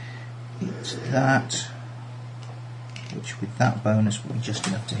 It's that, which with that bonus will be just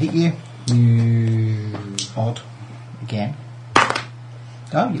enough to hit you. Odd. Again.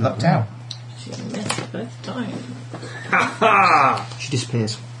 Oh, you lucked out. She missed both times. She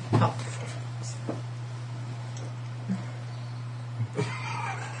disappears.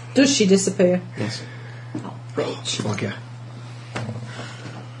 Does she disappear? Yes. Oh, bitch. Fuck yeah.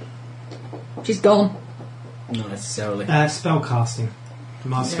 She's gone. Not necessarily. Spell casting.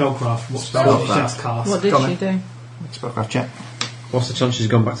 My spellcraft. What spell Spellcraft. did she just cast? What did Go on she do? Spellcraft check. What's the chance she's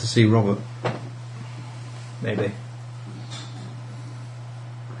gone back to see Robert? Maybe.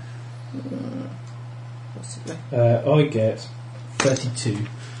 Possibly. I get 32.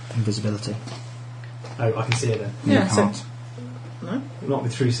 Invisibility. Oh, I can see it then. Yeah, You so can't. no. Not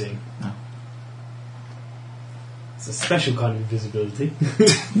with true seeing. No. It's a special kind of invisibility.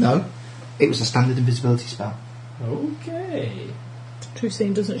 No. It was a standard invisibility spell. Okay. True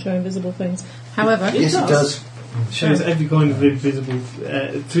seeing doesn't show invisible things. However, Yes, it does. Shows every kind of invisible.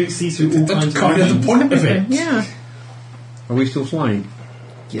 Sees through all kinds That's kind of the of point of it. Yeah. Are we still flying?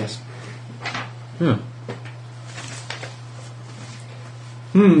 Yes. Yeah.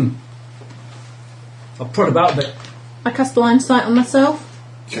 I'll prod about a bit. I cast blind sight on myself.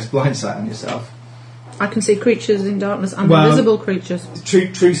 Just blindsight on yourself. I can see creatures in darkness and Well- invisible creatures.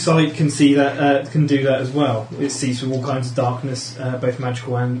 True sight can see that. Can do that as well. It sees through all kinds of darkness, both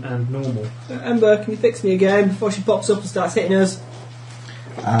magical and normal. Ember, can you fix me again before she pops up and starts hitting us?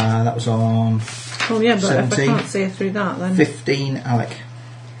 That was on Oh yeah, but if I 17. can't see her through that, then 15, Alec.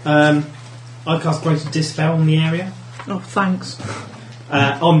 I cast Greater Dispel on the area. oh thanks.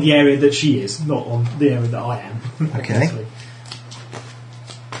 On the area that she is, not on the area that I am. Okay.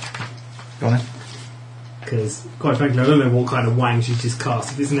 Go on then. Because, quite frankly, I don't know what kind of wang she's just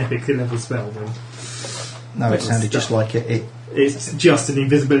cast. If it's an epic level spell, then No, it sounded just like it. it's just an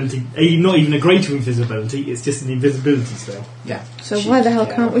invisibility. Not even a greater invisibility, it's just an invisibility spell. Yeah. So why the hell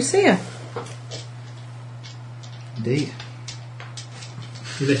can't we see her? Indeed.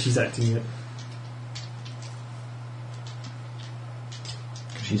 Unless she's acting it.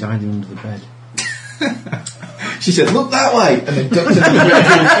 She's hiding under the bed. She said, "Look that way," and then ducked into the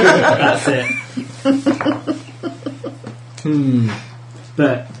That's it.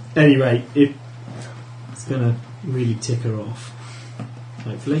 But anyway, it's going to really tick her off.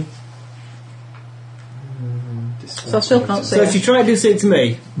 Hopefully. So I still can't see So her. she tried to do something to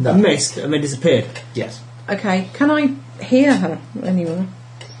me, No. missed, and then disappeared. Yes. Okay, can I hear her anywhere?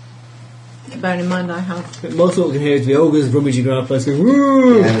 Bearing in mind I have. Most of what we can hear is the ogres rummaging around the place going,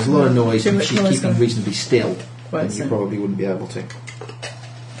 woo! Yeah, there's a lot of noise, Too and much she's noise keeping there. reasonably still. Right, And you so- probably wouldn't be able to.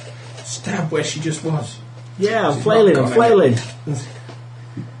 Stab where she just was. Yeah, I'm She's flailing, not I'm gone flailing.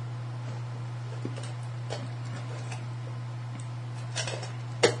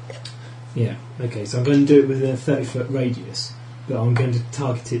 Yeah, okay, so I'm going to do it with a 30-foot radius, but I'm going to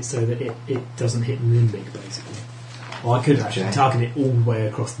target it so that it doesn't hit the limbic, basically. Or I could actually Okay. target it all the way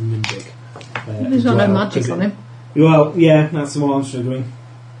across the limbic. There's not no as well, magic 'cause on him. Well, yeah, that's what I'm struggling.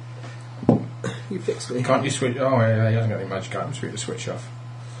 You fix me. Can't you switch? Oh, yeah, he hasn't got any magic items for you to switch off.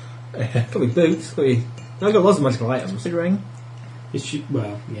 Got me boots, got me... I've got lots of magical items. Big ring.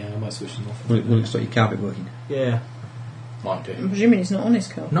 Well, yeah, I might switch them off. Will it stop your carpet working? Yeah. Might do. I'm presuming he's not on his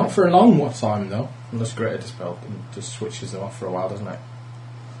car. Not for a long time, though. Unless Greater Dispel just switches them off for a while, doesn't it?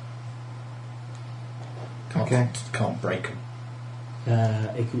 Can't break them.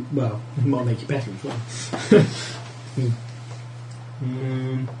 It might make it better as well.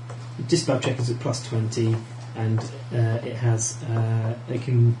 Dispel check is at plus 20, and it has it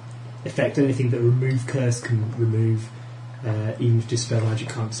can affect anything that remove curse can remove, even if dispel magic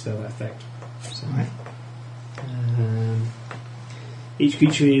can't dispel that effect. So, Right. each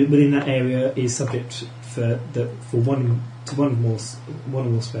creature within that area is subject for one or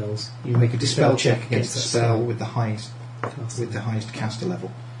more spells. You Make a dispel check against the that spell with the highest Cast. caster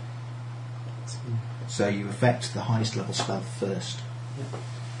level. So you affect the highest level spell first.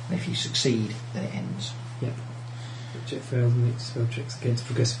 And if you succeed, then it ends. Check fails and make dispel checks against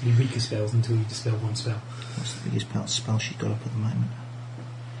progressively weaker spells until you dispel one spell. What's the biggest spell she's got up at the moment?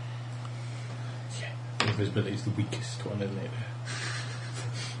 Invisibility is the weakest one, isn't it?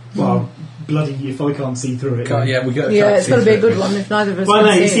 Well, bloody, if I can't see through it. Yeah, we got. Yeah, it's got to be a good one if neither of us Well,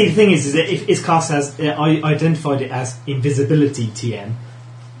 can no, you see see, it. the thing is that if its cast has, I identified it as invisibility TM,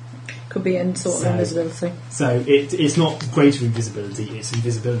 Could be in sort of So- invisibility. so it's not greater invisibility, it's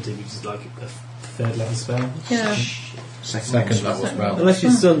invisibility, which is like a third level spell. Yeah. Second level spell. Unless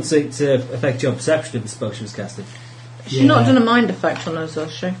you've done something to affect your perception of the spell she was casting. She's not done a mind effect on us,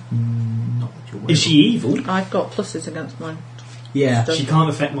 has she? Not that you're aware Is she evil? I've got pluses against mine. Yeah. She can't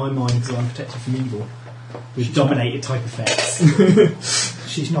affect my mind because I'm protected from evil. With dominated type effects. of.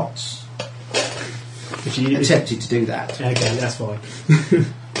 She's not If she, attempted to do that. okay, that's fine.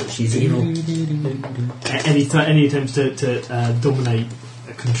 She's evil. Any attempts to dominate,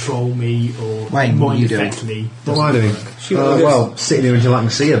 control me, or Wayne, what are mind you doing? affect me. What am I doing? Well, sitting here until I can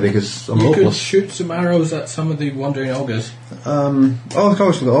see her because I'm You could hopeless. shoot some arrows at some of the wandering ogres. Of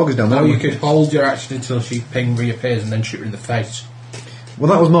course, we've got augers down there. Or you haven't we? could hold your action until she reappears and then shoot her in the face. Well,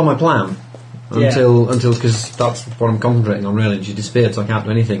 that was more my plan. Yeah. Until because that's what I'm concentrating on really. She disappeared, so I can't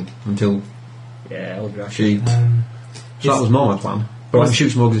do anything until Yeah, I'll be she. So that was more my plan. But I can shoot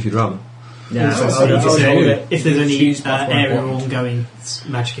some augers if you'd rather. Yeah, So I'll if hold it. if there's any She's not very area or important. ongoing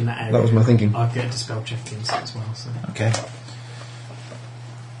magic in that area, That was my thinking. I'd get a dispel check against it as well. So. Okay.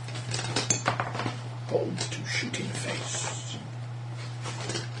 Hold to shoot in the face.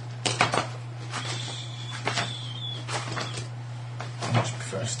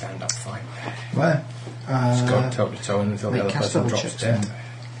 got a stand-up fight. Where? Just go toe to toe until the make other cast person double drops checks dead. then.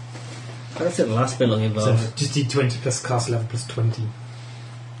 That's it, the last spell So involved. just D20 plus cast level plus 20.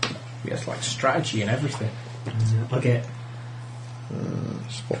 Yes, like strategy and everything. I get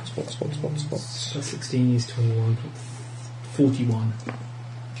Spots. plus 16 is 21, 41.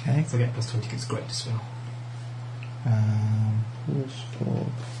 Okay. So I get plus 20 because it's great as well.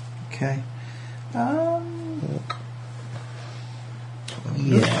 Okay.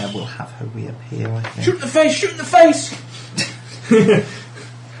 Yeah, we'll have her reappear, I think. Shoot in the face! Shoot in the face!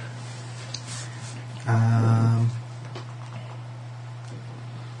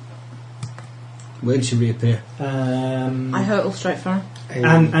 Where did she reappear? I hurtle straight for her.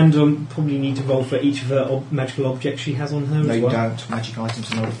 And probably need to roll for each of her magical objects she has on her No, as you well. don't. Magic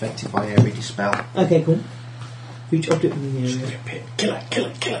items are not affected by area dispel. Okay, cool. For each object in the area. Kill it, kill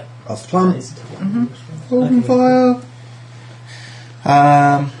it, kill it. That's the plan. Is it- Open fire.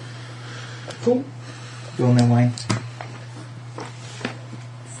 Cool. Go on then, Wayne.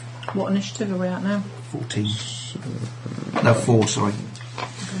 What initiative are we at now? 14. No, 4, sorry.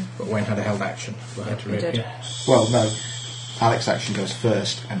 But Wayne had a held action, so I had to He did. reappear. Well, no. Alex's action goes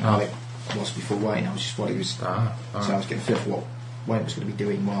first, and Alex was before Wayne. I was just what he was. So I was getting a feel for what Wayne was going to be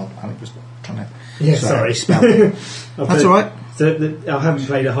doing while Alex was trying to. Yeah, sorry. Spell. I'll That's put- all right. So I haven't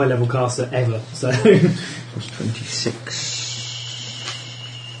played a high level caster ever, so Plus 26.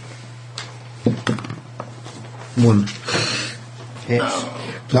 1. Hits.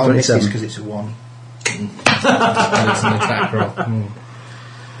 No, misses 27. because it's a 1. And it's an attack roll.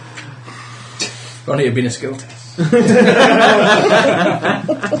 If only it had been a skill test.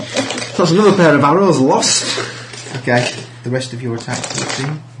 That's another pair of arrows lost. Okay. The rest of your attack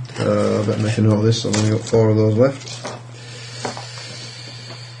 14. I better make a note of this. I've only got 4 of those left.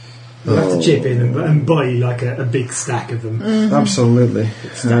 I'll have to chip in and buy you like a big stack of them. Absolutely.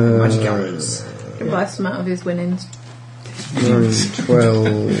 Magic arrows. Can buy some out of his winnings. 9, 12.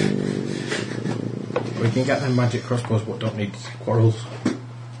 We can get them magic crossbows, but don't need quarrels.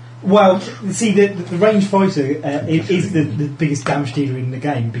 Well, see, the ranged fighter is the biggest damage dealer in the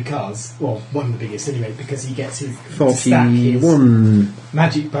game because, well, one of the biggest anyway, because he gets his to stack his 41.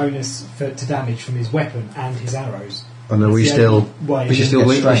 magic bonus to damage from his weapon and his arrows. And are we It's the still? only way Is she he still Get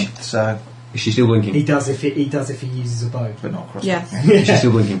blinking? strength, so, Is she still blinking? He does if he uses a bow. but not cross. Yes. Is she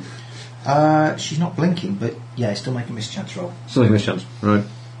still blinking? She's not blinking, but yeah, still make a mischance roll. Still making this chance. Right.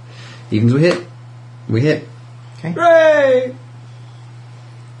 Evens we hit. We hit. Okay. Hooray!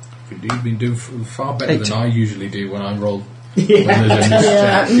 You've been doing far better 8. than I usually do when I roll. Yeah. When there's a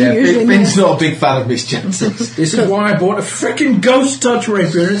mischance. Usually Finn's not a big fan of mischances. This is why I bought a frickin' ghost touch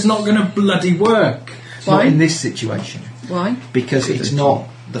rapier and it's not going to bloody work. It's not Why? in this situation. Why? Because it's not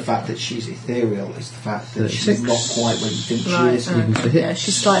the fact that she's ethereal, it's the fact that she's 36. not quite where you think Right. she is. Evens to hit. Yeah,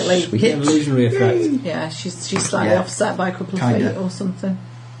 she's slightly. We hit. Illusionary effect. Yeah, she's slightly Yeah. offset by a couple of Kinda. feet or something.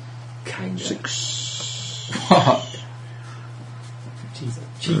 Kinda. 6.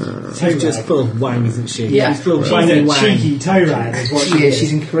 She's just full of wang, isn't she? Yeah. She's full of She's wang a and wang. cheeky toe rag is what She is,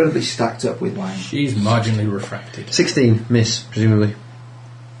 she's incredibly stacked up with wine. She's marginally refracted. 16. Miss, presumably.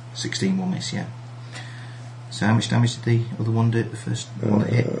 16 will miss, yeah. So how much damage did the other one do? The first one that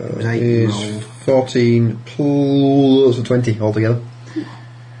hit? It was 8. Is Rolled. 14 plus 20 altogether.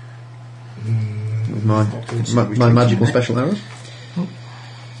 With my magical special arrows.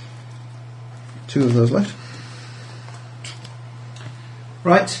 2 of those left.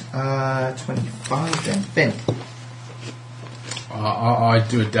 Right, 25 then. Ben, I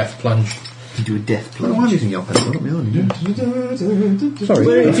do a death plunge. you do a death Why plunge. do you think you're pedal? Not me on you. Sorry.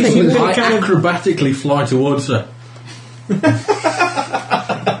 Where I did think you- it was- I acrobatically fly towards her.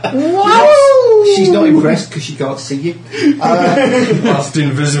 She's not impressed because she can't see you. Whilst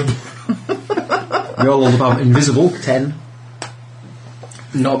invisible. You're all about invisible. 10.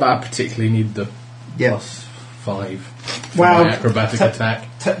 Not that I particularly need the Yeah. plus 5 for Wow. my acrobatic Ta- attack.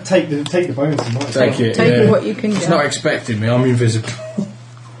 take the bonus. You might, Take it. Take yeah. what you can It's get. not expecting me. I'm invisible.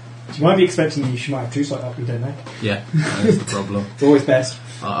 She might be expecting you. She might have juice like that. We don't know. Yeah, that's the problem. It's always best.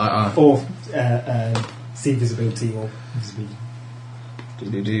 I See visibility or invisibility.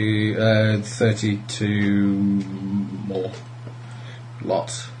 32 more.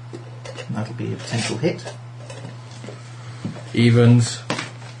 Lots. That'll be a potential hit. Evens.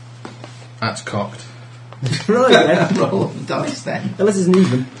 That's cocked. Right, then. Roll the dice then. Unless it's an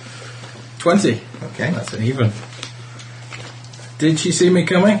even. 20. Okay. That's an even. Did she see me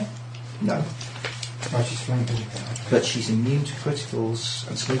coming? No. Oh, she's flanking. But she's immune to criticals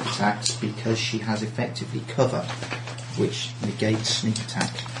and sneak attacks because she has effectively cover, which negates sneak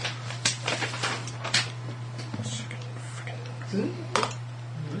attack.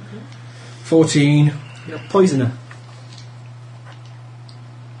 14. You're a poisoner.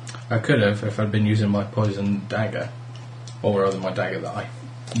 I could have if I'd been using my poison dagger. Or rather my dagger that I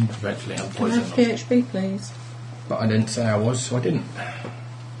eventually Can I unpoisoned. have PHP, please? But I didn't say I was, so I didn't.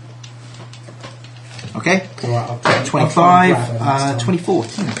 Okay. Right, I'll try and 25, grab her next time. 24.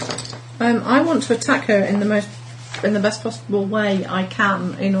 I want to attack her in the best possible way I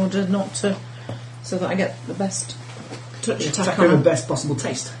can, in order not to, so that I get the best touch attack Attack on her her. the best possible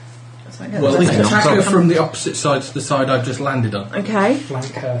taste. So I get Well, the best attack her on from the opposite side to the side I've just landed on. Okay, Flank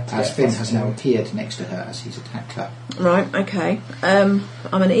her. to As get Finn plus has now one. appeared next to her as he's attacked her. right. Okay. I'm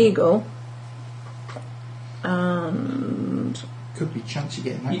an eagle, and Could be a chance of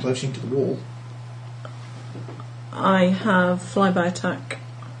getting that close into the wall. I have flyby attack.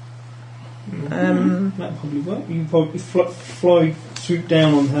 That probably work. You can probably fly, swoop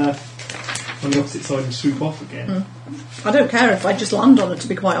down on her on the opposite side and swoop off again. I don't care if I just land on her, to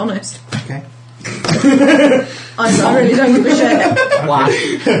be quite honest. Okay. I really don't give a shit. Wow.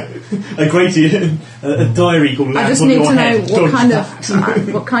 A great a dire eagle I lands just on need your to know head. what Dodge kind that.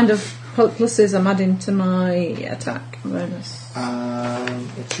 of what kind of pluses I'm adding to my attack bonus.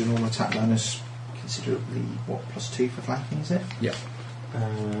 It's your normal attack bonus. Considerably, what, +2 for flanking, is it? Yeah.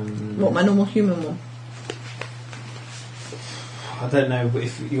 What, my normal human one? I don't know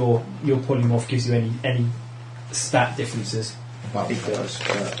if your polymorph gives you any stat differences. Well, it does,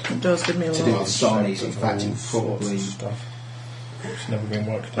 but It does give me a to do lot. with size, in fact, it probably... stuff. It's never been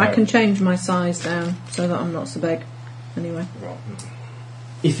worked I out. can change my size down so that I'm not so big. Anyway, Well,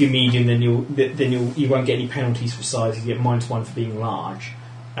 If you're medium, then you won't get any penalties for size. You get -1 for being large.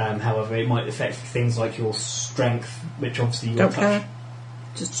 However, it might affect things like your strength, which obviously your don't touch. care.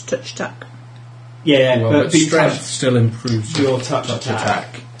 Just touch attack. Yeah, well, but but being strength touched- still improves your touch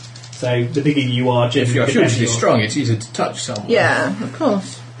attack. So the bigger you are, If you're generally, the better hugely you are. strong, it's easier to touch someone. Yeah, of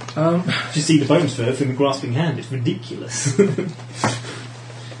course. If you see the bones for from the grasping hand, it's ridiculous.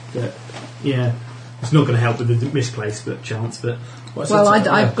 But yeah, it's not going to help with the misplaced but chance. But Well,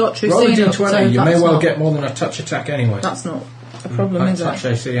 I've got true Roll a seeing up, d20, so you may that's well not- get more than a touch attack anyway. That's not a problem, is touch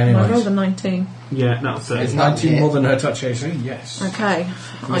it? AC I rolled anyways. a 19. yeah, that's Is 19 more than her touch AC? Yes. Okay,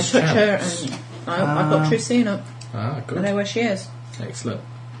 I Miss touch her Chance. and I've got true seeing up. Ah, I good. know where she is. Excellent.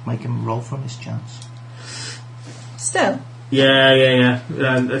 Make him roll for mischance. Still. yeah.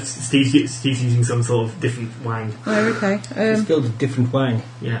 Steve's using some sort of different wang. Oh, okay. It's filled with different wang.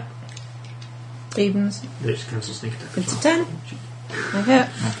 Yeah, Evens. which cancels sneak attack. It's a 10. I hit.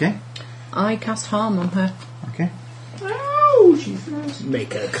 Okay, I cast harm on her. okay. Oh, she's nice.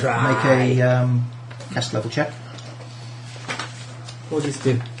 Make her cry. Make a cast level check. What does this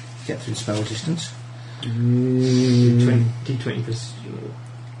do? Get through spell distance. D20 plus your...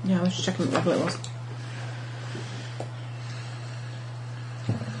 Yeah, I was just checking what level it was.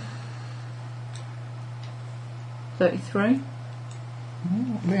 $33.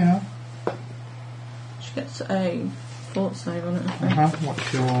 Yeah. She gets a fort save on it, I think.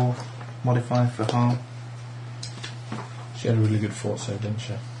 What's your modifier for harm? She had a really good fort save, didn't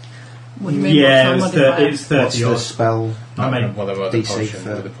she? What do you mean? Yeah, what's it my was, modifier? it was 30 What's the odd. spell I mean, well, there were the DC potion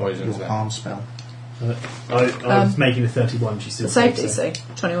for with the poisons your there. harm spell? I was making a 31. She still The save takes it.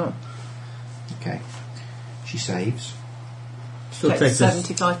 DC, 21. Okay. She saves. Still Takes takes us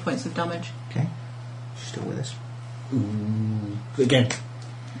 75 points of damage. Okay. She's still with us. again.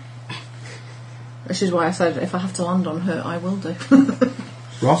 Which is why I said if I have to land on her, I will do.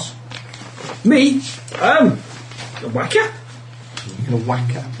 Ross, Me? A whacker? you're going to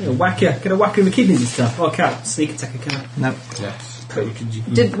whack her. A whacker. Can I whack her in the kidneys and stuff? Oh, I can't. Sneak attack, can I? No. Yes.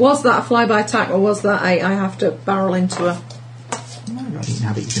 Was that a flyby attack or was that I have to barrel into her? No, I think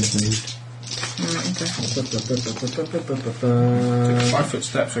now that you can have moved. Okay. 5 foot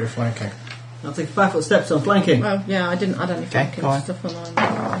steps or flanking. I'll take 5 foot steps on flanking. Well, yeah, I didn't add any flanking go on. stuff on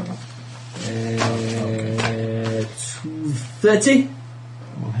mine. 30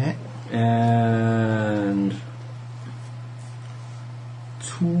 Will hit. and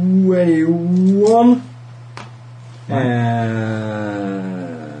 21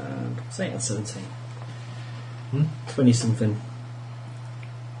 and what's 8 and 17? 20 something.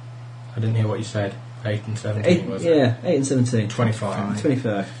 I didn't hear what you said. 8 and 17 was it? Yeah, 8 and 17. 25.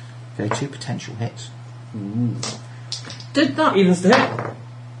 25. Okay, 2 potential hits. Did that? Evens to hit.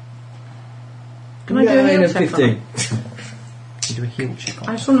 Can I do a 9 heal and check on 15. You do a heal check I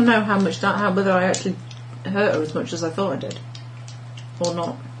on just want to know whether I actually hurt her as much as I thought I did, or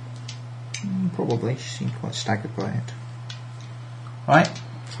not. it. Probably. She seemed quite staggered by it. Right.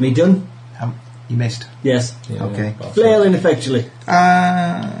 It's me done? You missed. Yes. Yeah, Okay. yeah. Flail ineffectually.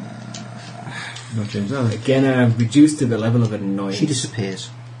 Not James Allen. Again, I'm reduced to the level of annoyance. She disappears.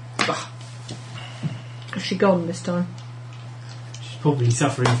 Is she gone this time? She's probably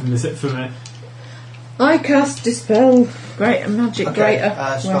suffering from a. I cast Dispel Great Magic Okay, Greater.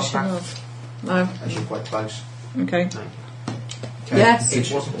 spell Where she back. was. No. As you're quite close. Okay. Okay. Yes.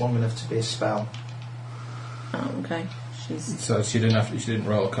 It wasn't long enough to be a spell. Oh, okay. She's. So she didn't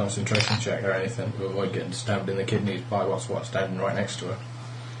roll a concentration check or anything to avoid getting stabbed in the kidneys by what's standing right next to her.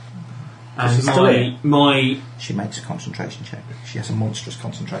 And She's still here. my She makes a concentration check. She has a monstrous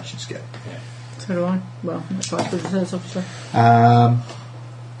concentration skill. So do I. Well, that's quite good as hers, obviously.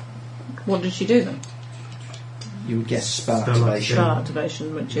 What did she do then? You would guess spell Spell activation Spell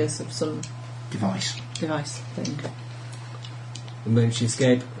activation, which is of some device. device thing. Emergency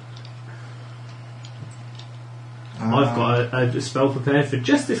escape. I've got a spell prepared for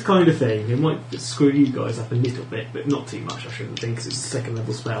just this kind of thing. It might screw you guys up a little bit, but not too much, I shouldn't think, because it's a second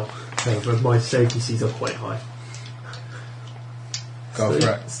level spell. However, my safety Cs are quite high. Go for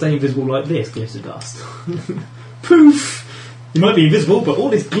it. Stay invisible like this, glitter dust. Poof! You might be invisible, but all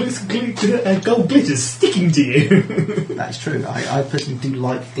this gold glitter's sticking to you. That is true. I personally do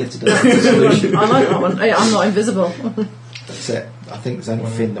like glitter dust. I like that one. Yeah, I'm not invisible. That's it. I think there's only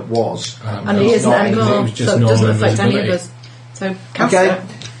Finn that was. And he isn't not anymore, it was just so it doesn't normal affect any of invisibility. us. So cast Okay. it.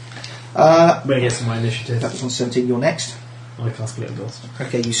 I'm going to get some of my initiative. That was on 17. You're next. I cast glitter dust.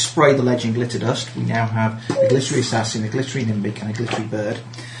 Okay, you spray the ledge in glitter dust. We now have a glittery assassin, a glittery nimbic, and a glittery bird.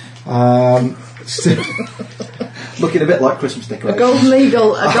 Looking a bit like Christmas A decorations.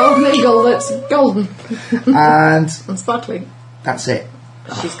 golden eagle that's golden And and sparkling. that's it.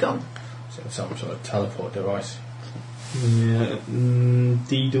 She's gone. So some sort of teleport device. Yeah,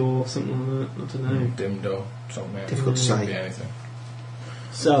 D-door, something like that. I don't know. Dim door, something else. Difficult to Could be say. anything.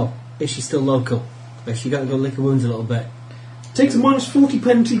 So, is she still local? Has she got to go lick her wounds a little bit? Takes a minus 40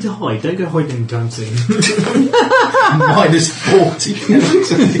 penalty to hide. Don't go hiding anytime soon. Minus 40.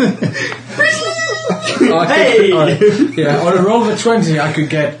 Hey! Yeah, on a roll of a 20, I could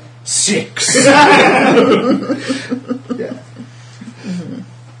get 6. Yeah.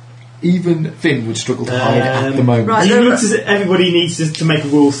 Even Finn would struggle to hide at the moment. Right. It looks as if everybody needs to make a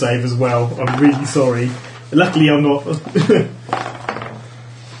will save as well. I'm really sorry. Luckily, I'm not.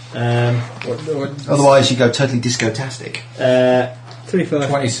 Otherwise, you go totally disco-tastic. 35.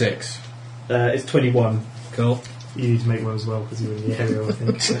 26. It's 21. Cool. You need to make one as well because you're in the area, I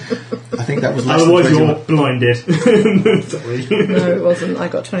think. I think that was less Otherwise, than you're 21. blinded. Sorry. No, it wasn't. I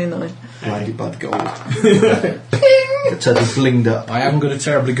got 29. Blinded by the gold. Totally blinged up. I haven't got a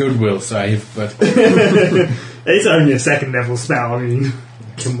terribly good will save, but It's only a second level spell. I mean,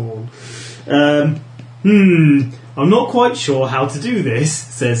 come on. I'm not quite sure how to do this,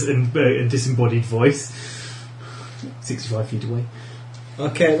 says a disembodied voice. 65 feet away.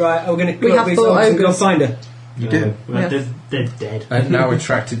 Okay, right. We're going to We go up have these four orcs and go ogres. find her. You do. Well, Yeah. they're dead. and now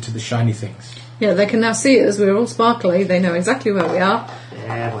attracted to the shiny things. Yeah, they can now see us. We're all sparkly. They know exactly where we are.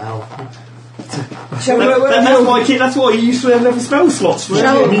 Yeah, well. Shall we, That's why you used to have level spell slots for.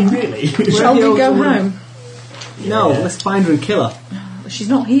 Shall- I mean, really. Shall we the go ogres home? No, let's find her and kill her. She's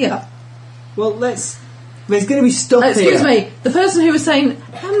not here. Well, let's... There's going to be stuff Excuse here. me. The person who was saying,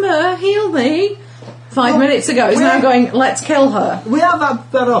 Amber, heal me, 5 minutes ago is now going, let's kill her. We have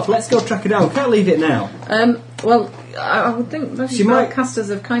that off. Let's go track her down. We can't leave it now. Well, I would think those She might- spellcasters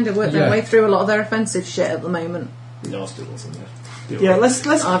have kind of worked their way through a lot of their offensive shit at the moment. No, still wasn't there. Yeah, let's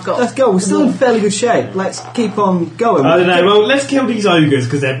I've got- let's go. We're still in fairly good shape. Let's keep on going. I don't know. Well, let's kill these ogres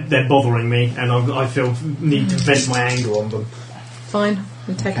because they're bothering me, and I feel need to vent my anger on them. Fine.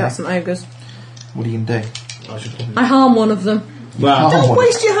 We take out some ogres. What are you going to do? I should probably. I harm one of them. Well, Don't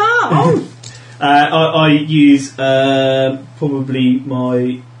waste your heart on. I use probably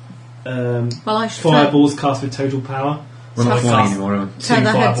my Well, I should fireballs cast with total power. We're not Tough. 20 anymore, are we? tear Two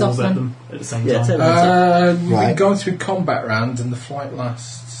their heads fireballs off at them. them at the same Yeah, time. tear their heads off. We've Right. been going through combat rounds and the flight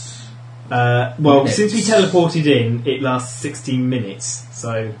lasts. Well, Minutes. since we teleported in, it lasts 16 minutes.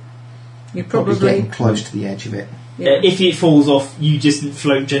 So You Probably probably... getting close to the edge of it. Yeah. if it falls off, you just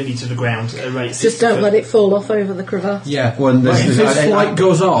float gently to the ground at a rate. Just don't let it fall off over the crevasse. Yeah. Well, Like, there's- if there's- his flight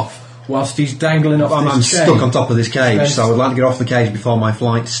goes off whilst he's dangling off I'm this chain, stuck on top of this cage, then- so I would like to get off the cage before my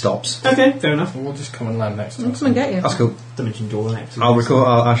flight stops. Okay, fair enough. We'll just come and land next I'll time. come and get you. That's cool. Dimension door next. I'll recover.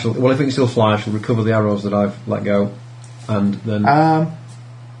 I shall. Well, if it can still fly, I shall recover the arrows that I've let go, and then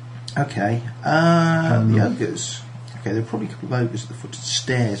Okay. The ogres. Okay, there are probably a couple of ogres at the foot of the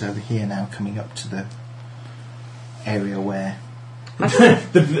stairs over here now, coming up to the area where.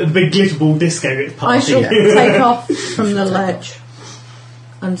 the big glitter ball disco gets I past. shall Yeah. take off from the ledge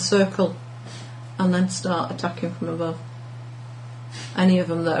and circle and then start attacking from above. Any of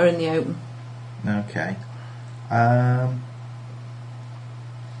them that are in the open. Okay.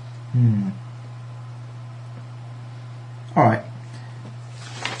 Alright.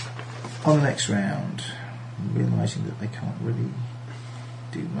 On the next round, realising that they can't really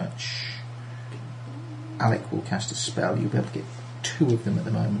do much, Alec will cast a spell. You'll be able to get 2 of them at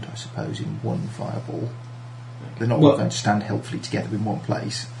the moment, I suppose, in one fireball. They're not all going to stand helpfully together in one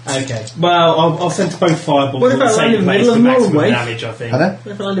place. Okay. Well, I'll send both fireballs What in if the I land same in the place middle for of the maximum wave? damage, I think. Pardon?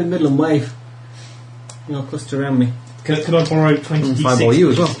 What if I land in the middle and wave? You know, cluster around me. Could I borrow 20 d6? Fireball you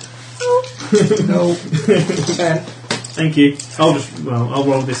as well. No. Thank you. I'll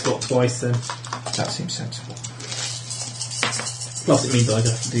roll this lot twice then. That seems sensible. Plus it means I'd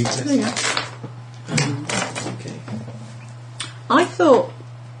have to do There you this. go. Okay. I thought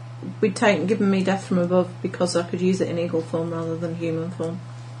we'd given me death from above because I could use it in eagle form rather than human form.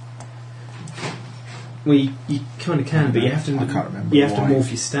 Well, you kind of can, but you have to. I can't remember You have to why. morph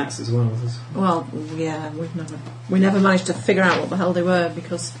your stats as well. Well, yeah, we never managed to figure out what the hell they were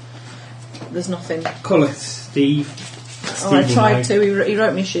because there's nothing. Call it Steve. Oh, I Steve will tried know. to. He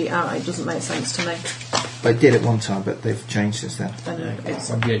wrote me a sheet out. It doesn't make sense to me. They did at one time, but they've changed since then. I know, it's,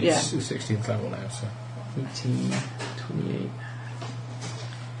 Yeah, yeah. it's 16th level now, so. 18, 28.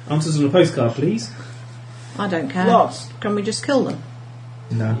 Answers on a postcard, please. I don't care. Lots. Can we just kill them?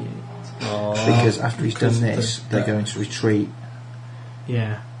 No. Because after he's done this, they're going to retreat.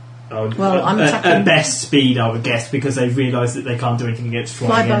 Yeah. Oh, Well, I'm attacking- at best speed, I would guess, because they've realised that they can't do anything against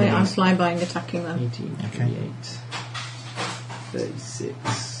flying I'm enemies. flying by and attacking them. 18, Okay. 28,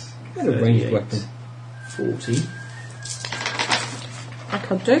 36, Got a ranged 38, weapon. 40. I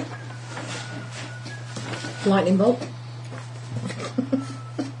could do. Lightning bolt.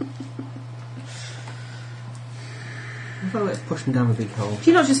 If I let's push them down a big hole.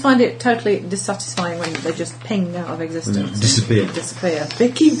 Do you not just find it totally dissatisfying when they just ping out of existence? Disappear. Disappear. They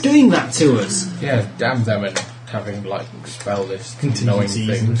keep doing that to us. Yeah, damn them and having, like, spell list, knowing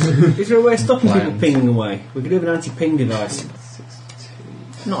Contingencies. things. Is there a way of stopping people Plans. pinging away? We could have an anti-ping device.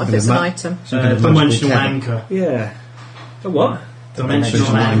 Not if But it's the an ma- item. Dimensional cannon. anchor. Yeah. A what? Dimensional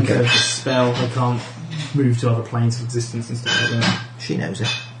Dimensional anchor. anchor. The spell, they can't move to other planes of existence and stuff like that. She knows it.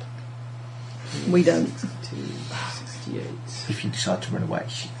 We don't. 68. If you decide to run away,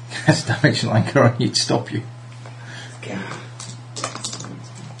 she has a dimensional anchor on you to stop you.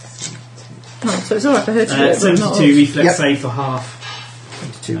 Oh, so it's alright for her to do it, but not 72 us. reflex Yep. save for half.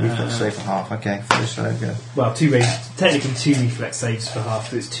 22 reflex save for half. Okay, first go. Well, technically 2 reflex saves for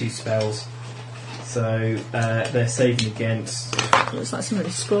half, but it's 2 spells. So they're saving against Looks like somebody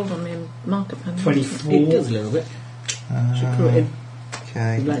scrawled on me in marker pen. 24. It does a little bit. Should put it in.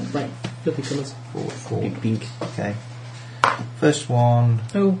 Okay, Black, fluffy colours. 4. Pink, pink. Okay. First one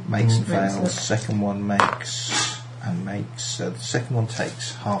Oh, makes and makes fails. it. Second one makes and makes. So the second one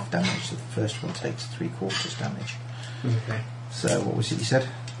takes half damage. So the first one takes 3/4 damage. Okay. So what was it you said?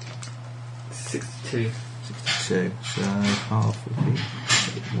 62. 62. So half would be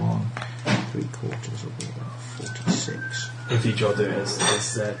 1. 3/4 will be about 46. If you try to do it as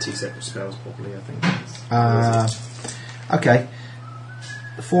 2 separate spells, probably, I think. Okay.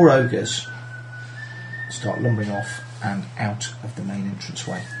 The 4 ogres start lumbering off and out of the main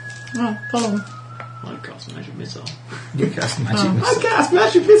entranceway. Oh, follow them. I cast magic missile. You cast magic Oh. missile. I cast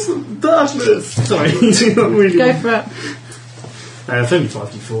magic missile! Darkness! Sorry, not really. Go for it. It's only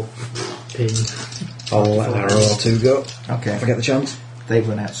 5d4. Ping. I'll let an arrow or 2 go. Okay. If I get the chance. They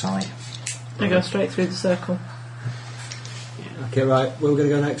run outside. I go straight through the circle. Okay, right. Where are we going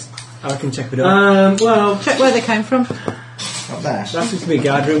to go next? I can check it out. Well, Check where they came from. Not there. That seems to be a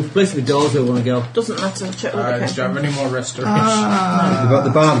guard room. Place with doors where we want to go. Doesn't matter. Check where they Do came you have from. any more restoration?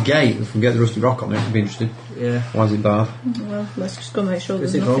 The barred gate, if we can get the rusty rock on it, I'd be interested. Yeah. Why is it barred? Well, let's just go make sure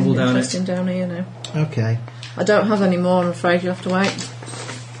Is there's it nothing horrible down it? interesting down here now. Okay. I don't have any more, I'm afraid. You'll have to wait.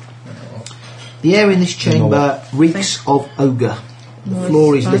 The air in this chamber reeks of ogre. The Nice.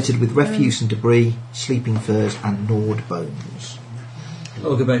 floor is Nice. littered with refuse and debris, sleeping furs and gnawed bones.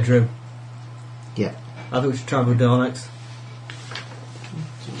 Ogre bedroom. Yeah. I think we should travel door next.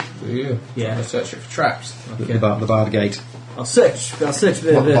 Do you? Yeah. I'm searching for traps. Okay. The barred gate. I'll search for Not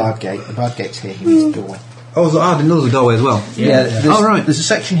the barred gate. The barred gate's here. He needs a doorway. Oh, I didn't know there was a doorway as well. Yeah. There's, Oh, right. There's a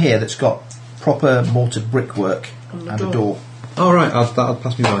section here that's got proper mortared brickwork On the and a door. door. Oh, right, that'll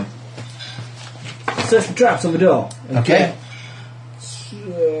pass me by. Search for traps on the door. Okay. It's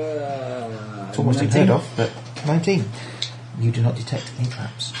almost 19. unheard of, but 19. You do not detect any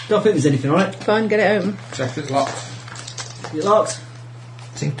traps. Don't think there's anything on it. Fine, get it open. Check it's locked. Is it locked?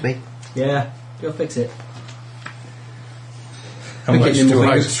 Seems to be. Yeah. Go fix it. How Okay, much then do we'll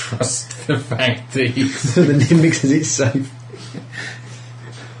I focus. trust the fact thieves? So the Nimbic says it's safe.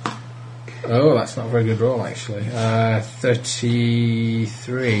 Oh, that's not a very good roll, actually.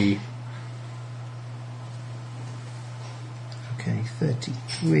 33. Okay,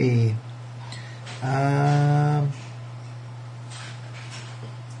 33.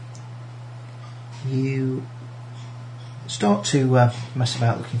 You start to mess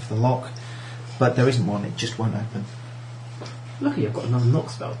about looking for the lock, but there isn't one, it just won't open. Lucky I've got another knock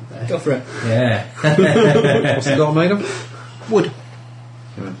spell there. Go for it. Yeah. What's the door made of? Wood.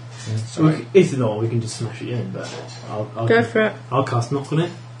 If not, we can just smash it in, but I'll Go for it. I'll cast knock on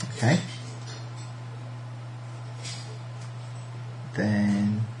it. Okay.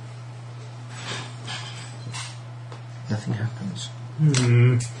 Then nothing happens.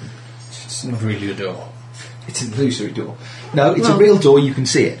 It's not really a door. It's an illusory door. No, it's Well- a real door, you can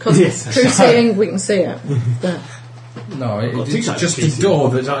see it. Because through seeing, we can see it. But No, got two it's types just of a pieces. door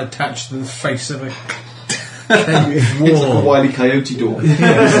that's attached to the face of a It's like a Wile E. Coyote door.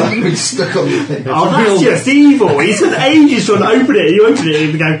 It's stuck on the thing. Oh, that's just evil. He spent ages trying to open it. You open it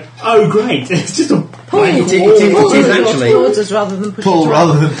and you go, oh great, it's just a pull, It is pull actually- towards us rather than push Pull it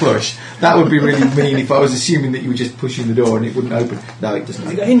rather than push. That would be really mean if I was assuming that you were just pushing the door and it wouldn't open. No, it doesn't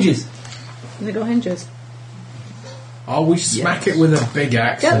Has it open. got hinges? Has it got hinges? Oh, we smack it with a big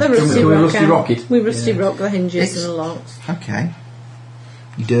axe. Get the and- rusty we rock rusty out. rock it? We rusty rock the hinges It's- and the locks. Okay.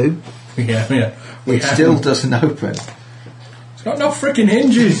 You do. Yeah. We It have still them. doesn't open. It's got no freaking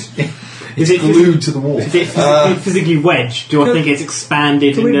hinges. Is it Glued to the wall. Is it physically wedged? Do I think it's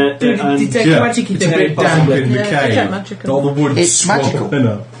expanded Can in we the? detect Yeah, magic it's a bit damp possibly? in the Yeah, cave. detect magic and- All the wood It's magical. swollen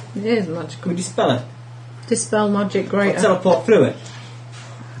up. It is Can magical. we dispel it? Dispel magic greater. Teleport through it?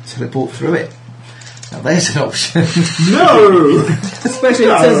 Teleport through it. Now there's an option. No. Especially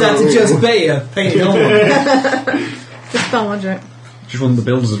if it turns out to just be a painted on one. Dispel magic. Just one of the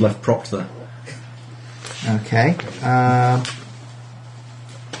builders have left propped there. Okay.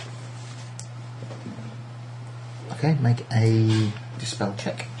 Okay, make a dispel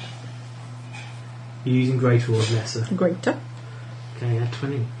check. You're using greater or lesser. Greater. Okay, add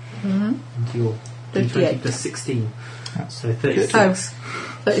 20 Mm-hmm. into your 58. D20 plus 16. That's So 36. Oh,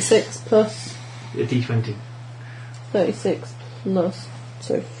 36 plus A D20. 36 plus,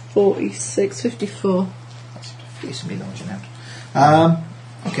 so 46, 54. That's a decently large amount.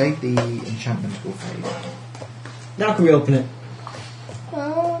 Okay, the enchantment will fade. Now can we open it?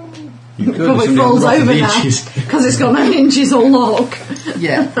 You could, Probably somebody falls unlock over the now hinges. because it's got no hinges or lock.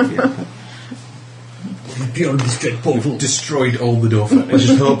 Yeah. yeah. Beyond this dread portal. Destroyed all the door Let's furniture.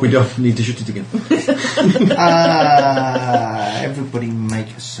 just hope we don't need to shut it again. Everybody make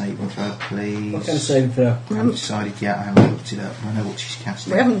a saving throw, please. What kind of saving throw? I haven't decided yet. I haven't looked it up. I know what she's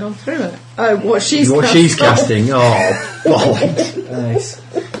casting. We haven't gone through it. Oh, what she's What she's casting? Oh, bollocks. Nice.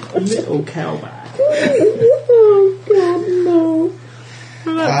 Little cowbag. Oh, God, no.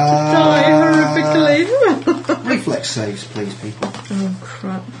 I'm about to die horrifically. Reflex saves, please, people. Oh,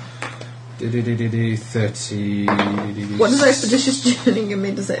 crap. 30. What does expeditious journey give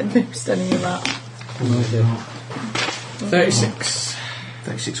me? Does it boost any of that? 36.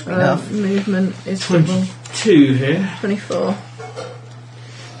 36 will be enough. Movement is double. 2 here. 24.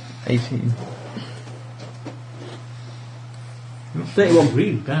 18. 31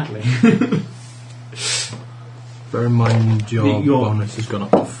 really badly. Bear in mind your Your- bonus has gone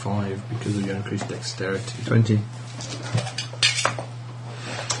up to 5 because of your increased dexterity. 20.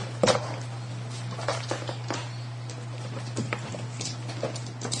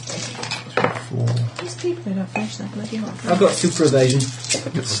 These people who don't finish their bloody hot. I've got super evasion.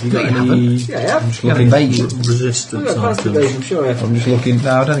 Have you got any... Yeah, I have. I'm just looking Resistance I've got fast items. evasion, sure I have. I'm just looking...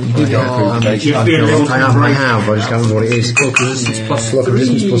 No, I don't think you do. I have. I just can't remember what it is. Cloak resistance plus Cloak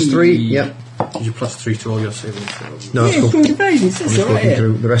resistance plus 3. Yep. Gives you plus 3 to all your saving throws. No, Yeah, it's cool. good evasion, I'm it's just alright looking here.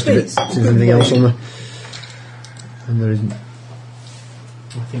 through the rest of it. See if there's anything else on there. And there isn't.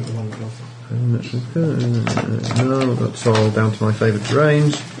 I think the one that goes. No, that's all down to my favourite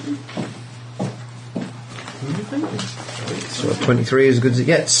range. So 23 is as good as it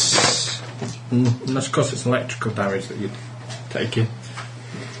gets. And that's because it's electrical damage that you're taking.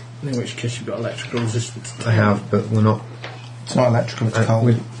 In which case you've got electrical resistance. I have, but we're not. It's not electrical, it's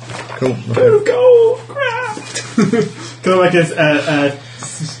cold. Cool. Okay. Go! Crap! Can I make a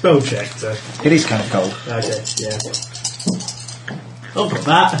spell check? So. It is kind of cold. Okay, yeah. I've got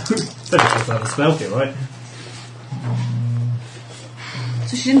that. Better just have a spell here, right?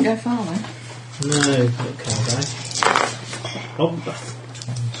 So she didn't go far then. No, not cowbag. Oh,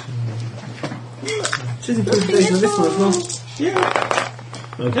 She's improved evasion on this one as well. yeah.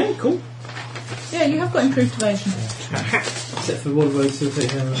 Okay, cool. Yeah, you have got improved evasion. Except for one of those who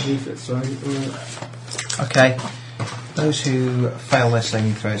take reflex, right? Okay. Those who fail their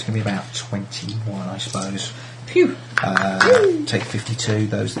saving throw is going to be about 21, I suppose. Phew. Take 52.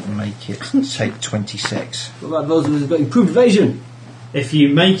 Those that make it take 26. What about those who've got improved evasion? If you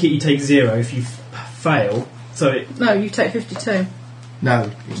make it, you take 0. If you fail, No, you take 52. No,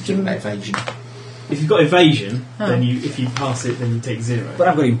 it's just evasion. if you've got evasion, then if you pass it, then you take 0. But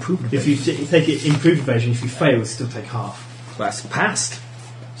I've got improved If evasion. you take it improved evasion, if you fail, you still take half. That's passed.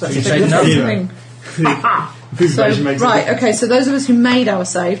 So you you take take no. 0. Thing. Improved So, evasion makes it right, different. okay, so those of us who made our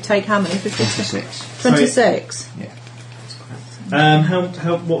save take how many? 26. 26.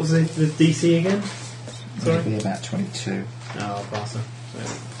 What was the DC again? It'll be about 22 Oh, pass it.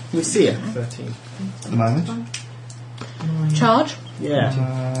 We see it. 13. at the moment. Charge?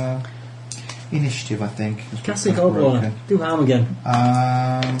 Yeah. Initiative, I think. Classic Oddballer. Do harm again.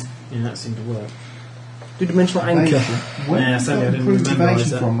 Yeah, that seemed to work. Do dimensional anchor. Where Yeah, did sadly I you didn't improved memorise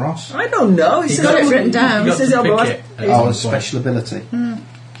evasion that. from, Ross? I don't know. He He's says got it on- written down. He Got says to it on the pick last- it. Oh, a special ability.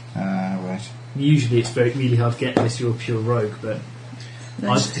 Right. Usually it's really hard to get unless you're a pure rogue, but...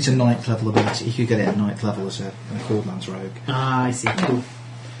 It's a 9th level ability. You could get it at 9th level as an Accordlands rogue. Ah, I see. Cool.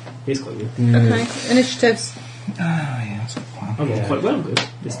 It's quite good. Okay, initiatives. Oh, yeah, that's a good plan. I got quite well good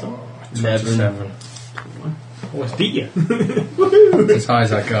this time. 27. Almost beat you. As high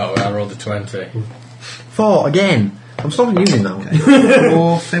as I got, I rolled a 20. 4 again. I'm stopping using that one.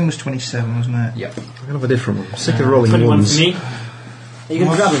 Or Finn was 27, wasn't it? Yep. I'm going to have a different one. I'm sick of rolling 21 ones. for me. Are you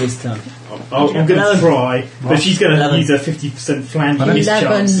going to grab it this time? I'm going to try, but she's going to 11. use her 50% flange Pardon? miss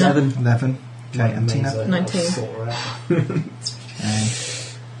chance. 11. Okay, and Tina? 19. Sort her out. Okay.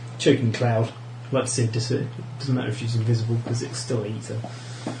 Choking cloud. I'd like to see it doesn't matter if she's invisible because it's still eat her.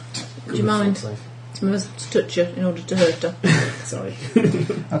 Do you mind? Some of us to touch you in order to hurt her. Sorry.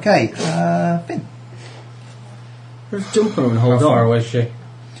 Okay, Finn. Let's jump her and How hold far on. away is she?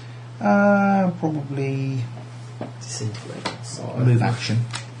 Probably Disintegrate. move action.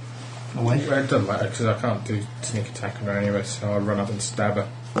 Away. Well, it doesn't matter because I can't do sneak attack on her anyway, so I'll run up and stab her.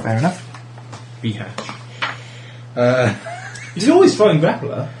 Fair enough. B-hatch. You can always try and grapple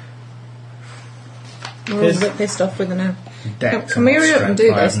her. We're all a bit pissed off with her now. Dex Can we hurry up and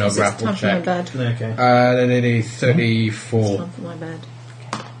do I this? have no 'Cause it's grapple time for my check. bed. Okay. Then it is 34. Time for my bed.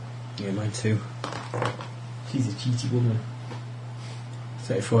 Yeah, mine too. She's a cheaty woman.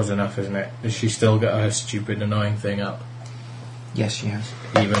 34 is enough, isn't it? Has she still got her stupid annoying thing up? Yes, she has.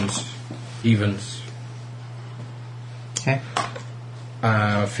 Evens. Okay.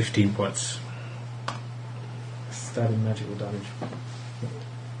 15 points. Stabbing magical damage.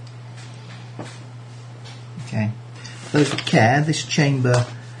 Okay. For those that care, this chamber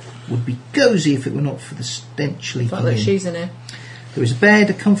would be cosy if it were not for the stench The fact leaking that in. she's in here. There is a bed,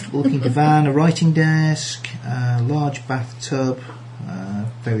 a comfortable looking divan, a writing desk, a large bathtub,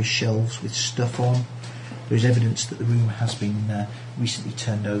 various shelves with stuff on. There is evidence that the room has been recently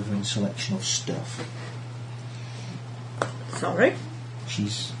turned over in selection of stuff. Sorry.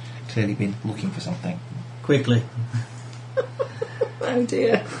 She's clearly been looking for something. Quickly. Oh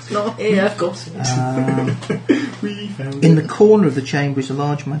dear. It's not here. Of course it is. We found In the corner of the chamber is a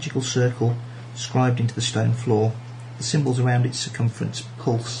large magical circle scribed into the stone floor. The symbols around its circumference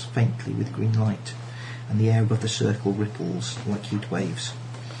pulse faintly with green light, and the air above the circle ripples like heat waves.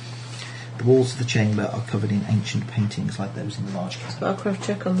 The walls of the chamber are covered in ancient paintings like those in the large cabinet. Spellcraft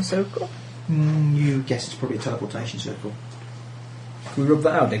check on the circle. You guess it's probably a teleportation circle. Can we rub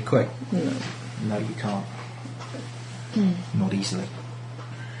that out, Dick, quick? No. No, you can't. Not easily.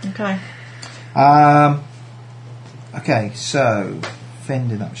 Okay. Okay, so Finn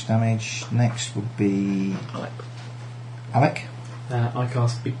did that much damage. Next would be Alec. I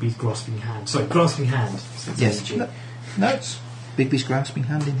cast Bigby's grasping hand. Sorry, grasping hand. So it's Yes. energy. No, it's Bigby's grasping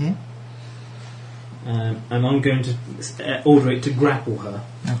hand in here. And I'm going to order it to grapple her.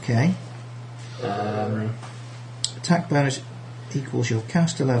 Okay. Attack bonus equals your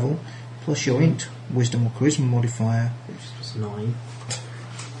caster level plus your int, wisdom or charisma modifier Which is +9.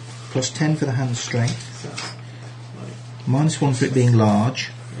 plus 10 for the hand strength, So that's minus 1 for it being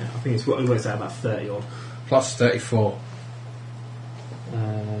large. yeah, I think it's what it works out about 30 odd. Plus 34.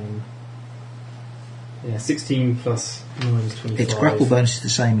 16 plus 9 is 25. Its grapple bonus is the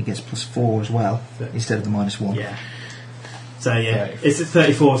same, it gets plus 4 as well 30. instead of the minus 1. Yeah. So yeah, 34. it's at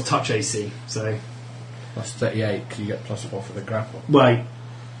 34 of touch AC. So Plus 38 because you get plus 4 for the grapple. wait,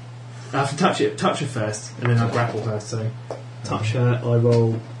 I have to touch her first, and then I grapple her. So touch her, I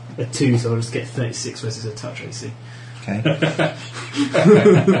roll a 2, so I'll just get 36 versus a touch AC. Okay.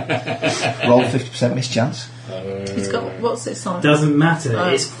 Roll 50% mischance. It's got, what's it sign? Doesn't matter. Oh.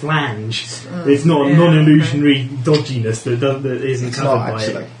 It's flange. It's not yeah, non-illusionary dodginess that isn't It's covered not by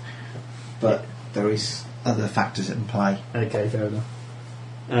actually, but there is other factors in play. it. Okay, fair enough.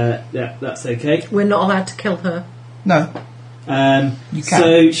 Yeah, that's okay. We're not allowed to kill her. No, you can.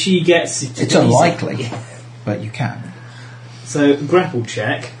 So she gets... It's unlikely, but you can. So, grapple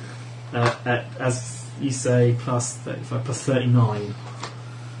check, as you say, plus 35, plus 39.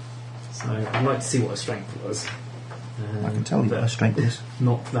 So, I'd like to see what her strength was. I can tell you what her strength is.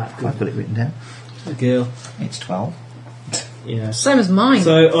 Not that good. I've got it written down. A girl. It's 12. Yeah. Same as mine.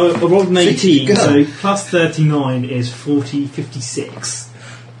 So, I rolled an 18, Good. so plus 39 is 56.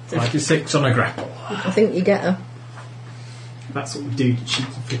 56 on a grapple. I think you get her. That's what we do to cheeky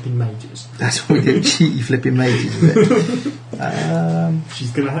flipping mages. That's what we do, cheeky flipping mages, is it?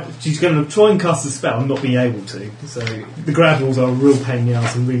 She's gonna try and cast a spell and not be able to. So the grapples are a real pain in the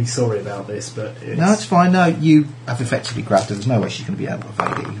ass. I'm really sorry about this, but No, it's fine. No, you have effectively grabbed her. There's no way she's going to be able to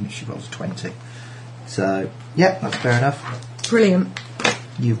evade it, even if she rolls a 20. So, yeah, that's fair enough. Brilliant.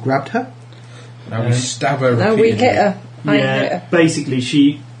 You've grabbed her. Now we stab her No, we repeatedly. hit her. I hit yeah, her.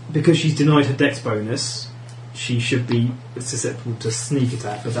 basically because she's denied her dex bonus, she should be susceptible to sneak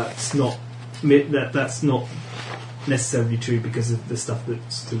attack, but that's not necessarily true because of the stuff that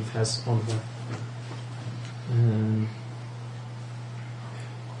Steve has on her.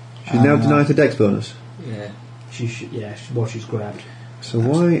 She's now denied her dex bonus. Yeah, she should. Yeah, while she's grabbed. So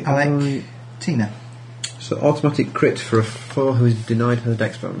why Alec, am I... Tina. So automatic crit for a 4 who is denied her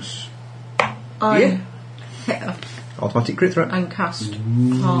dex bonus. I hit her Automatic crit threat. and cast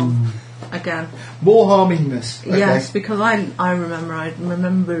harm again. More harmingness. Okay. Yes, because I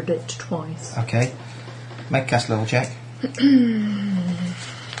remembered it twice. Okay. Make cast level check. Because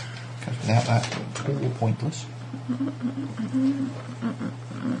without that, all pointless.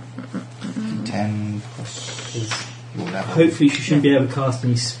 10 plus your level. Hopefully, she shouldn't be able to cast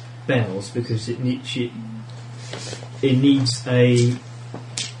any spells because it needs a.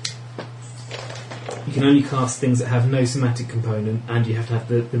 You can only cast things that have no somatic component, and you have to have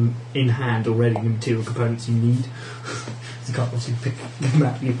them in hand already, the material components you need. So you can't obviously pick them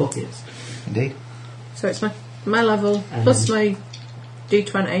out of your pockets. Indeed. So it's my level plus my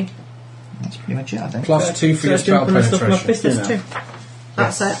d20 That's pretty much it, I think. Plus 2 for your So spell open the stuff in my penetration. fist plus now. 2.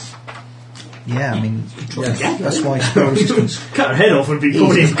 That's it. Yeah, I mean, Yeah. that's why spell resistance. Cut her head off would be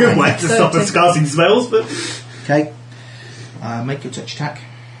probably a good way to stop us 30. casting spells, but Okay. Make your touch attack.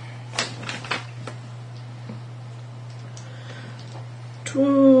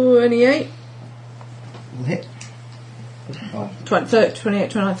 28. Will hit. Oh, 28,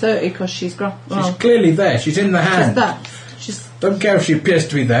 29, 30 because she's She's clearly there. She's in the she's hand. there. She's Don't care if she appears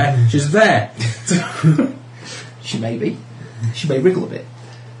to be there. She's there. she may be. She may wriggle a bit.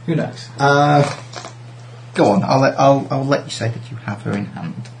 Who knows? Go on. I'll let you say that you have her in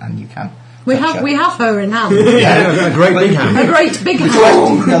hand, and you can. we touch have her in hand. Yeah, a great big hand. A great big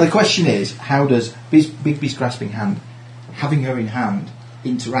hand. Now the question is, how does Bigby's grasping hand, having her in hand,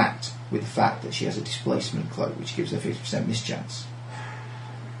 interact with the fact that she has a displacement cloak, which gives her 50% mischance?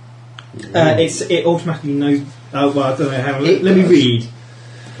 it automatically knows. Well, I don't know how. It Let me does. read.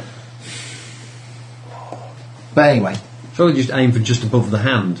 But anyway, Surely just aim for just above the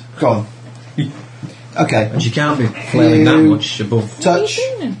hand. go on. Okay. And she can't be flailing that much above. Touch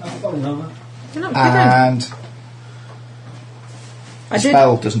You're not kidding. and I the did.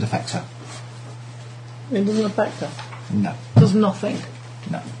 spell doesn't affect her. It doesn't affect her. No, Does nothing.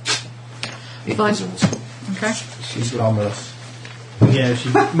 no. It Fine. fizzles. Okay. She's harmless. Yeah, she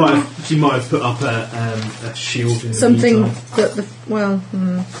might have put up a shield in the Something meantime. that the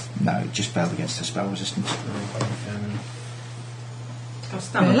No, it just failed against her spell resistance.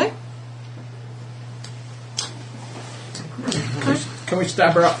 really. Can we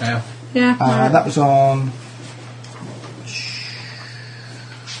stab her up now? Yeah. That was on.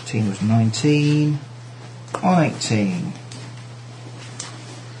 Teen was 19. On 18.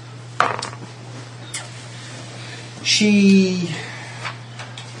 She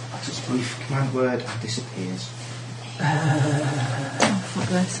utters a brief command word and disappears. Fuck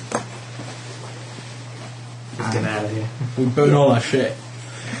this. Let's get out of here. We burn all our shit.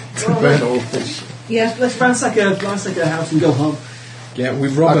 Yeah. Let's ransack her house and go home. Yeah, we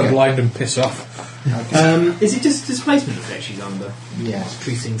rob her Okay. blind and piss off. Is it just displacement effect she's under? Yes.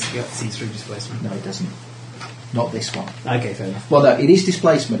 Tree seems to see through displacement. No, it doesn't. Not this one. Okay, fair enough. Well, no, it is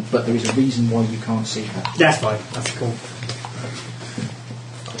displacement, but there is a reason why you can't see her. That's fine. That's cool.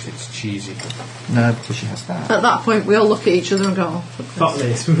 It's cheesy. No, because she has that. At that point, we all look at each other and go, "Oh, fuck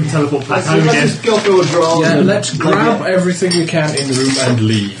this." Fuck this. We can teleport back home Let's again. just go through a draw. Yeah, let's grab everything we can in the room and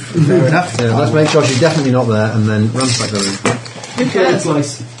leave. Fair enough. Yeah, let's make sure she's definitely not there and then ransack the room. Okay,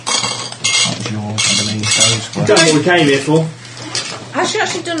 slice. That was yours, I believe. Those were. Done what we came here for. I Has she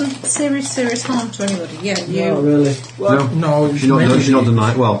actually done serious harm to anybody? Yeah, you. Not really. No, she's not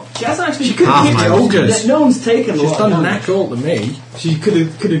denied. Well, She has actually. She could half have my killed ogres. No one's taken a She's lot done of an damage. assault to me. She could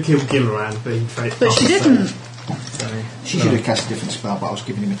have killed Gilliran, but he failed. But she didn't. She should have cast a different spell, but I was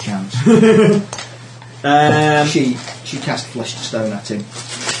giving him a chance. She cast Flesh to Stone at him.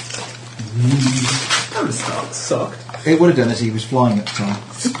 That would have sucked. It would have done as he was flying at the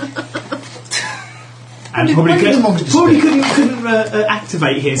time. And When probably did the mugs couldn't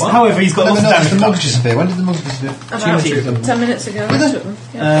activate his. However, he's got lots of damage. The mugs disappear. When did the mugs disappear? About 10 minutes ago. I took them.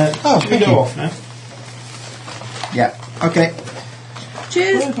 Yeah. Should we go off now? Yeah. Okay.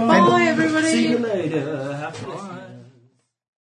 Cheers. Bye, everybody. See you later. Happy listening.